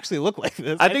think it would actually look like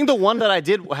this. I think the one that I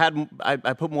did I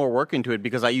put more work into it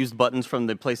because I used buttons from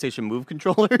the PlayStation Move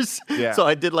controllers. Yeah. So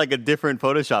I did like a different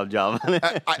Photoshop job on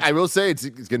it. I will say it's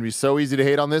going to be so easy to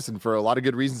hate on this, and for a lot of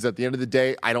good reasons. At the end of the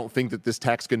day, I don't think that this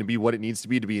tech's going to be what it needs to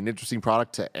be an interesting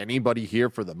product to anybody here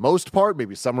for the most part.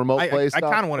 Maybe some remote play I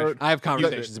stuff. kind of want to. I have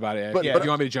conversations about it. but- If but- you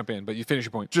want me to jump in, but you finish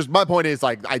your point. Just my point is,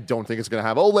 like, I don't think it's going to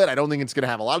have OLED. I don't think it's going to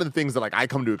have a lot of the things that like I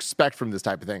come to expect from this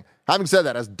type of thing. Having said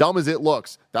that, as dumb as it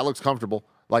looks, that looks comfortable.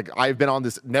 Like, I've been on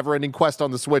this never-ending quest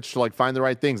on the Switch to like find the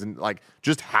right things, and like it's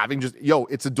a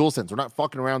DualSense. We're not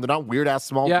fucking around. They're not weird-ass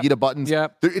small Vita buttons.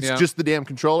 It's just the damn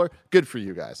controller. Good for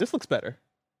you guys. This looks better.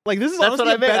 Like, this is That's what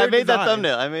honestly I a made. better I made that design.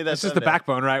 thumbnail. I made that. It's just the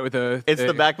backbone, right? With the It's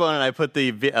the backbone, and I put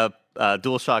the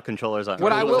DualShock controllers on.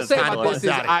 What I will say about controllers.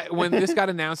 this is, when this got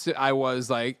announced, I was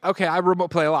like, okay, I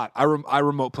remote play a lot. I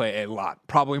remote play a lot,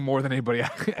 probably more than anybody in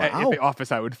the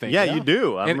office, I would think. Yeah, you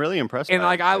do. I'm really impressed. And by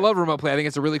like, it. I love remote play. I think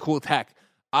it's a really cool tech.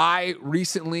 I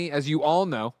recently, as you all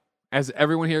know, as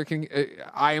everyone here can,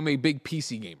 I am a big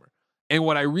PC gamer. And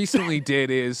what I recently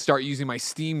did is start using my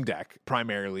Steam Deck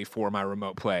primarily for my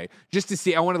remote play, just to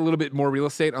see. I wanted a little bit more real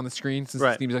estate on the screen since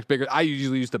the Steam Deck's bigger. I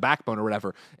usually use the backbone or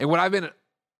whatever. And what I've been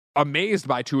amazed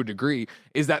by, to a degree,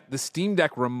 is that the Steam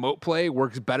Deck remote play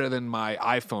works better than my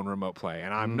iPhone remote play.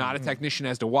 And I'm not a technician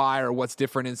as to why or what's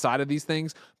different inside of these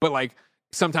things, but like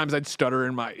sometimes I'd stutter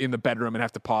in the bedroom and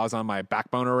have to pause on my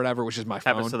backbone or whatever, which is my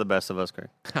phone. Happens to the best of us, Craig.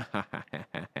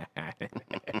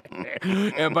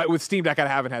 But with Steam Deck, I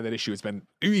haven't had that issue. It's been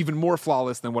even more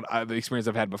flawless than the experience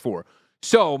I've had before.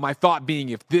 So my thought being,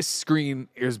 if this screen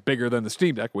is bigger than the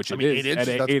Steam Deck, which it is, 8 inches,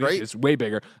 at that's 8 great. inches, way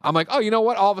bigger, I'm like, oh, you know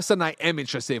what? All of a sudden, I am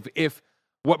interested. If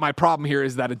what my problem here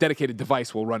is that a dedicated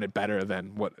device will run it better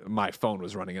than what my phone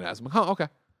was running it as. I'm like, oh, okay.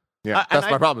 Yeah, that's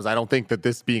my problem. Is I don't think that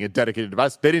this being a dedicated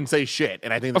device, they didn't say shit,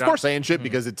 and I think they're not saying shit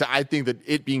because I think that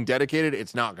it being dedicated,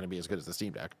 it's not going to be as good as the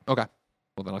Steam Deck. Okay.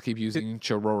 Well, then I'll keep using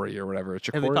Chirori or whatever.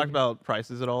 Have they talked about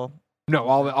prices at all? No,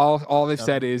 all they've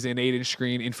said is an 8-inch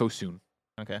screen, info soon.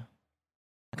 Okay.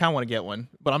 I kind of want to get one,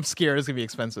 but I'm scared it's going to be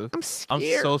expensive. I'm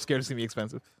so scared it's going to be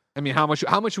expensive. I mean, how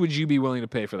much would you be willing to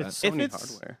pay for that? It's Sony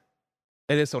it's- hardware.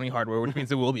 It is Sony hardware, which means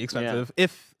it will be expensive.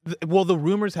 The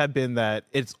rumors have been that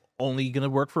it's only going to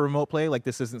work for remote play. Like,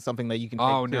 this isn't something that you can take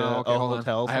to a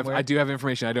hotel somewhere. I do have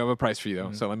information. I do have a price for you,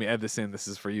 though. So let me add this in. This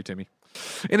is for you, Timmy.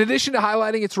 In addition to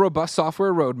highlighting its robust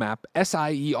software roadmap,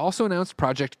 SIE also announced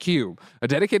Project Q, a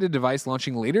dedicated device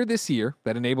launching later this year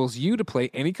that enables you to play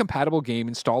any compatible game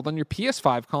installed on your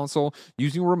PS5 console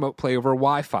using remote play over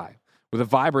Wi-Fi with a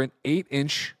vibrant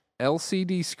 8-inch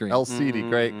LCD screen. LCD,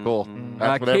 great, cool.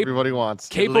 That's what everybody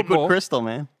wants. Liquid crystal,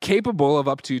 man. Capable of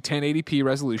up to 1080p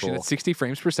resolution Cool. at 60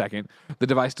 frames per second, the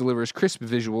device delivers crisp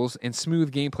visuals and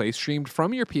smooth gameplay streamed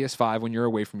from your PS5 when you're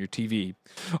away from your TV.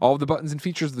 All of the buttons and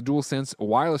features of the DualSense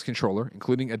wireless controller,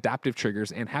 including adaptive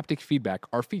triggers and haptic feedback,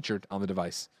 are featured on the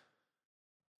device.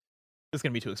 It's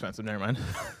going to be too expensive. Never mind.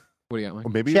 What do you got, Mike?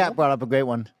 Well, maybe Chat brought up a great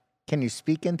one. Can you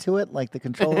speak into it like the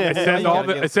controller?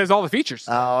 It says all the features.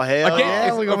 Oh, hell Again,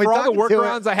 yeah. We're gonna be for all the talking to it.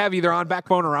 workarounds I have either on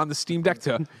Backbone or on the Steam Deck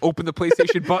to open the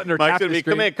PlayStation button or Mike's tap gonna the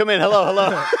be, screen. come in, hello.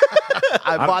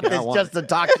 I bought care, I this want just to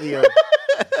talk to you.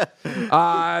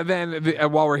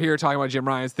 While we're here talking about Jim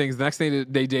Ryan's things, the next thing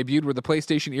they debuted were the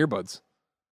PlayStation earbuds.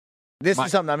 This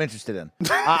is something I'm interested in.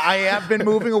 I have been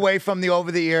moving away from the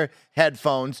over-the-ear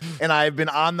headphones, and I've been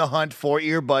on the hunt for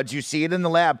earbuds. You see it in the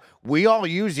lab. We all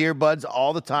use earbuds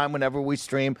all the time whenever we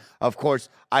stream. Of course,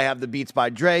 I have the Beats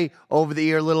by Dre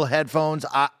over-the-ear little headphones.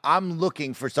 I'm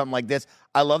looking for something like this.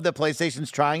 I love that PlayStation's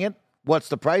trying it. What's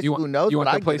the price? Who knows? You want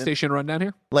but the I get it. PlayStation rundown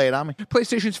here? Lay it on me.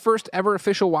 PlayStation's first ever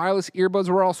official wireless earbuds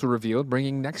were also revealed,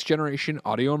 bringing next-generation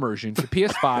audio immersion to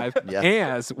PS5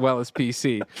 as well as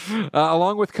PC.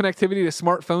 Along with connectivity to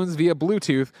smartphones via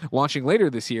Bluetooth, launching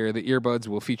later this year, the earbuds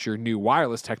will feature new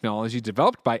wireless technology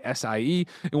developed by SIE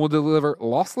and will deliver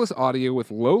lossless audio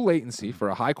with low latency for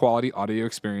a high-quality audio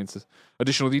experience.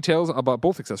 Additional details about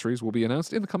both accessories will be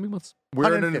announced in the coming months.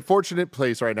 We're in an unfortunate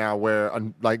place right now where,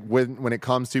 when it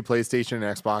comes to PlayStation and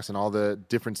Xbox and all the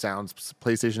different sounds,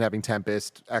 PlayStation having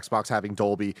Tempest, Xbox having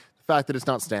Dolby, the fact that it's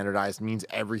not standardized means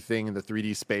everything in the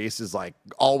 3D space is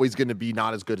always going to be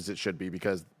not as good as it should be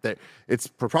because it's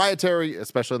proprietary,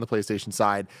 especially on the PlayStation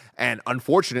side. And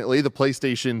unfortunately, the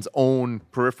PlayStation's own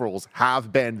peripherals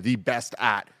have been the best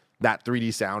at that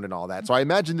 3D sound and all that. So I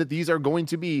imagine that these are going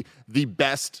to be the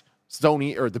best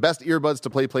Sony or the best earbuds to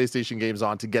play PlayStation games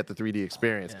on to get the 3D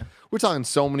experience. Yeah. We're talking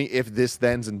so many if, this,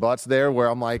 thens, and buts there where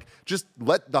I'm like, just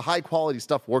let the high quality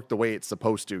stuff work the way it's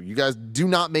supposed to. You guys do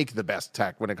not make the best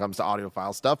tech when it comes to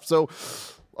audiophile stuff. So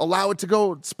allow it to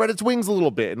go, spread its wings a little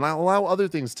bit and allow other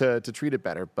things to treat it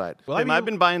better. But I've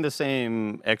been buying the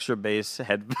same extra bass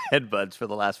headbuds for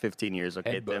the last 15 years.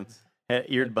 Okay, Tim.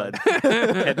 Earbuds.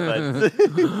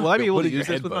 Headbuds. Will I be able to use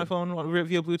this with my phone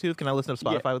via Bluetooth? Can I listen to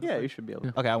Spotify with this? Yeah, you should be able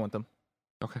to. Okay, I want them.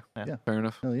 Okay. Yeah. Fair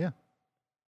enough. Hell yeah.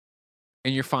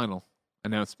 And your final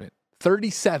announcement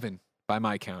 37 by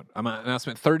my count.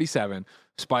 Announcement 37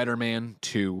 Spider-Man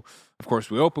 2. Of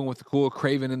course, we open with the cool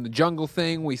Kraven in the jungle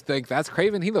thing. We think that's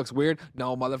Kraven. He looks weird.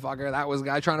 No, motherfucker. That was a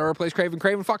guy trying to replace Kraven.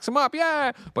 Kraven fucks him up.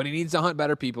 Yeah. But he needs to hunt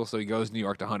better people. So he goes to New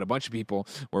York to hunt a bunch of people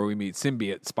where we meet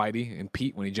Symbiote, Spidey, and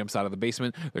Pete when he jumps out of the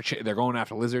basement. They're going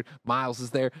after Lizard. Miles is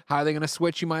there. How are they going to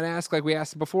switch, you might ask? Like we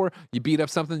asked before. You beat up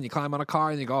something, you climb on a car,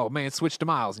 and you go, oh, man, switch to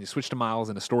Miles. And you switch to Miles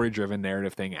in a story-driven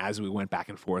narrative thing as we went back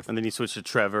and forth. And then you switch to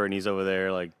Trevor, and he's over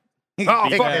there like, oh,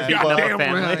 fuck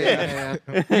goddamn. yeah.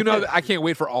 You know, I can't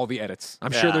wait for all the edits.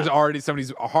 I'm sure there's already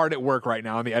somebody's hard at work right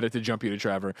now on the edit to jump you to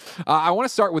Trevor. I want to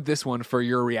start with this one for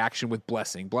your reaction with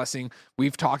Blessing. Blessing,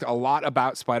 we've talked a lot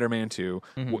about Spider-Man 2.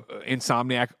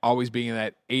 Insomniac always being in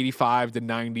that 85 to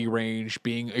 90 range,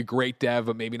 being a great dev,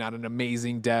 but maybe not an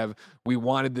amazing dev. We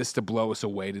wanted this to blow us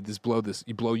away. Did this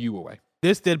blow you away?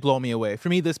 This did blow me away. For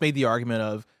me, this made the argument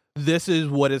of, this is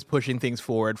what is pushing things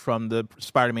forward from the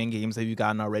Spider-Man games that you've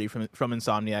gotten already from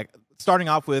Insomniac. Starting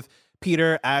off with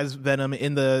Peter as Venom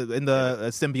in the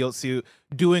symbiote suit,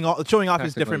 showing off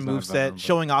his different moveset,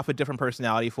 showing off a different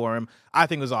personality for him. I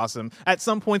think it was awesome. At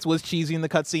some points was cheesy in the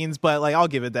cutscenes, but I'll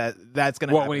give it that. That's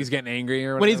gonna happen. When he's getting angry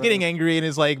or whatever? When he's getting angry and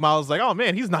is Miles is like, oh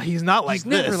man, he's not like this.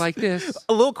 Never like this.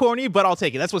 A little corny, but I'll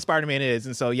take it. That's what Spider-Man is,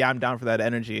 and so I'm down for that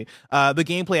energy. The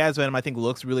gameplay as Venom, I think,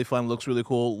 looks really fun, looks really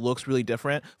cool, looks really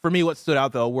different. For me, what stood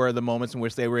out though were the moments in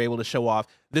which they were able to show off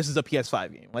this is a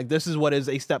PS5 game. This is what is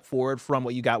a step forward from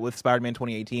what you got with Spider-Man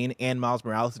 2018 and Miles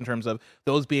Morales in terms of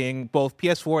those being both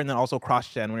PS4 and then also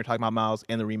cross-gen when you're talking about Miles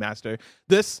and the remaster.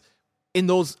 This, in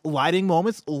those lighting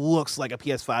moments, looks like a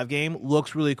PS5 game.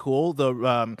 Looks really cool.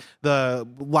 The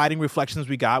lighting reflections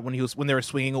we got when they were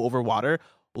swinging over water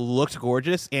looked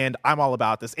gorgeous, and I'm all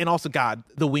about this. And also, God,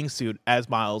 the wingsuit as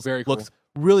Miles looks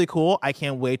really cool. I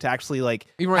can't wait to actually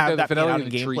even have that played out in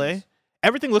gameplay. Trees.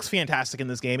 Everything looks fantastic in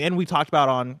this game, and we talked about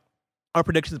on our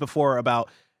predictions before about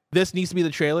this needs to be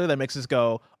the trailer that makes us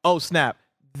go, oh snap.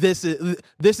 This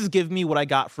is giving me what I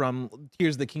got from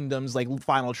Tears of the Kingdom's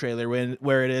final trailer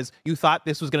where it is you thought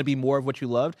this was going to be more of what you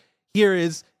loved. Here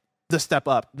is the step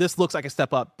up. This looks like a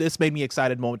step up. This made me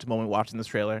excited moment to moment watching this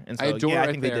trailer. And so I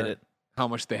think they did it. How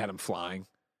much they had him flying.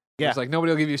 Yeah. It's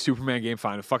nobody will give you a Superman game.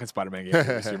 Fine, a fucking Spider-Man game.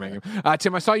 A Superman game.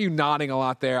 Tim, I saw you nodding a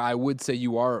lot there. I would say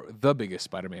you are the biggest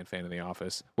Spider-Man fan in the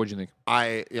office. What'd you think?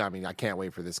 I can't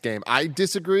wait for this game. I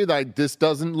disagree that this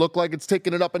doesn't look like it's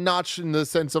taking it up a notch in the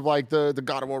sense of the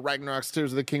God of War Ragnarok,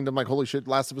 Tears of the Kingdom. Holy shit,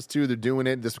 Last of Us 2, they're doing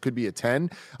it. This could be a 10.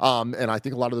 And I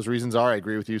think a lot of those reasons are, I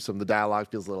agree with you. Some of the dialogue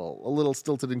feels a little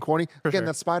stilted and corny. Again,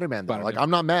 that's Spider-Man though. I'm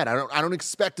not mad. I don't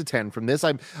expect a 10 from this.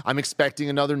 I'm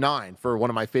expecting another 9 for one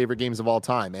of my favorite games of all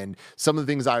time. And And some of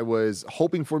the things I was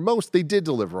hoping for most, they did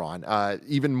deliver on.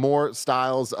 Even more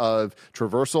styles of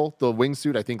traversal. The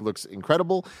wingsuit, I think, looks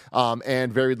incredible,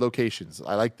 and varied locations.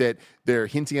 I like that they're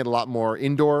hinting at a lot more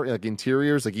indoor, like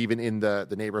interiors, like even in the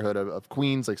neighborhood of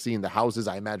Queens, like seeing the houses.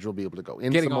 I imagine we'll be able to go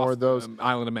into some more of those.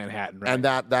 Island of Manhattan, right? And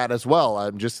that as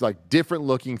well. Just like different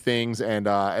looking things. And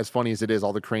as funny as it is,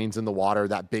 all the cranes in the water,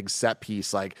 that big set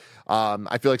piece. Like,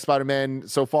 I feel like Spider-Man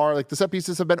so far, like the set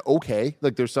pieces have been okay.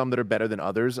 Like there's some that are better than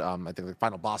others. I think the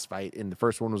final boss fight in the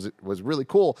first one was really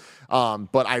cool.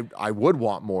 But I would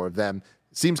want more of them.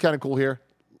 Seems kind of cool here.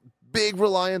 Big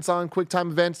reliance on quick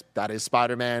time events. That is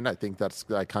Spider-Man. I think that's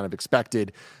kind of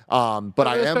expected. But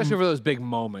especially for those big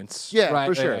moments. Yeah, right?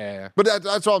 for sure. Yeah. But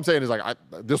that's all I'm saying is like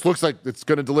this looks like it's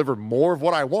going to deliver more of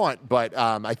what I want. But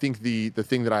I think the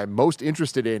thing that I'm most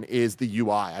interested in is the UI.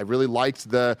 I really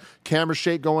liked the camera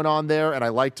shake going on there, and I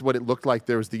liked what it looked like.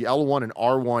 There was the L1 and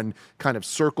R1 kind of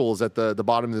circles at the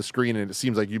bottom of the screen, and it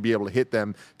seems like you'd be able to hit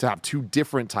them to have two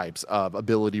different types of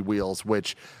ability wheels,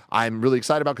 which I'm really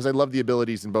excited about because I love the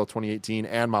abilities in both 2018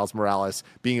 and Miles Morales,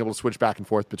 being able to switch back and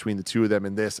forth between the two of them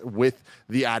in this with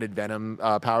the added Venom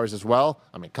powers as well.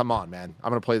 I mean, come on, man. I'm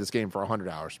going to play this game for 100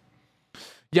 hours.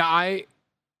 Yeah, I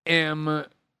am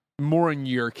more in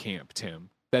your camp, Tim,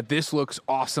 that this looks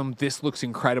awesome. This looks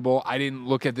incredible. I didn't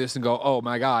look at this and go, oh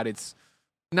my God, it's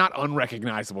not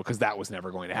unrecognizable because that was never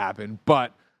going to happen.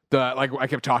 But like I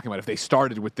kept talking about, if they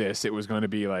started with this, it was going to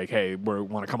be like, hey, we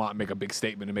want to come out and make a big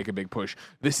statement and make a big push.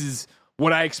 This is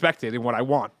what I expected and what I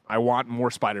want. I want more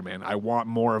Spider-Man. I want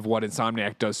more of what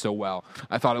Insomniac does so well.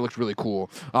 I thought it looked really cool.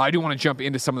 I do want to jump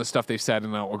into some of the stuff they've said,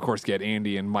 and I'll, of course, get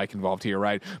Andy and Mike involved here,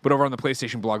 right? But over on the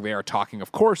PlayStation blog, they are talking,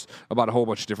 of course, about a whole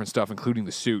bunch of different stuff, including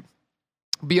the suit.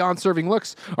 Beyond serving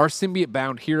looks, our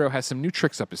symbiote-bound hero has some new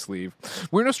tricks up his sleeve.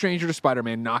 We're no stranger to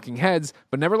Spider-Man knocking heads,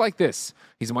 but never like this.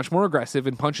 He's much more aggressive,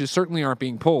 and punches certainly aren't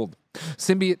being pulled.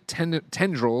 Symbiote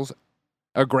tendrils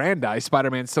aggrandize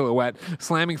Spider-Man's silhouette,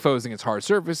 slamming foes against hard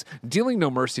surface, dealing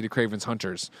no mercy to Kraven's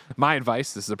hunters. My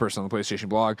advice, this is a person on the PlayStation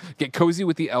blog, get cozy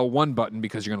with the L1 button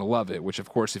because you're going to love it, which, of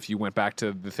course, if you went back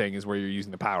to the thing, is where you're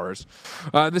using the powers.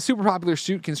 The super popular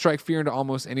suit can strike fear into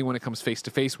almost anyone it comes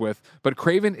face-to-face with, but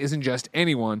Kraven isn't just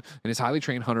anyone, and his highly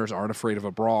trained hunters aren't afraid of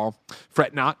a brawl.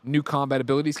 Fret not, new combat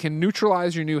abilities can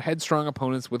neutralize your new headstrong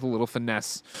opponents with a little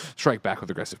finesse. Strike back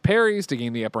with aggressive parries to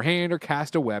gain the upper hand, or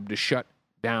cast a web to shut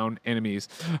down enemies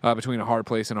between a hard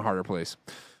place and a harder place.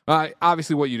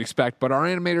 Obviously what you'd expect, but our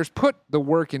animators put the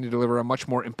work in to deliver a much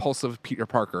more impulsive Peter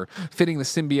Parker, fitting the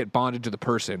symbiote bonded to the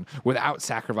person without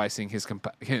sacrificing his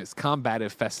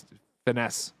combative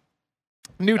finesse.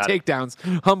 New takedowns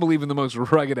humble even the most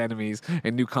rugged enemies,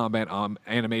 and new combat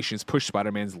animations push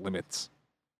Spider-Man's limits.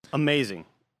 Amazing.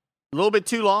 A little bit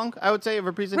too long, I would say, of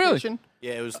a presentation.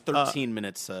 Really? Yeah, it was 13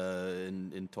 minutes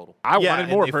in total. I Yeah, wanted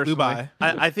and more they flew personally.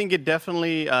 by. I think it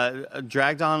definitely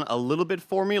dragged on a little bit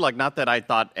for me. Like, not that I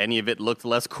thought any of it looked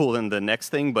less cool than the next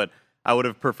thing, but I would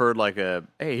have preferred like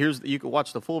hey, you can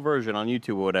watch the full version on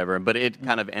YouTube or whatever. But it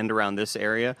kind of end around this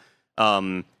area.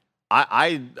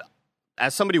 I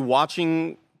as somebody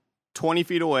watching 20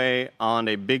 feet away on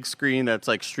a big screen that's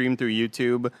like streamed through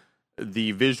YouTube,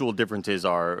 the visual differences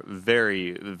are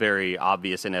very, very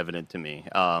obvious and evident to me.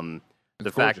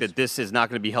 The fact that this is not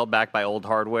going to be held back by old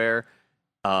hardware,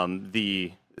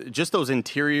 just those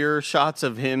interior shots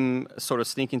of him sort of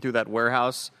sneaking through that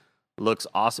warehouse looks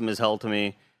awesome as hell to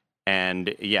me.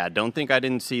 And yeah, don't think I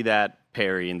didn't see that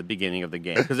parry in the beginning of the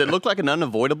game, because it looked like an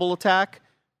unavoidable attack.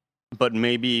 But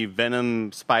maybe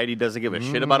Venom Spidey doesn't give a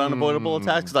shit about unavoidable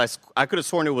attacks, because I could have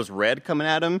sworn it was red coming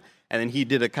at him, and then he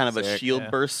did a kind of a shield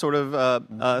burst sort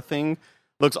of thing.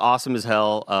 Looks awesome as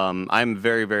hell. I'm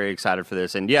very, very excited for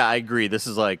this. And yeah, I agree. This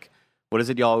is like, what is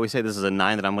it y'all always say? This is a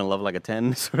 9 that I'm going to love like a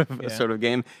 10 sort of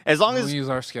game. As long as we use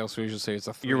our scale, so we usually say it's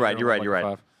a 3. You're right.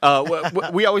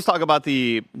 We always talk about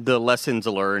the lessons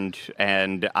learned,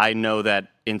 and I know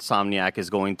that Insomniac is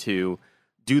going to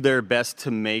do their best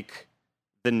to make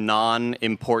the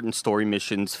non-important story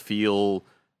missions feel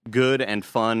good and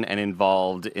fun and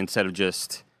involved, instead of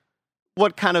just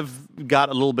what kind of got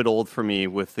a little bit old for me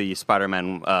with the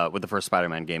Spider-Man, with the first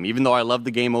Spider-Man game. Even though I love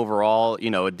the game overall,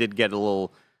 it did get a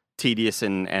little tedious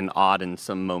and odd in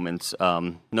some moments.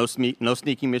 No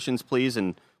sneaking missions, please,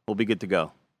 and we'll be good to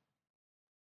go.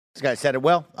 This guy said it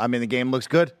well. I mean, the game looks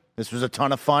good. This was a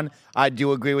ton of fun. I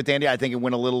do agree with Andy. I think it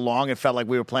went a little long. It felt like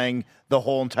we were playing the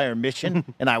whole entire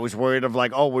mission, and I was worried of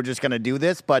like, oh, we're just going to do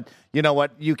this. But you know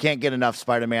what? You can't get enough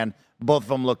Spider-Man. Both of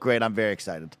them look great. I'm very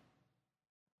excited.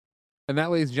 And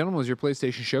that, ladies and gentlemen, was your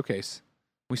PlayStation Showcase.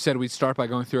 We said we'd start by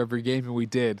going through every game, and we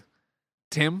did.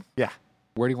 Tim? Yeah.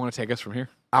 Where do you want to take us from here?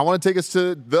 I want to take us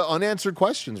to the unanswered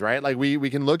questions, right? Like we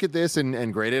can look at this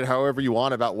and grade it however you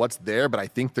want about what's there, but I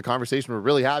think the conversation we're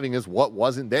really having is what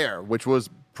wasn't there, which was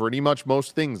pretty much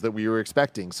most things that we were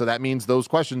expecting. So that means those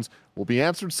questions will be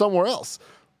answered somewhere else.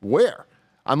 Where?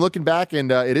 I'm looking back,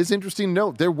 and it is interesting to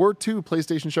note there were 2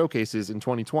 PlayStation showcases in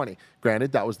 2020.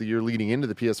 Granted, that was the year leading into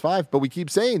the PS5, but we keep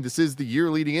saying this is the year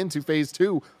leading into Phase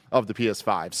 2 of the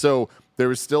PS5. So there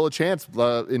was still a chance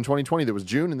in 2020. There was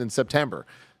June and then September.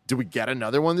 Do we get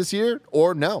another one this year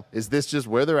or no? Is this just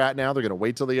where they're at now? They're going to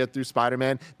wait till they get through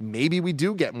Spider-Man. Maybe we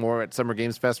do get more at Summer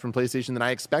Games Fest from PlayStation than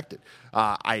I expected.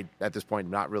 I, at this point,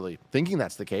 am not really thinking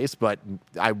that's the case, but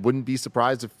I wouldn't be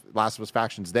surprised if Last of Us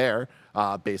Faction's there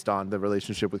based on the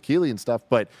relationship with Keighley and stuff,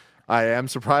 but I am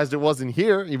surprised it wasn't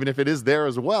here, even if it is there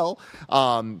as well.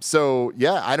 So,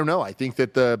 yeah, I don't know. I think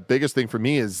that the biggest thing for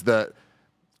me is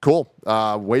cool,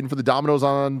 waiting for the dominoes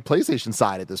on PlayStation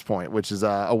side at this point, which is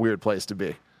a weird place to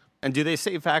be. And do they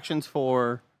save factions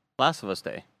for Last of Us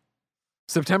Day?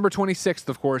 September 26th,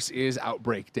 of course, is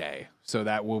Outbreak Day. So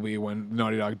that will be when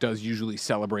Naughty Dog does usually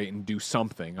celebrate and do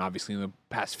something. Obviously, in the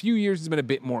past few years, it's been a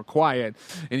bit more quiet.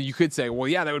 And you could say, well,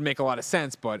 yeah, that would make a lot of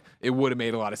sense, but it would have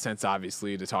made a lot of sense,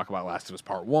 obviously, to talk about Last of Us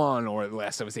Part 1 or the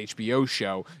Last of Us HBO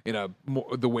show in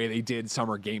the way they did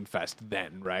Summer Game Fest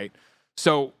then, right?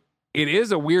 So it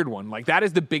is a weird one. Like, that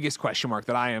is the biggest question mark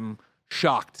that I am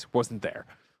shocked wasn't there.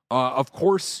 Of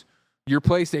course, your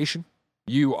PlayStation,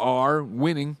 you are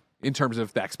winning in terms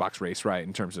of the Xbox race, right?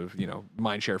 In terms of,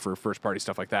 mindshare for first-party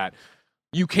stuff like that.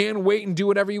 You can wait and do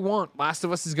whatever you want. Last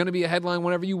of Us is going to be a headline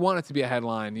whenever you want it to be a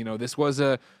headline. This was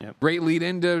a great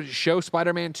lead-in to show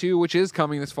Spider-Man 2, which is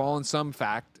coming this fall in some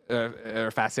facet,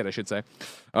 I should say.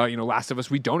 Last of Us,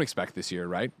 we don't expect this year,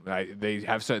 right? They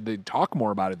have said they talk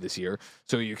more about it this year,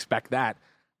 so you expect that.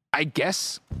 I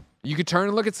guess you could turn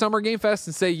and look at Summer Game Fest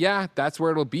and say, yeah, that's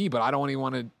where it'll be, but I don't even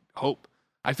want to hope.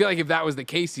 I feel like if that was the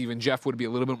case, even Jeff would be a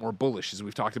little bit more bullish, as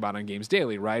we've talked about on Games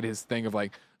Daily, right? His thing of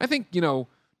like, I think, 2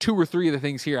 or 3 of the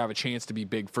things here have a chance to be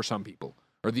big for some people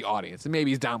or the audience. And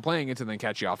maybe he's downplaying it to then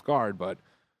catch you off guard, but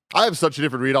I have such a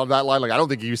different read on that line. Like, I don't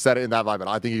think you said it in that line, but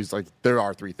I think he's like, there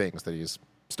are 3 things that he's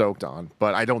stoked on,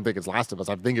 but I don't think it's Last of Us.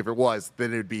 I think if it was,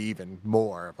 then it'd be even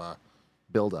more of a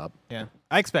build up. Yeah,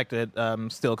 I expect it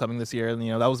still coming this year. And,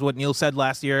 that was what Neil said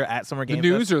last year at Summer Game Fest. The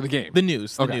news Fest. or the game? The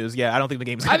news. The Okay. news. Yeah, I don't think the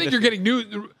game's. I think you're getting news.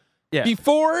 Yeah.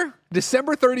 Before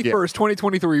December 31st,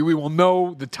 2023, we will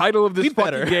know the title of this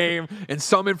fucking game and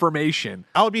some information.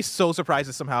 I would be so surprised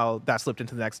if somehow that slipped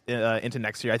into next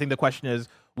year. I think the question is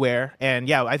where, and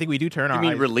yeah, I think we do turn our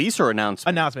eyes. Release or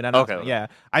announcement? Announcement. Okay. Yeah,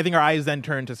 I think our eyes then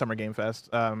turn to Summer Game Fest.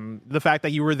 The fact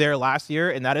that you were there last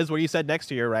year, and that is where you said next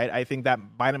year, right? I think that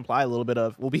might imply a little bit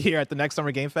of we'll be here at the next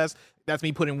Summer Game Fest. That's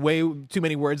me putting way too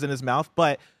many words in his mouth,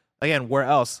 but. Again, where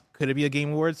else? Could it be a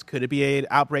Game Awards? Could it be an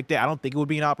Outbreak Day? I don't think it would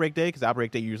be an Outbreak Day because Outbreak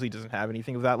Day usually doesn't have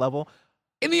anything of that level.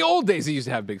 In the old days, they used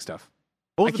to have big stuff.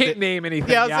 I can't name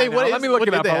anything. Yeah, I'll say, let me look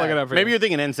it up. I'll look it up. Maybe you're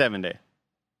thinking N7 Day.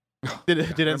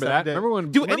 Did Remember that? Remember when?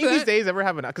 Do any of these days ever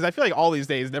have an? Because I feel like all these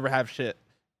days never have shit.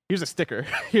 Here's a sticker.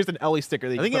 Here's an Ellie sticker.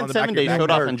 That you I think put on the back N7 of Day your showed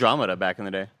back. off Andromeda back in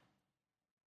the day.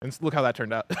 And look how that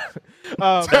turned out.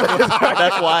 That's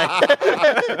why.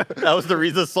 That was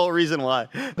the sole reason why.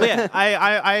 But yeah,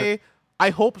 I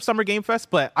hope Summer Game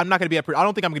Fest, but I'm not going to be I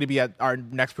don't think I'm going to be at our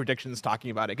next predictions talking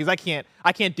about it because I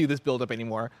can't do this build up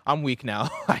anymore. I'm weak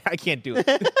now. I can't do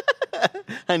it.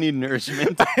 I need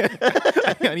nourishment.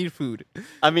 I need food.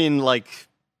 I mean,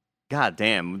 God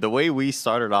damn, the way we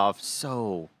started off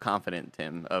so confident,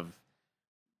 Tim, of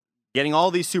getting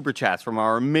all these super chats from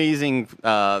our amazing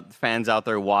fans out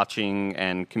there watching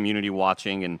and community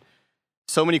watching, and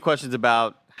so many questions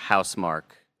about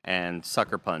Housemarque and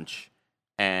Sucker Punch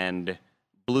and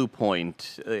Blue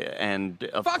Point, and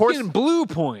of course, Fucking Blue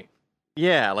Point.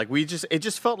 Yeah, it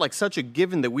just felt like such a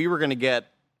given that we were going to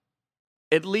get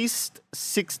at least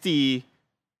 60%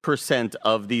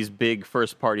 of these big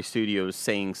first-party studios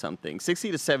saying something.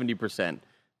 60 to 70%.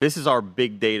 This is our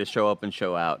big day to show up and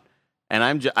show out.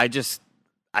 And I just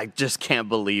can't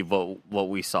believe what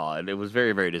we saw. It was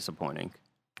very, very disappointing.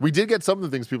 We did get some of the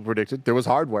things people predicted. There was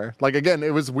hardware. Again,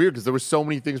 it was weird because there were so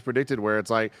many things predicted where it's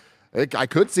like, I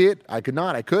could see it, I could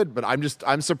not, I could, but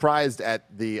I'm surprised at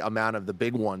the amount of the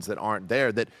big ones that aren't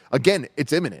there. That again,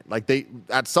 it's imminent.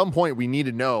 At some point we need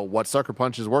to know what Sucker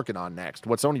Punch is working on next,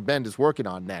 what Sony Bend is working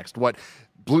on next, what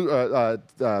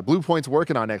Blue Point's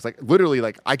working on next. Literally,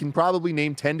 I can probably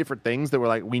name 10 different things that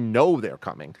were we know they're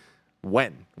coming.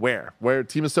 When, where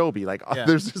Team Asobi?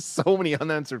 There's just so many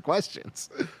unanswered questions.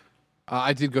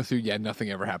 I did go through. Yeah,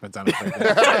 nothing ever happens on it.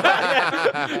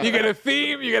 You get a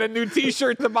theme. You get a new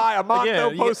T-shirt to buy. A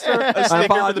Monto poster. I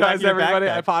apologize, everybody.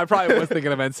 I probably was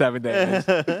thinking of N7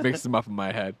 Day. Mixed them up in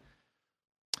my head.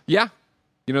 Yeah,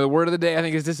 the word of the day I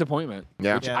think is disappointment.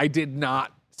 Yeah. Which I did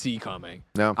not see coming.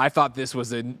 No, I thought this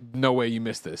was no way you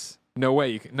missed this. No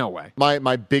way. No way.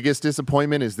 My biggest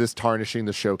disappointment is this tarnishing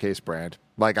the Showcase brand.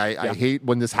 Like, I hate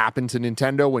when this happened to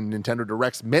Nintendo, when Nintendo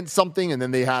Directs meant something, and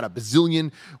then they had a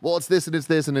bazillion, well, it's this, and it's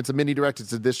this, and it's a mini Direct,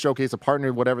 it's this Showcase, a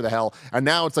partner, whatever the hell. And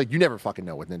now it's like, you never fucking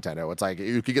know with Nintendo. It's like,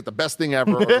 you could get the best thing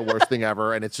ever or the worst thing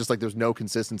ever, and it's just like, there's no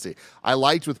consistency. I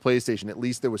liked with PlayStation, at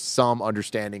least there was some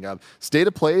understanding of State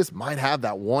of Plays might have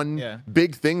that one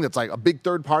big thing that's like a big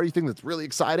third-party thing that's really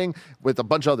exciting with a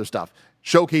bunch of other stuff.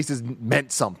 Showcases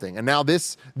meant something, and now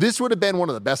this would have been one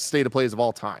of the best State of Plays of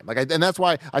all time. And that's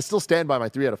why I still stand by my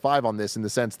 3 out of 5 on this, in the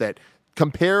sense that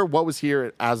compare what was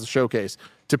here as a showcase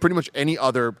to pretty much any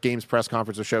other games press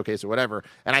conference or showcase or whatever,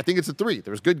 and I think it's a 3.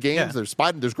 There's good games, there's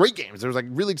great games, there's like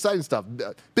really exciting stuff,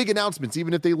 big announcements,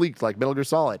 even if they leaked, like Metal Gear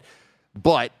Solid.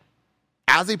 But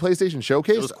as a PlayStation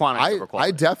showcase,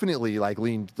 I definitely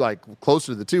leaned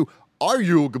closer to the 2.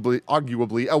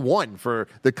 Arguably a 1 for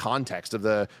the context of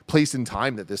the place and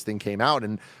time that this thing came out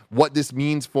and what this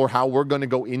means for how we're going to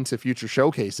go into future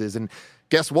showcases. And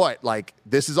guess what?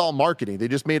 This is all marketing. They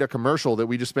just made a commercial that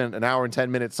we just spent an hour and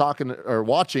 10 minutes talking or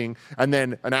watching, and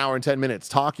then an hour and 10 minutes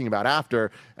talking about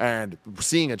after, and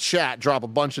seeing a chat drop a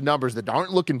bunch of numbers that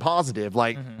aren't looking positive.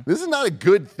 This is not a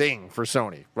good thing for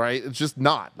Sony, right? It's just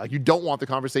not. You don't want the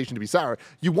conversation to be sour.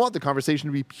 You want the conversation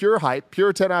to be pure hype,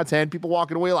 pure 10 out of 10, people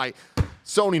walking away like,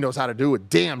 Sony knows how to do a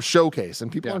damn showcase,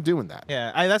 and people aren't doing that.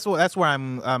 Yeah, that's where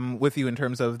I'm with you in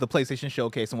terms of the PlayStation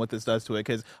Showcase and what this does to it,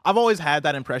 because I've always had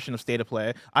that impression of State of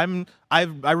Play.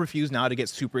 I refuse now to get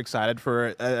super excited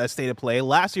for a State of Play.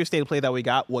 Last year's State of Play that we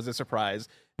got was a surprise.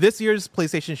 This year's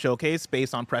PlayStation Showcase,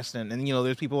 based on precedent, and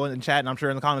there's people in chat, and I'm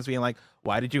sure in the comments being like,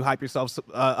 "Why did you hype yourself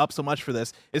up so much for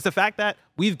this?" It's the fact that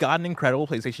we've gotten incredible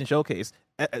PlayStation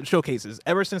showcases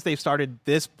ever since they've started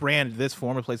this brand, this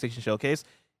form of PlayStation Showcase.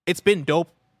 It's been dope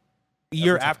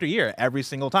year after year, every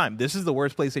single time. This is the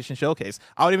worst PlayStation Showcase.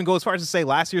 I would even go as far as to say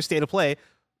last year's State of Play,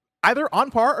 either on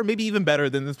par or maybe even better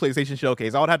than this PlayStation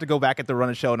Showcase. I would have to go back at the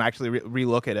run of show and actually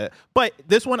re-look at it. But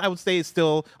this one, I would say, is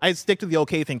still, I'd stick to the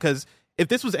okay thing, because if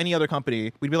this was any other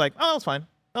company, we'd be like, oh, that's fine.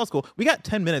 That was cool. We got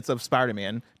 10 minutes of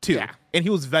Spider-Man 2, and he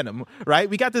was Venom, right?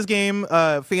 We got this game,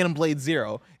 Phantom Blade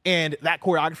 0, and that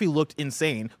choreography looked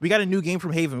insane. We got a new game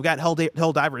from Haven. We got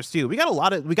Helldivers 2. We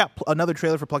got another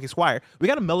trailer for Plucky Squire. We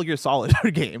got a Metal Gear Solid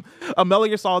game, a Metal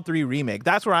Gear Solid 3 remake.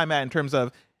 That's where I'm at in terms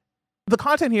of the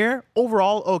content here.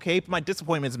 Overall, okay, but my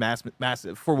disappointment is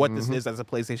massive for what this is as a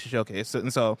PlayStation Showcase.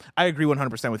 And so I agree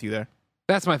 100% with you there.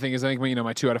 That's my thing. Is I think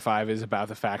my 2 out of 5 is about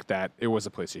the fact that it was a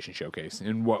PlayStation Showcase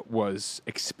and what was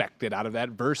expected out of that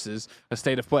versus a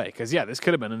State of Play. Because this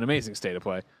could have been an amazing State of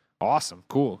Play. Awesome,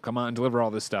 cool. Come on, deliver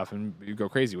all this stuff, and you go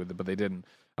crazy with it. But they didn't.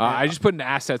 I just put into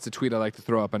assets a tweet I like to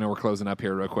throw up. I know we're closing up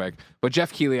here real quick, but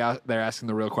Jeff Keighley out there asking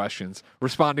the real questions,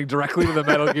 responding directly to the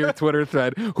Metal Gear Twitter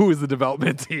thread. Who is the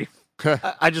development team?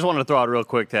 I just wanted to throw out real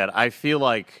quick that I feel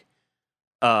like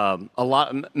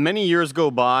many years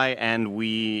go by and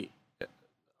we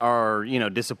are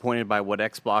disappointed by what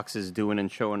Xbox is doing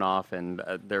and showing off, and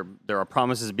there are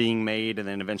promises being made, and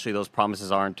then eventually those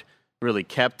promises aren't really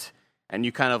kept, and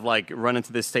you kind of run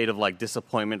into this state of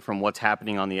disappointment from what's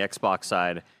happening on the Xbox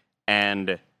side.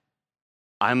 And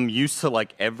I'm used to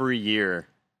every year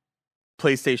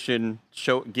PlayStation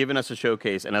giving us a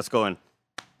showcase and us going,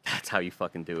 that's how you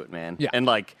fucking do it, man. And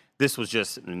this was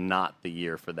just not the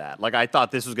year for that. I thought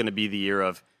this was going to be the year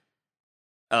of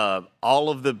all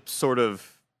of the sort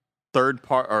of third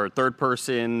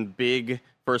person big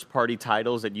first party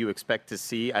titles that you expect to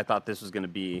see. I thought this was going to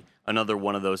be another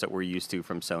one of those that we're used to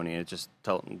from Sony, and it just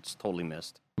totally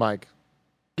missed. Mike.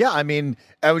 Yeah, I mean,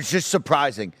 it was just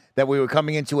surprising that we were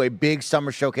coming into a big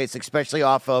summer showcase, especially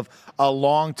off of a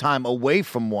long time away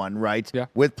from one, right? Yeah.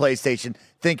 With PlayStation,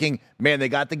 thinking, man, they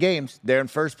got the games. They're in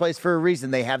first place for a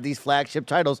reason. They have these flagship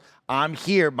titles. I'm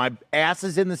here. My ass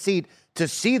is in the seat to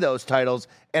see those titles,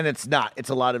 and it's not. It's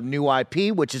a lot of new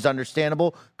IP, which is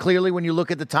understandable. Clearly, when you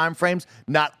look at the time frames,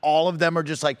 not all of them are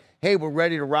just like, hey, we're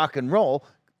ready to rock and roll.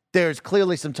 There's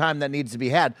clearly some time that needs to be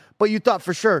had. But you thought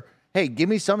for sure, hey, give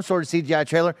me some sort of CGI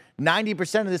trailer.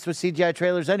 90% of this was CGI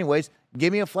trailers anyways.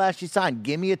 Give me a flashy sign.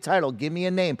 Give me a title. Give me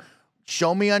a name.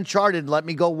 Show me Uncharted and let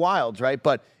me go wild, right?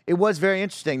 But it was very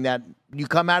interesting that you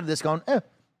come out of this going,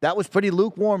 that was pretty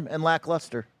lukewarm and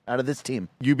lackluster out of this team.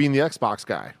 You being the Xbox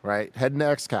guy, right? Heading to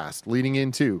XCast, leading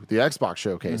into the Xbox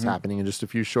showcase happening in just a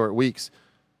few short weeks.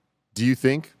 Do you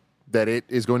think that it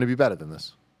is going to be better than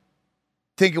this.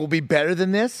 Think it will be better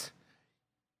than this?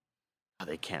 Oh,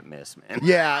 they can't miss, man.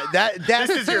 Yeah, that's This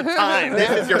is your time.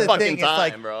 This is your the fucking thing. It's time,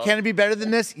 like, bro. Can it be better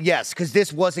than this? Yes, because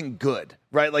this wasn't good,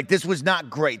 right? Like, this was not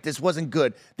great. This wasn't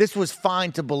good. This was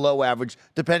fine to below average,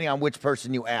 depending on which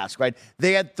person you ask, right?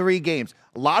 They had 3 games.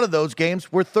 A lot of those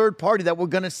games were third party that we're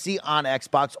going to see on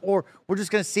Xbox, or we're just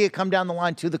going to see it come down the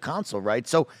line to the console, right?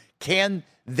 So can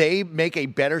they make a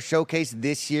better showcase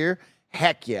this year?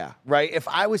 Heck yeah, right? If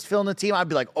I was filling the team, I'd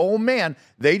be like, oh man,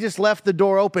 they just left the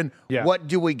door open. Yeah. What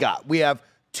do we got? We have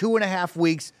 2.5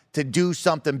 weeks to do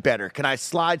something better. Can I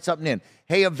slide something in?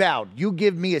 Hey, Avowed, you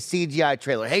give me a CGI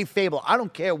trailer. Hey, Fable, I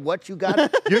don't care what you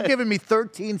got. You're giving me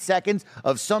 13 seconds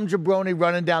of some jabroni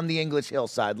running down the English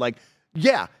hillside. Like,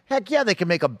 yeah, heck yeah, they can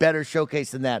make a better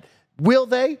showcase than that. Will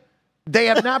they? They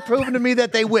have not proven to me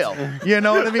that they will. You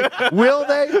know what I mean? Will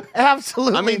they?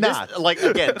 Absolutely I mean, not.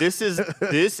 this is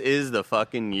the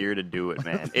fucking year to do it,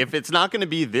 man. If it's not going to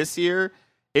be this year,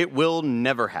 it will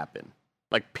never happen.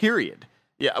 Like, period.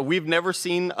 Yeah, we've never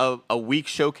seen a week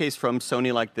showcase from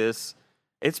Sony like this.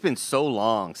 It's been so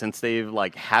long since they've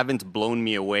haven't blown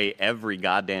me away every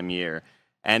goddamn year.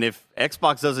 And if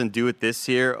Xbox doesn't do it this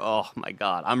year, oh my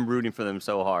God, I'm rooting for them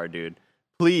so hard, dude.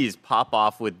 Please pop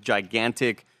off with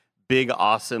gigantic, big,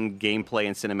 awesome gameplay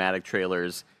and cinematic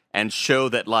trailers and show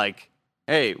that,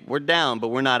 hey, we're down, but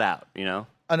we're not out, you know?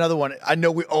 Another one. I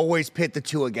know we always pit the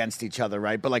two against each other,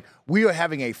 right? But we are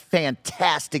having a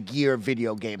fantastic year of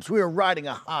video games. We are riding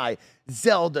a high.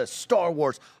 Zelda, Star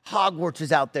Wars, Hogwarts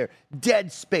is out there,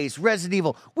 Dead Space, Resident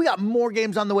Evil. We got more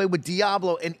games on the way with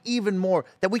Diablo and even more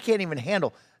that we can't even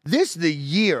handle. This is the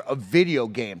year of video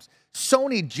games.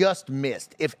 Sony just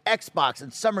missed. If Xbox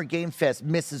and Summer Game Fest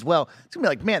miss as well, it's going to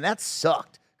be like, man, that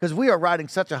sucked. Because we are riding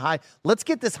such a high. Let's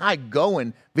get this high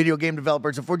going, video game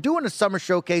developers. If we're doing a summer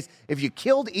showcase, if you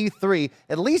killed E3,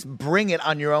 at least bring it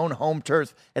on your own home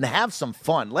turf and have some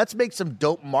fun. Let's make some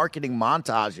dope marketing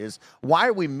montages. Why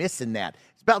are we missing that?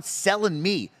 It's about selling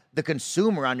me, the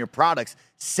consumer, on your products.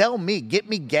 Sell me. Get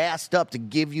me gassed up to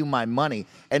give you my money.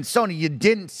 And Sony, you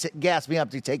didn't gas me up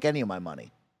to take any of my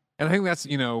money. And I think that's,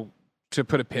 to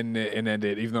put a pin in it and end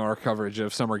it, even though our coverage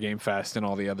of Summer Game Fest and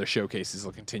all the other showcases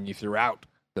will continue throughout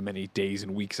the many days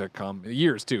and weeks that come,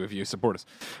 years too, if you support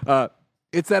us.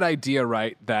 It's that idea,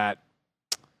 right, that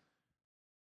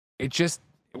it just,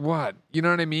 what? You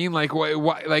know what I mean?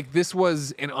 This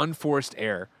was an unforced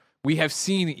error. We have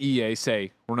seen EA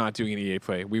say, we're not doing an EA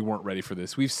Play. We weren't ready for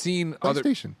this. We've seen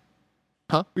PlayStation.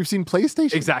 We've seen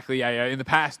PlayStation. Exactly, yeah, in the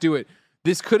past do it.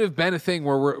 This could have been a thing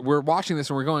where we're watching this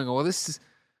and we're going, well,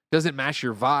 doesn't match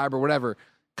your vibe or whatever.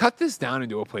 Cut this down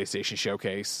into a PlayStation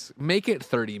showcase. Make it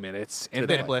 30 minutes. And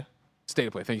State of play. State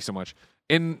of play. Thank you so much.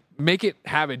 And make it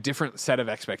have a different set of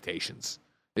expectations.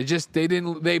 They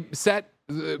set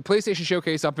the PlayStation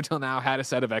showcase up until now had a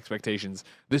set of expectations.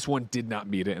 This one did not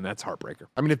meet it, and that's heartbreaker.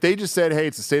 I mean, if they just said, hey,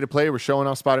 it's a state of play, we're showing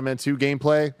off Spider-Man 2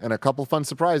 gameplay and a couple fun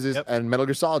surprises, and Metal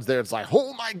Gear Solid's there, it's like,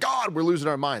 oh my God, we're losing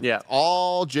our minds. Yeah. It's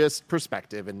all just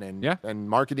perspective and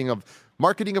marketing of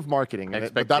marketing.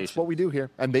 But that's what we do here.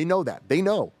 And they know that. They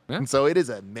know. Yeah. And so it is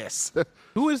a miss.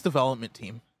 Who is development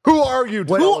team? Who are you?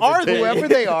 Who are they? Whoever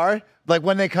they are,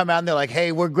 when they come out and they're like,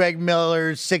 hey, we're Greg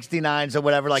Miller's 69s or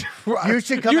whatever, you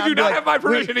should come out. You do not have my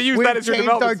permission to use that as your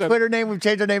development. We've changed our Twitter name. We've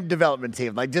changed our name to Development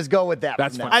Team. Just go with that.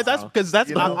 That's fine. That's because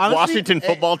that's honestly, Washington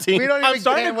football team. We don't even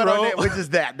care what our name, which is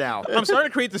that now. I'm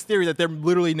starting to create this theory that they're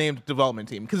literally named Development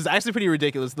Team because it's actually pretty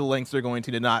ridiculous the lengths they're going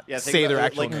to not say their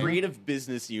actual name. Creative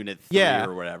Business Unit 3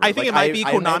 or whatever. I think it might be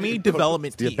Konami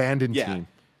Development Team. The abandoned team.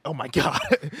 Oh my God.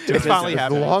 It's finally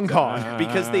happening. Long gone.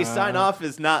 Because they sign off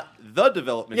as not the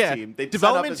development team. They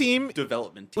development team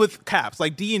development team. With caps.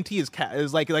 D and T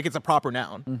is like it's a proper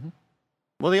noun. Mm-hmm.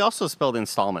 Well, they also spelled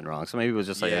installment wrong, so maybe it was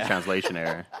just a translation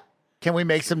error. Can we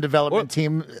make some Development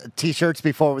Team T-shirts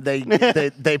before they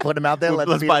put them out there?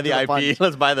 Let's buy the IP.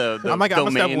 Let's buy the I'm going to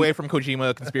step domain. away from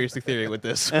Kojima conspiracy theory with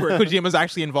this, where Kojima's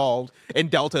actually involved,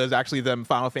 and Delta is actually them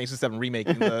Final Fantasy VII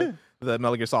remaking the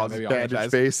Metal Gear Solid franchise.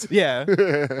 Space. Yeah.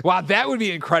 Wow, that would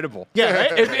be incredible. Yeah,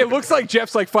 right? It looks like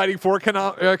Jeff's fighting for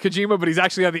Kojima, but he's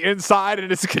actually on the inside,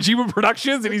 and it's Kojima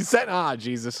Productions, and he's set.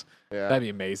 Jesus. Yeah. That'd be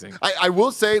amazing. I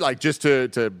will say, just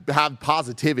to have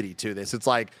positivity to this, it's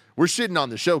we're shitting on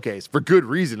the showcase for good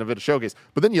reason of it a showcase.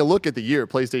 But then you look at the year of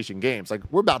PlayStation games.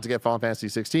 We're about to get Final Fantasy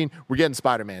 16. We're getting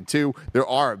Spider-Man 2. There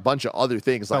are a bunch of other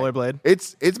things. Rollerblade.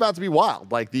 It's about to be wild.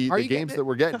 The games that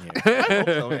we're getting here. I hope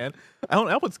so, man. I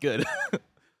hope it's good.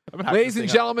 Ladies and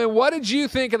gentlemen, what did you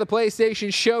think of the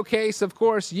PlayStation Showcase? Of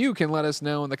course, you can let us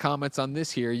know in the comments on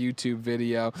this here YouTube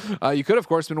video. You could, of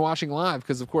course, been watching live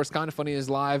because, of course, Kinda Funny is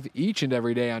live each and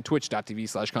every day on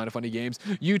twitch.tv/KindaFunnyGames,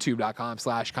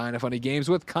 youtube.com/KindaFunnyGames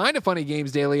with Kinda Funny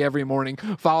Games daily every morning,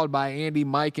 followed by Andy,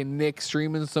 Mike, and Nick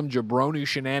streaming some jabroni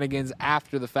shenanigans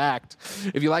after the fact.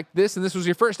 If you like this and this was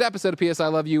your first episode of PS I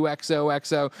Love You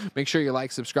XOXO, make sure you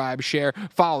like, subscribe, share,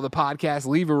 follow the podcast,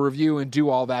 leave a review, and do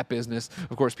all that business.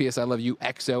 Of course, PS I Love You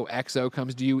XOXO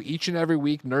comes to you each and every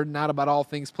week, nerding out about all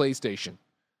things PlayStation.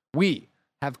 We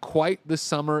have quite the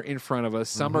summer in front of us.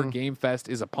 Summer Game Fest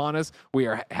is upon us. We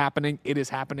are happening. It is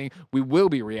happening. We will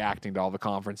be reacting to all the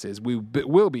conferences. We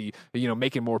will be,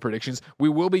 making more predictions. We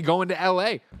will be going to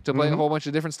LA to play a whole bunch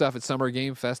of different stuff at Summer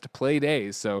Game Fest play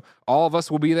days. So all of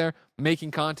us will be there making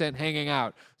content, hanging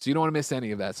out. So you don't want to miss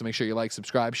any of that. So make sure you like,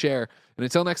 subscribe, share. And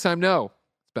until next time, it's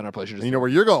been our pleasure. You know where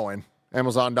you're going.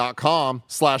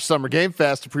 Amazon.com/Summer Game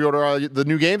Fest to pre-order all the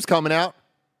new games coming out.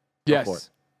 Yes.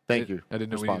 Thank you. I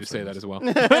didn't know we needed to say that as well.